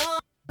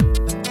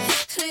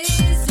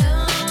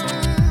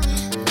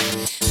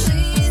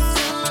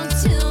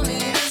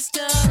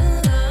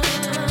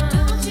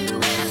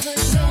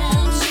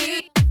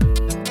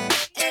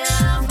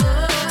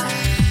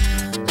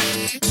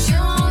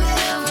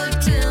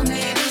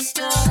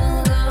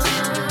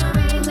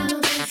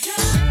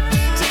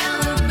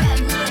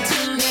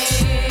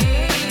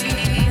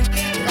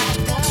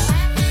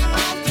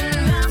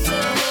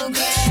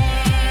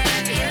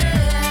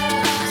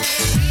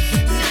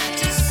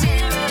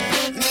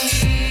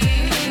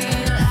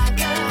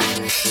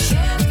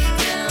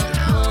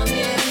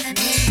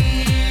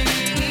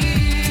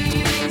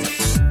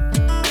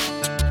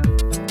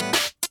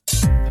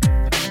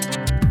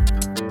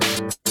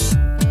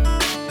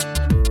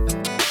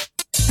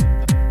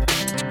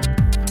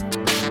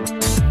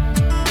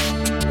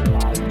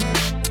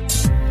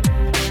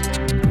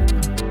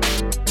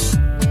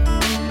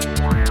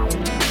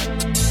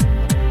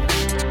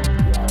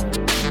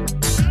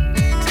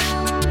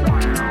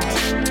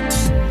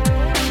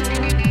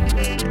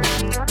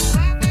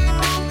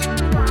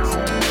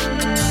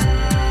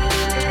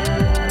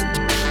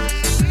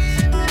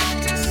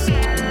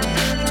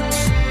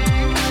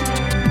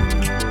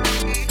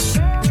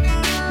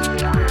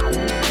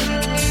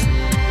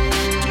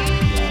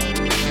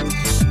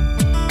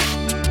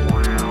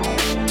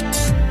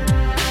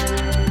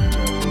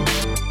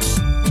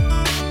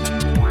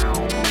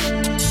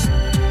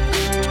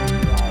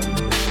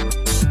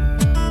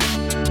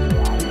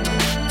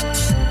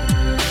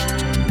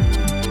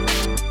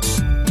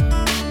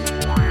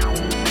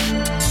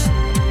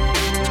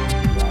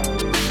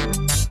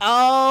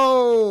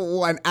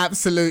What an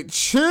absolute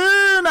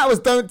tune. That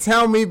was Don't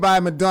Tell Me by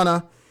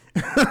Madonna.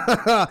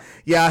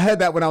 Yeah, I heard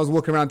that when I was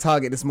walking around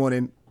Target this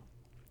morning.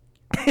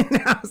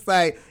 And I was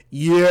like,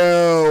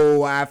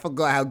 yo, I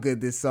forgot how good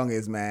this song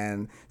is,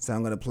 man. So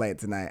I'm going to play it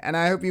tonight. And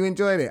I hope you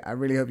enjoyed it. I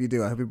really hope you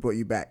do. I hope it brought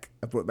you back.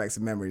 I brought back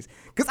some memories.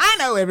 Because I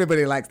know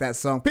everybody likes that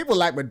song. People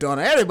like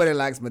Madonna. Everybody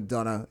likes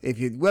Madonna.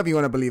 Whether you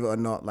want to believe it or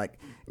not. Like,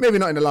 maybe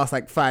not in the last,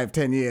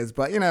 5-10 years.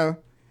 But,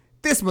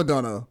 this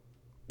Madonna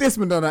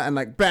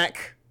and,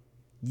 back,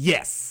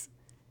 yes.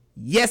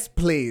 Yes,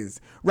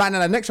 please. Right now,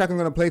 the next track I'm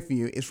going to play for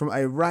you is from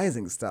a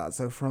rising star.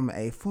 So from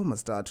a former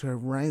star to a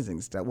rising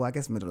star. Well, I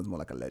guess Madonna's more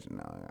like a legend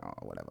now,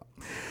 or whatever.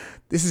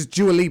 This is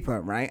Dua Lipa,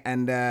 right?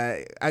 And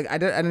I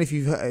don't know if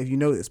you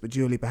know this, but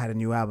Dua Lipa had a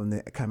new album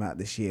that came out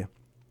this year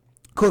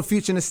called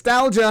Future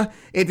Nostalgia.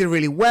 It did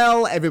really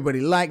well. Everybody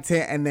liked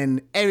it. And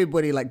then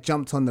everybody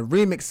jumped on the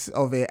remix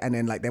of it. And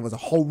then there was a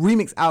whole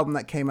remix album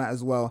that came out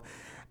as well.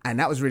 And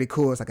that was really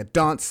cool. It's like a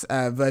dance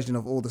version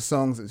of all the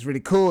songs. It was really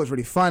cool. It was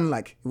really fun.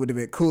 It would have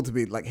been cool to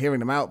be hearing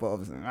them out, but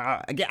obviously,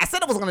 again, I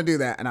said I wasn't going to do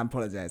that, and I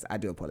apologize. I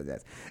do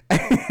apologize.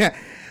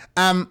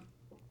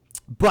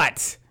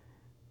 But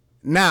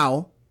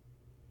now,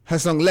 her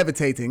song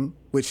Levitating,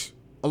 which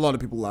a lot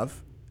of people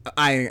love,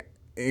 I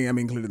am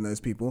included in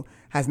those people,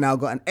 has now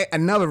got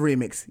another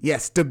remix.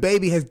 Yes,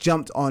 DaBaby has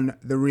jumped on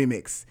the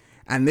remix.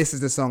 And this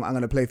is the song I'm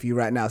going to play for you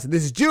right now. So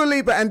this is Dua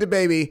Lipa and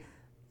DaBaby,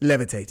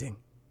 Levitating.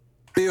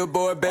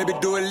 Billboard, baby,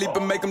 do a leap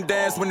and make them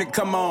dance when they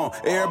come on.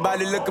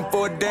 Everybody looking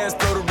for a dance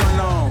floor to run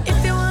on.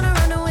 If you wanna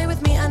run away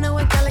with me, I know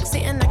a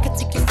galaxy and I can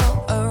take you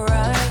for a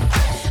ride.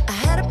 I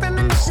had a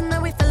premonition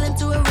that we fell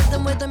into a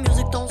rhythm where the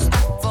music don't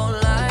stop for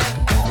life.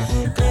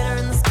 Glitter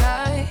in the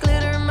sky,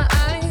 glitter in my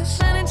eyes,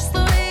 shining just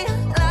the way I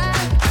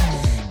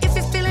like. If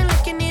you're feeling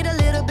like you need a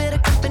little bit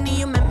of company,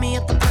 you met me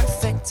at the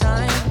perfect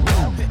time.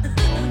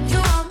 You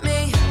want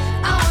me,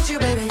 I want you,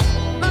 baby,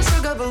 my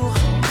sugar boo.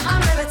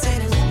 I'm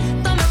levitating.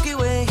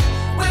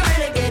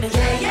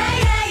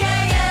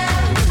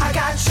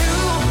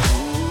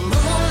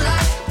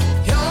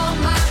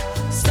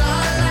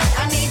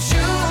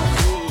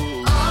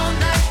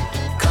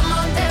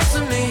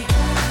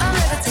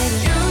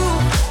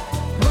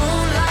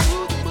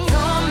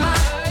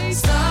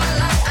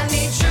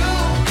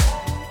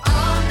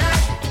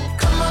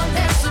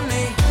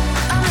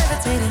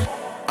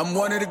 I'm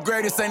one of the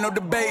greatest, ain't no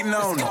debating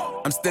on it.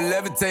 I'm still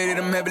levitated,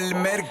 I'm heavily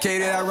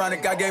medicated.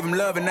 Ironic, I gave him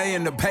love and they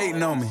end up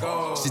hating on me.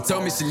 She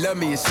told me she loved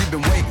me and she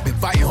been waiting. Been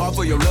fighting hard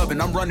for your love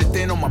and I'm running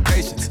thin on my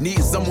patience.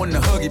 Needing someone to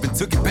hug, even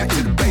took it back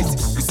to the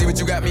basics. You see what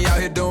you got me out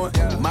here doing?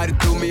 Might have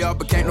threw me off,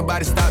 but can't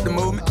nobody stop the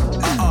movement.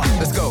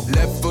 Let's go.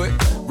 Left foot,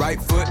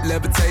 right foot,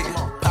 levitating.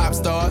 Pop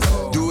stars,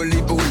 Dua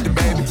Lipa with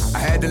DaBaby. I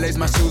had to lace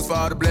my shoes for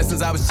all the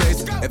blessings I was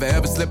chasing. If I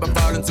ever slip, I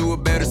fall into a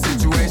better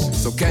situation.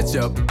 So catch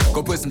up,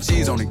 go put some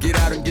cheese on it, get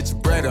out and get your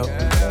bread up.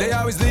 They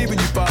always leaving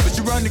you far, but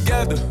you run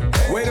together.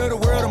 Weight of the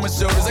world on my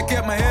shoulders, I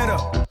kept my head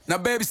up. Now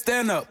baby,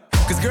 stand up,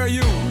 cause girl,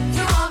 you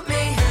want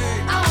me,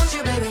 I want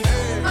you, baby,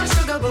 my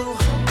sugar boo.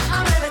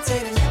 I'm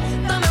levitating,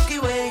 the Milky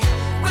Way,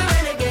 we're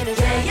renegading.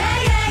 Yeah,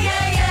 yeah, yeah,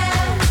 yeah,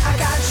 yeah. I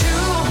got you,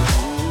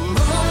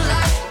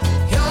 moonlight,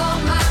 you're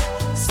my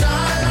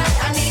starlight.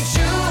 I need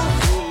you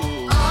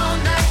all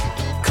night.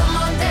 Come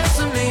on, dance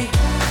with me.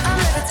 I'm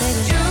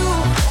levitating. You,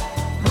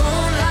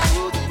 moonlight,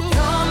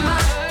 you're my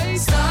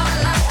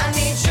starlight. I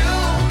need you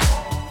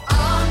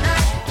all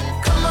night.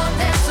 Come on,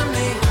 dance with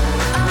me.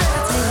 I'm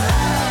levitating.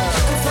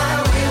 You can fly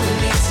away with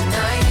me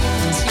tonight.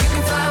 You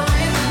can fly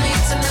away with me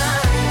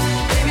tonight.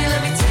 Baby,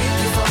 let me take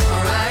you for a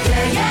ride.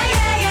 Yeah, yeah,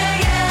 yeah,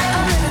 yeah, yeah.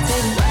 I'm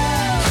levitating.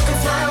 You can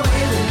fly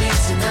away with me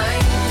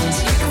tonight.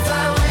 You can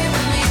fly away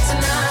with me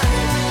tonight.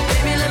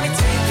 Baby, let me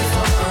take you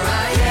for a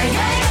ride. Yeah,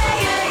 yeah,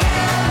 yeah, yeah,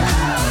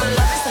 yeah. My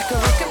love is like a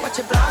rocket, watch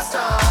it blast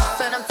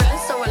off. And I'm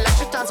feeling so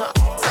electric, dance on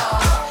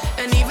off.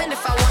 And even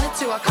if I wanted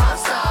to, I can't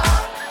stop.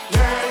 Yeah,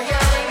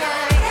 yeah,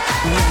 yeah,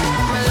 yeah.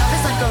 My love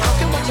is like a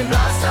rocket, watch it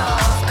blast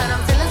off. And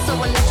I'm feeling so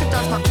electric,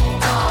 dance my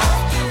off.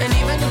 And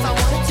even if I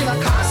wanted to, I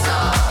can't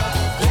stop.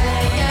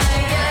 Yeah, yeah,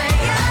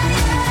 yeah, yeah.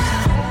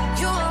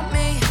 You want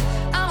me,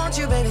 I want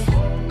you, baby,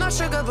 my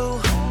sugar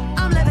boo.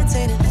 I'm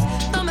levitating,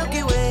 the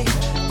Milky Way,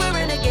 we're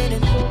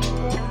renegading.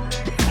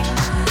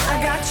 I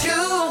got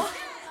you,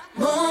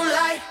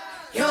 moonlight,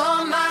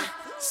 you're my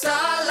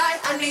starlight.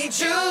 I need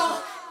you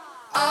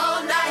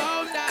all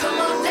night. Come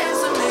on, dance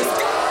with me.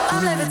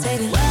 I'm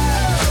levitating. You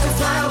can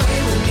fly away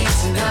with me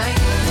tonight.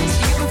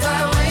 You can fly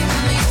away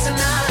with me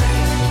tonight.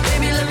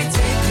 Baby, let me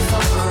take you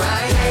for a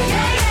ride. Yeah,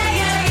 yeah, yeah,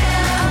 yeah,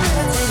 yeah. I'm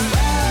levitating.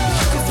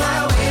 You can fly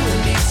away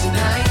with me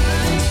tonight.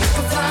 You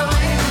can fly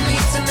away with me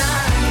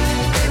tonight.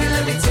 Baby,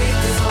 let me take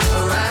you for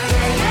a ride.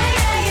 Yeah, yeah,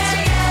 yeah,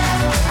 yeah,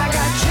 yeah. I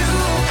got you,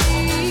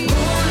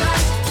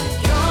 moonlight,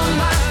 you're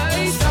my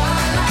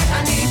starlight.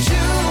 I need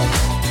you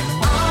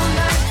all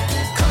night.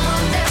 Come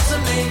on, dance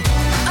with me.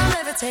 I'm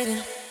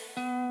levitating.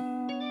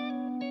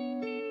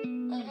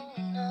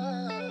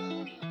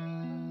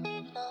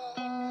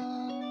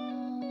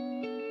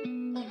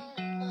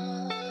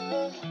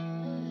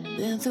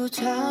 Been through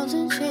trials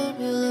and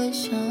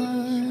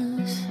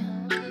tribulations,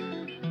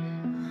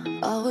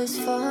 always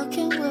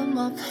fucking with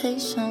my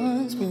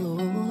patience,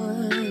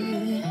 boy.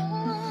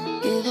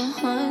 Give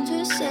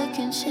 100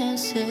 second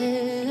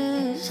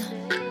chances.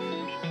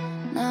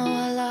 Now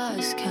I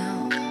lost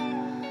count,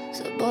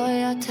 so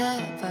boy I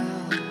tap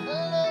out.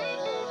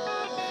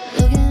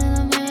 Looking in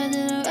the mirror,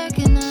 didn't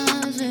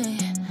recognize me.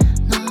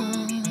 No,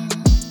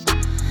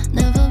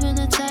 never been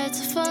the type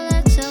to fall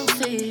at your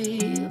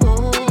feet.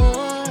 Oh,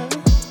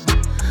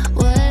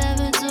 what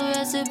happened to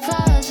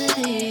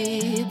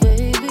reciprocity,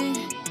 baby?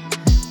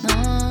 No.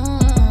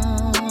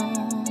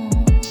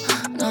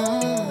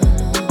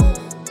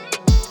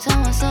 Tell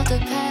myself the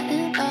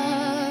pattern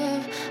of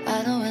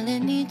I don't really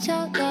need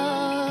your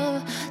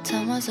love.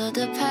 Tell myself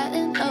the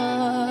pattern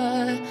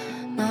of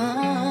no.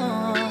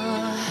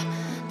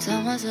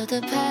 Tell myself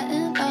the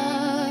pattern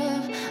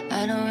of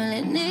I don't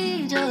really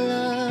need your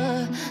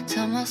love.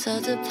 Tell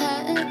myself the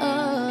pattern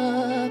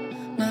of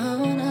no.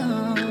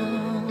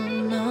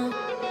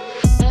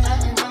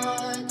 Pattern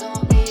of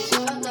don't need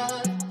your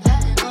love.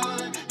 Pattern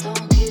of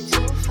don't get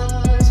too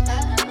fast.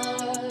 Pattern of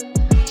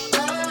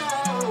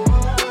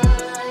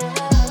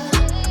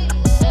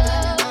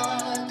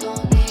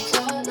don't need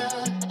your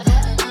love.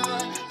 Pattern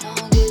of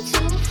don't get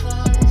too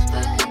fast.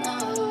 Pattern of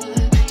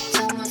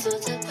tell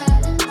myself the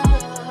pattern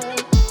of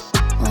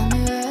want me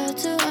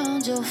wrapped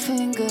around your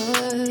finger,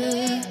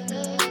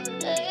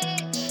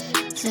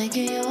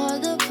 thinking you're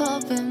the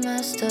puppet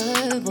master,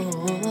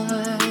 boy.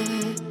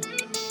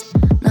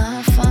 Now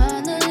I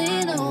finally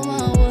know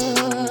my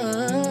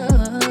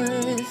worth,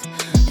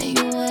 and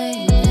you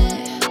ain't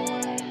it.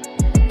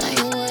 Now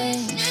you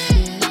ain't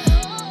shit.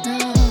 No,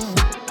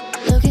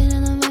 looking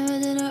in the mirror,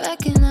 didn't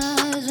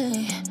recognize me.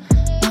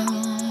 No,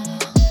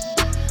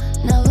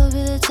 never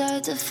be the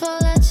type to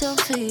fall at your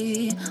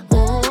feet.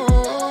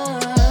 Oh,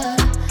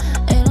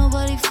 ain't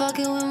nobody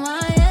fucking with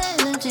my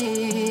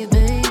energy,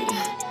 babe.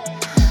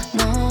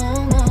 No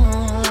more.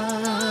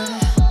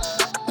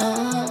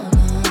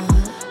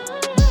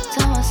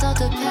 Tell myself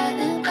the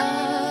pattern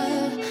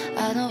of I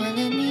don't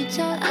really need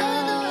your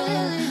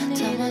love.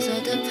 Tell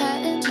myself the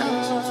pattern of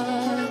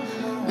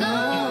no.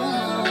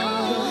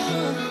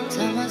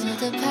 Tell myself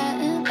the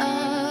pattern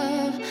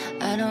of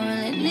I don't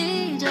really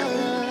need your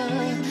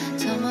love.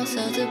 Tell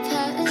myself the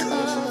pattern of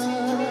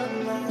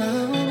no.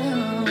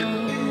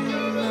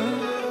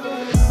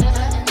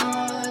 Pattern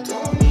of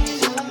don't need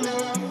your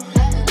love.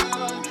 Pattern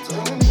of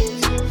don't get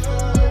too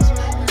fast.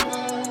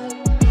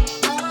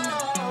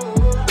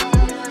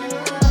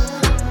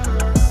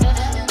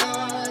 Pattern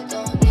of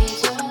don't need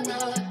your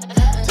love.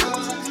 Pattern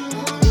of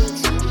don't get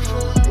too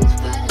fast.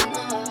 Pattern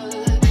of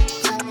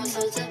tell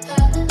myself the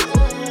pattern of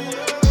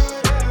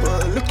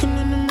But looking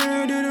in the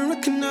mirror, didn't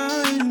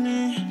recognize me.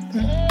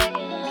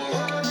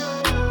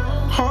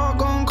 Heart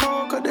gone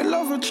cold, cause they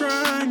love to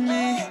try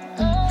me.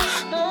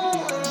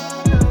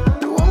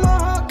 You want my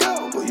heart,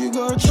 girl, but you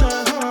gotta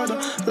try harder.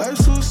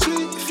 Life's so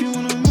sweet if you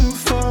wanna move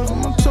far.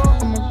 I'm on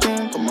top, I'm a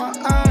gang, got my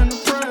eye on the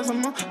prize.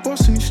 I'm a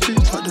boss in these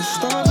streets like the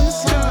stars in the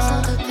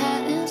sky. the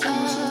patterns of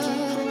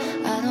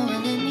I don't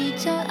really need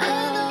your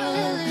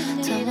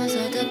love. Tell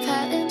myself the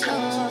patterns of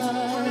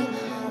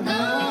no.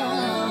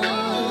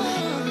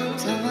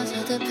 Tell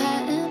myself the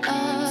pattern of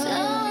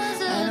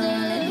I don't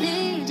really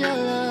need your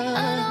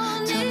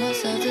love. Tell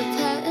myself the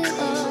pattern of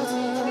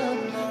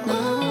no.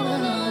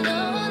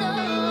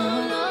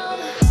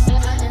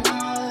 Pattern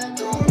of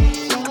don't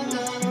need your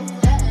love.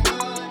 Pattern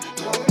of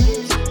don't get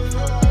too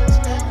fast.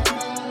 Pattern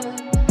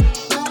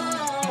of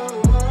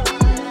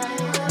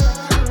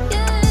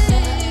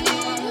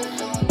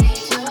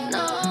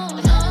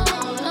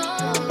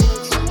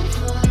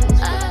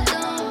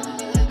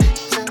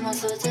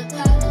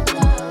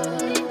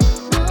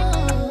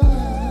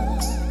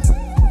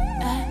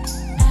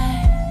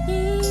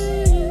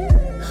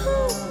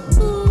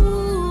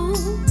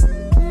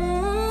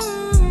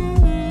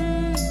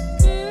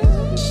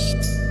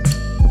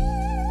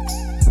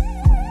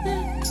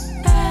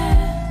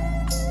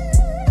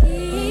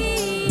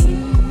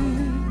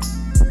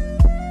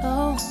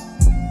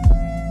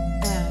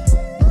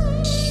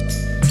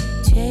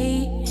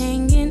Jade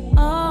hanging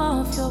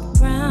off your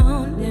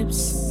brown lips.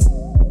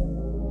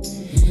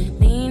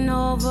 Lean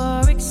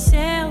over,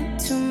 exhale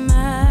to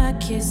my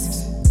kiss.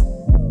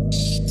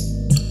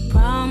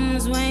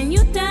 Problems when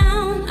you're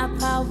down, I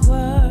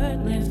power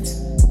lift.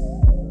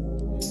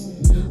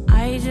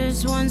 I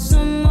just want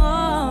some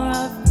more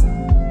of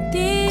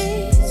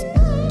this.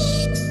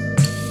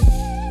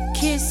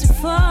 Kiss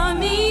for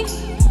me,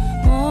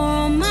 more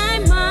on my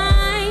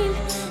mind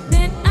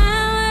that I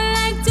would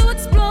like to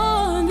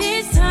explore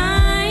this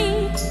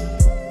time.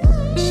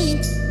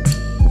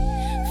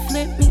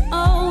 Flip me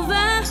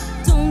over,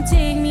 don't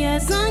take me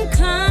as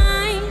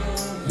unkind.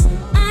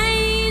 I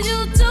need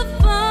you to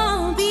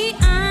fall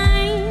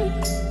behind.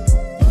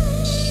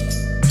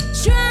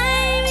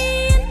 Try me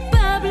in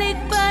public,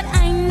 but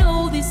I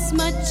know this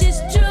much is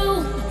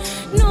true.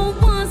 No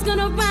one's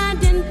gonna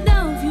ride and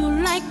love you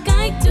like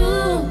I do.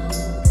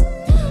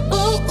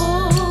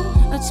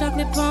 Oh, a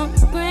chocolate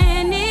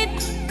pomegranate,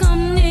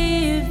 come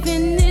live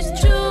in this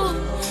truth.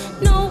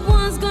 No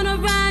one's gonna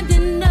ride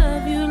and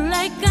love you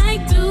like I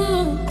do.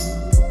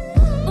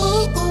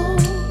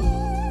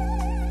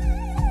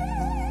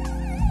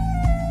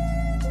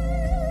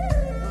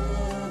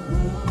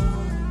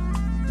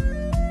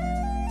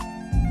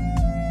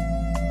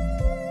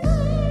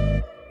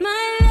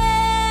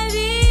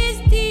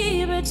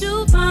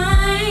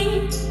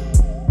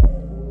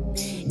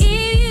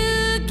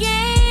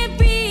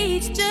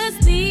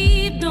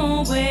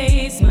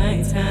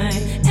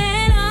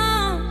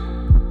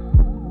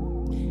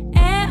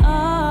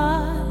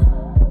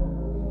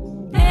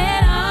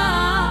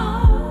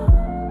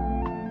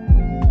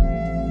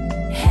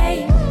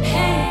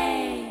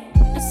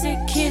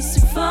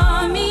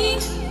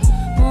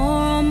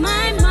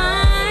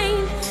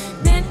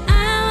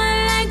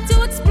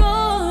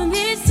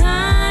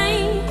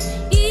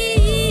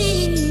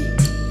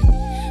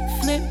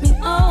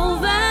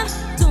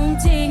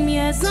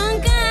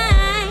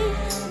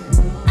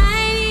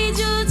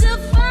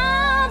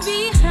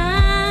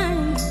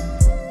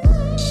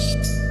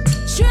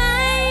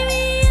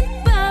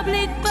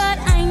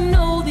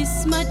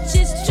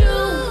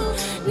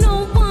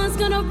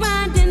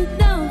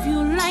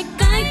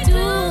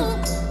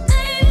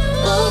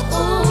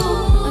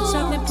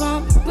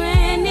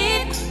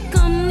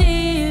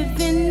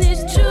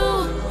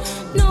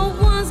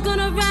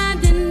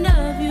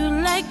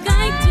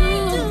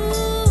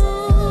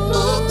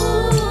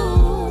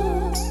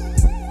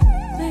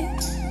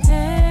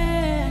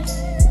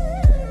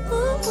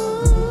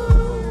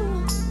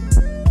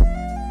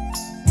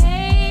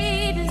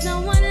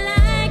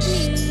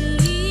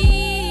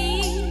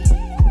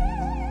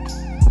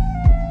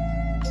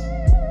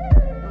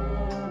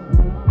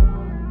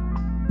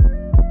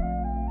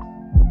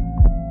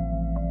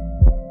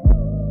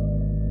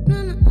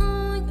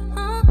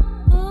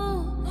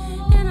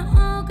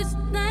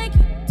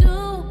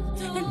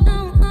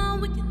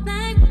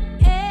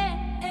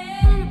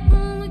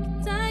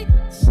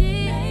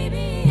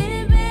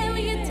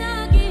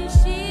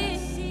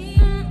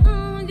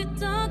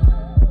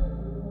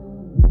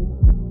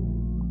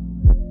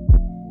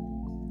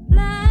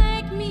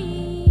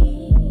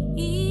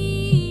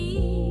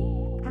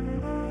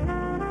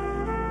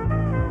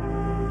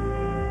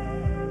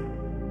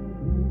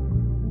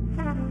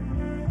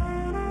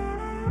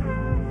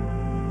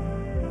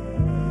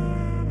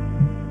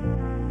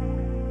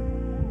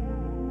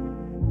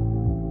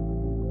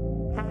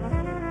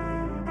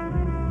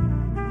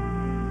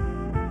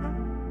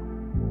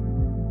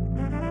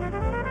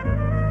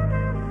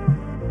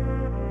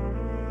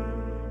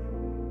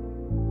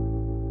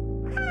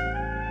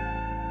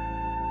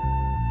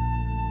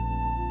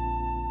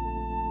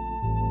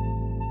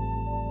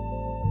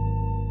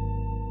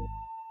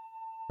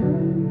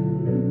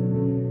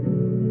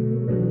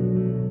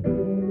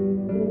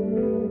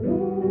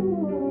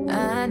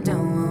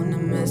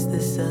 mess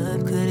this up.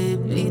 Could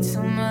it be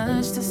too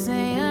much to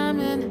say I'm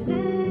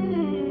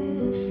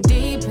in?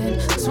 Deep in,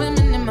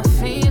 swimming in my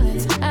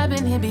feelings. I've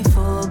been here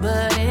before,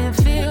 but it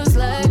feels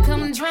like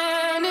I'm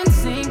drowning,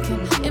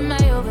 sinking. Am I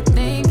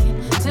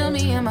overthinking? Tell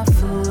me, am I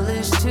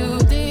foolish to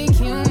think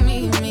you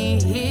meet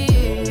me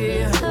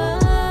here?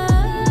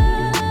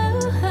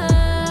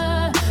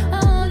 I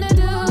wanna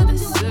do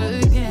this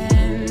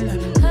again.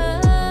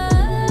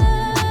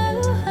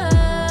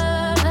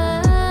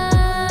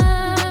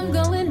 I'm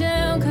going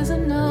down 'cause I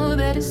know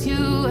that it's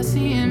you I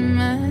see in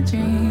my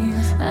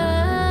dreams.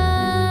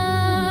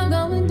 I'm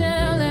going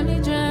down, let me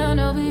drown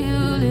over you,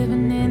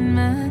 living in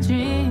my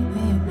dreams.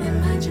 In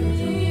my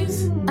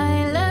dreams.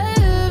 I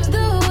love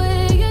the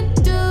way you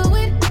do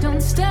it,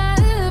 don't stop,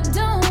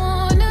 don't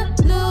wanna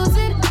lose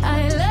it.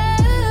 I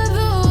love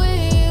the way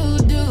you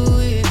do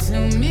it to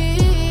me.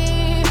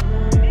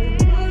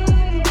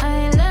 I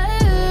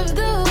love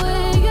the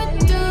way you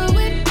do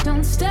it,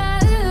 don't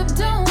stop,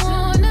 don't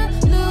wanna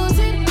lose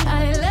it. I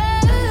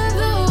love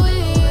the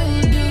way you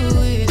do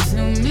it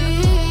to me.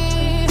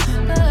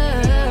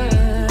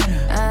 But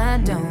I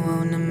don't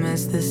wanna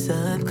mess this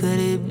up. Could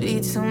it be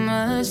too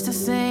much to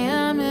say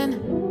I'm in?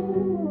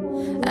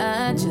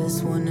 I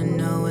just wanna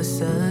know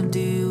what's up. Do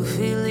you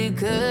feel it?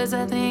 'Cause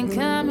I think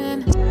I'm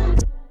in.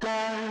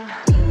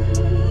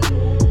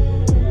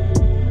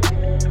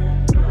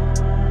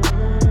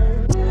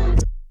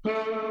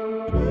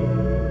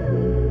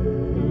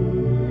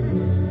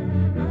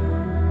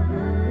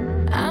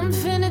 I'm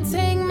finna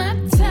take my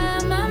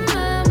time, my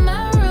mind,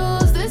 my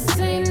rules. This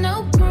ain't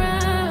no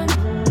crime.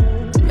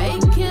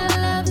 Making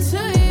love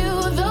to you,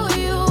 though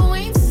you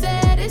ain't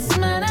said it's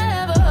mine. I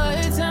have a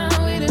hard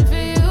time waiting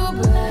for you,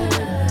 but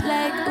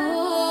like,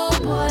 ooh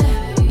boy,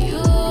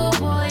 you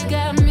boy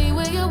got me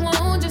where you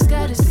want. Just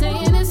gotta say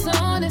it, it's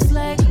on. It's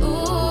like,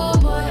 ooh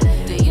boy,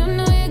 do you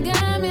know you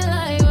got me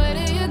like, where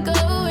do you go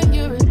when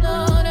you're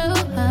alone?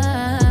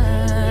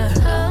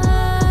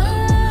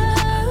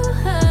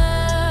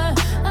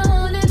 I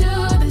wanna do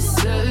this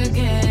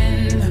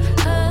again.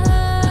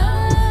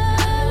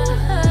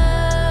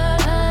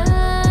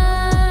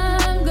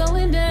 I'm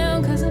going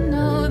down 'cause I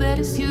know that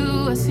it's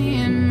you I see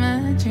in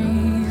my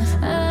dreams.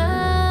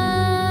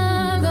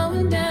 I'm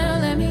going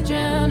down, let me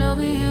drown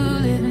over you,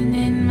 living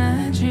in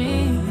my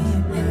dreams.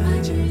 In my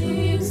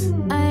dreams.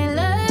 I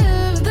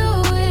love the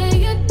way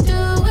you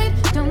do it,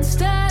 don't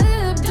stop,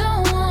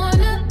 don't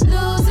wanna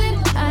lose it.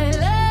 I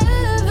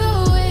love the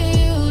way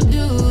you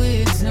do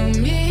it to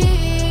me.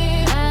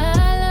 I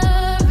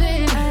love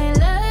it. I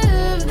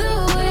love the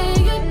way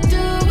you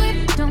do it,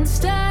 don't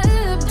stop,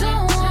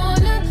 don't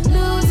wanna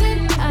lose it.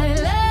 I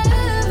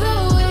love the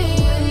way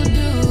you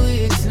do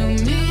it to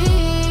me.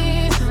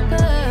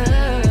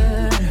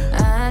 But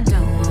I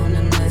don't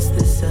wanna mess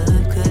this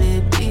up. Could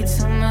it be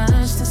too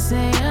much to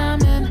say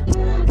I'm in?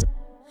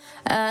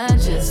 I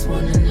just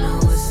wanna know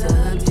what's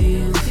up. Do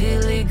you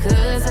feel it?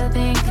 'Cause I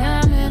think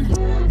I'm in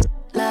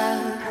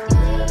love.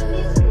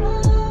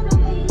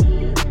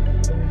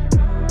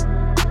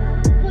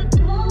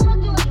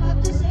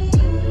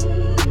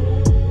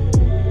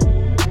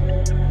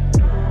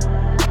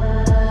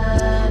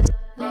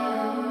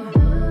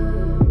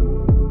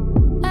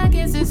 I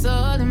guess it's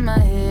all in my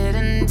head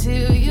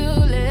until you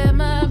let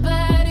my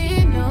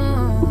body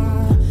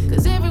know.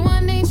 'Cause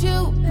everyone needs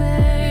you,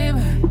 babe.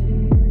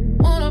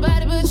 Won't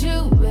nobody but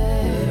you,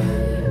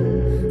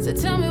 babe. So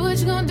tell me what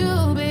you gonna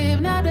do, babe.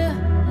 Not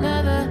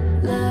another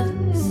love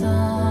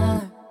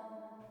song.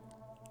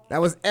 That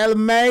was El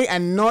May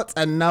and Not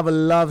Another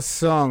Love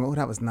Song. Oh,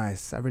 that was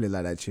nice. I really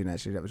like that tune,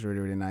 actually. That was really,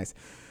 really nice.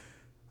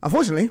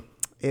 Unfortunately,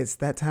 it's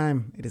that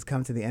time. It has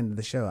come to the end of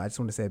the show. I just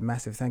want to say a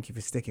massive thank you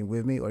for sticking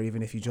with me, or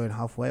even if you joined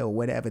halfway or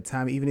whatever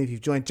time, even if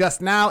you've joined just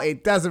now,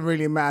 it doesn't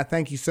really matter.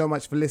 Thank you so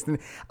much for listening.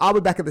 I'll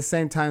be back at the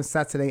same time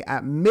Saturday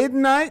at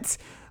midnight.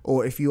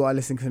 Or if you are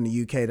listening from the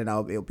UK, then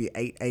it'll be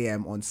 8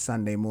 a.m. on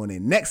Sunday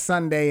morning. Next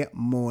Sunday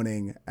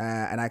morning.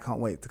 And I can't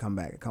wait to come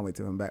back. I can't wait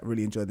to come back.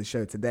 Really enjoyed the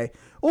show today.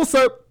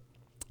 Also,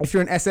 if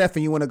you're in SF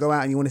and you want to go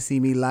out and you want to see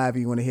me live,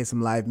 and you want to hear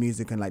some live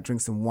music and like drink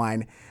some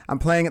wine, I'm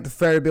playing at the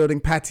Ferry Building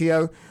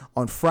patio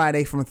on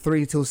Friday from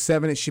 3 till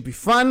 7. It should be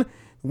fun.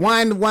 The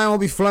wine will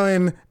be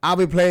flowing. I'll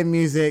be playing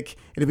music.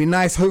 It'll be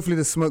nice. Hopefully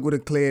the smoke would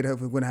have cleared.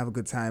 Hopefully we're going to have a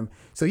good time.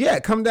 So yeah,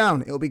 come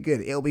down. It'll be good.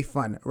 It'll be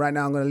fun. Right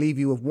now I'm going to leave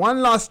you with one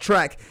last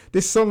track.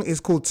 This song is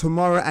called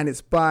Tomorrow and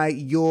it's by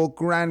Your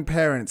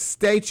Grandparents.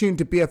 Stay tuned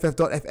to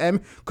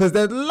BFF.FM because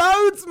there's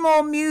loads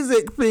more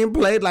music being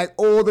played like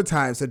all the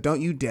time. So don't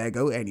you dare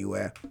go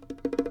anywhere.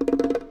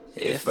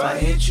 If I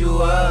hit you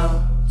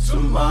up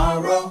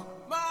tomorrow,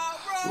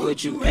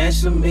 would you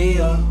answer me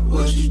or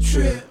would you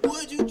trip?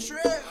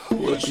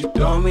 Would you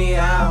throw me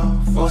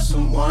out for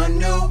someone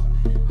new?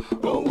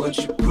 Or would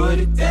you put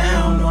it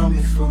down on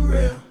me for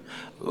real?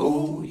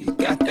 Ooh, you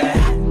got that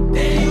hot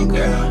damn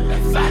girl,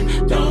 that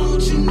fire,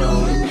 don't you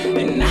know it?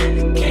 And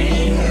I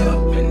can't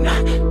help it,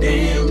 not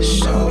damn to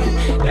show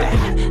it. That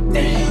hot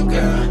damn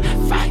girl,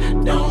 that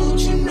fire, don't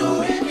you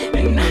know it?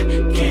 And I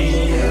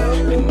can't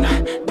help it,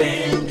 not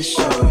damn to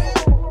show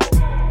it.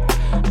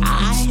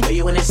 I hear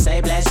you when they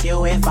say bless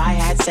you if I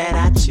had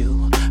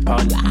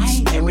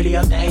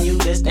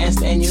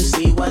Can you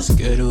see what's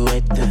good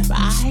with the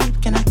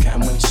vibe? Can I come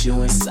with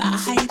you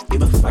inside?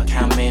 Give a fuck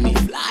how many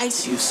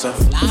flights you so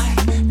fly.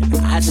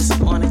 I just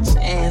want a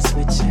chance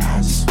with you. I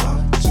just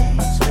want a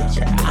chance with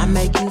you. I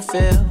make you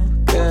feel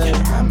good.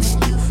 I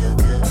make you feel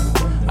good.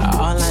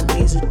 All I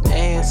need is a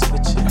dance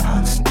with you.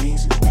 All I need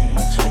is a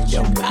dance with you.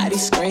 Your body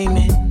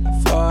screaming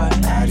for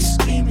it. Body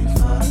screaming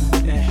for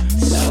it. Yeah.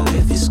 So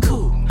if it's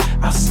cool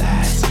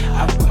outside,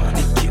 I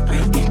wanna get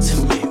real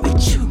intimate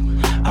with you.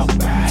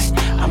 Alright,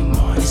 I'm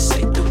on it,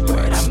 say the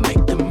word, I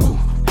make the move.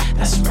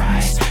 That's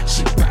right,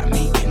 she brought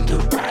me in the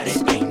ride,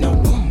 it ain't no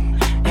room.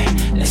 Hey,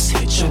 let's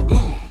hit your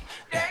room.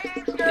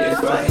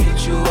 If I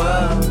hit you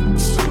up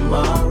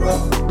tomorrow,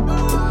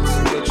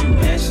 would you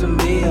answer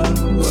me or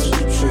would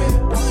you trip?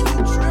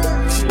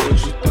 Would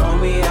you throw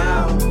me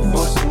out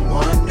for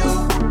someone new?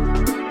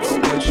 Or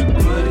would you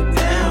put it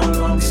down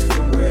on me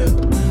for real?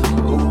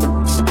 Ooh,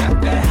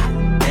 got that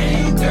hot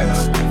thing, girl,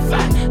 if I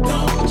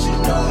don't you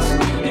know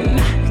it? And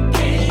I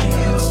can't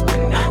help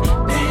but not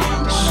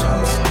damn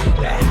sure.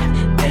 That hot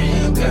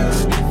thing, girl,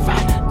 if I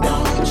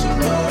don't you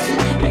know it?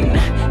 And I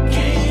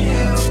can't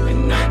help but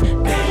not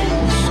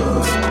damn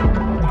sure.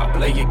 I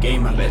play your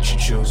game, I let you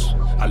choose.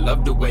 I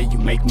love the way you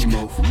make me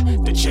move.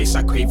 The chase,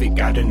 I crave it,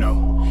 gotta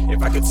know.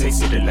 If I could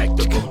taste it,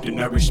 delectable. The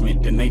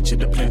nourishment, the nature,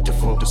 the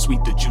plentiful. The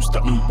sweet, the juice,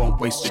 the won't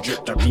waste the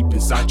drip. I reap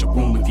inside your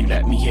womb. If you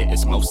let me hit,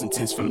 it's most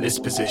intense from this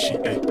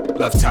position. Ay.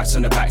 Love taps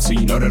on the back, so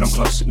you know that I'm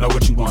close. Know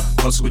what you want,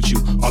 close with you.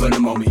 All in the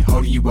moment,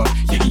 holding you up,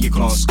 getting your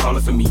claws.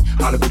 Calling for me,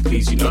 holler but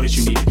please, you know that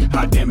you need it.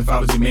 Hot damn, if I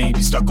was your man,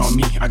 be stuck on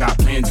me. I got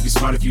plans to be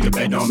smart if you to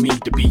bet on me.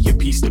 To be your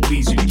piece, to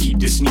please you, to keep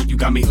this neat. You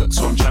got me hooked,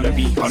 so I'm trying to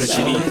be all that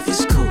you need. If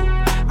it's cool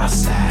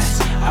outside,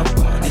 I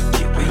wanna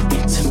get real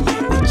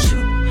intimate with you.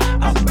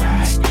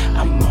 Alright,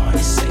 I'm on it,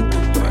 say the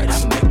word, I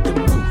make the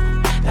move.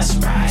 That's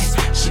right,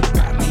 she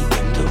brought me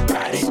in the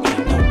ride, it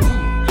ain't no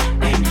room.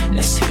 Hey,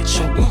 let's hit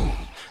your room.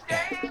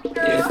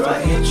 If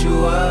I hit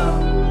you up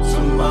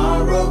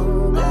tomorrow,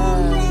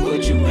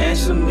 would you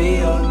answer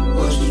me or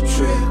would you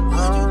trip?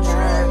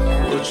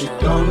 Would you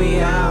throw me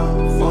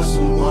out for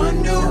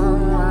someone new?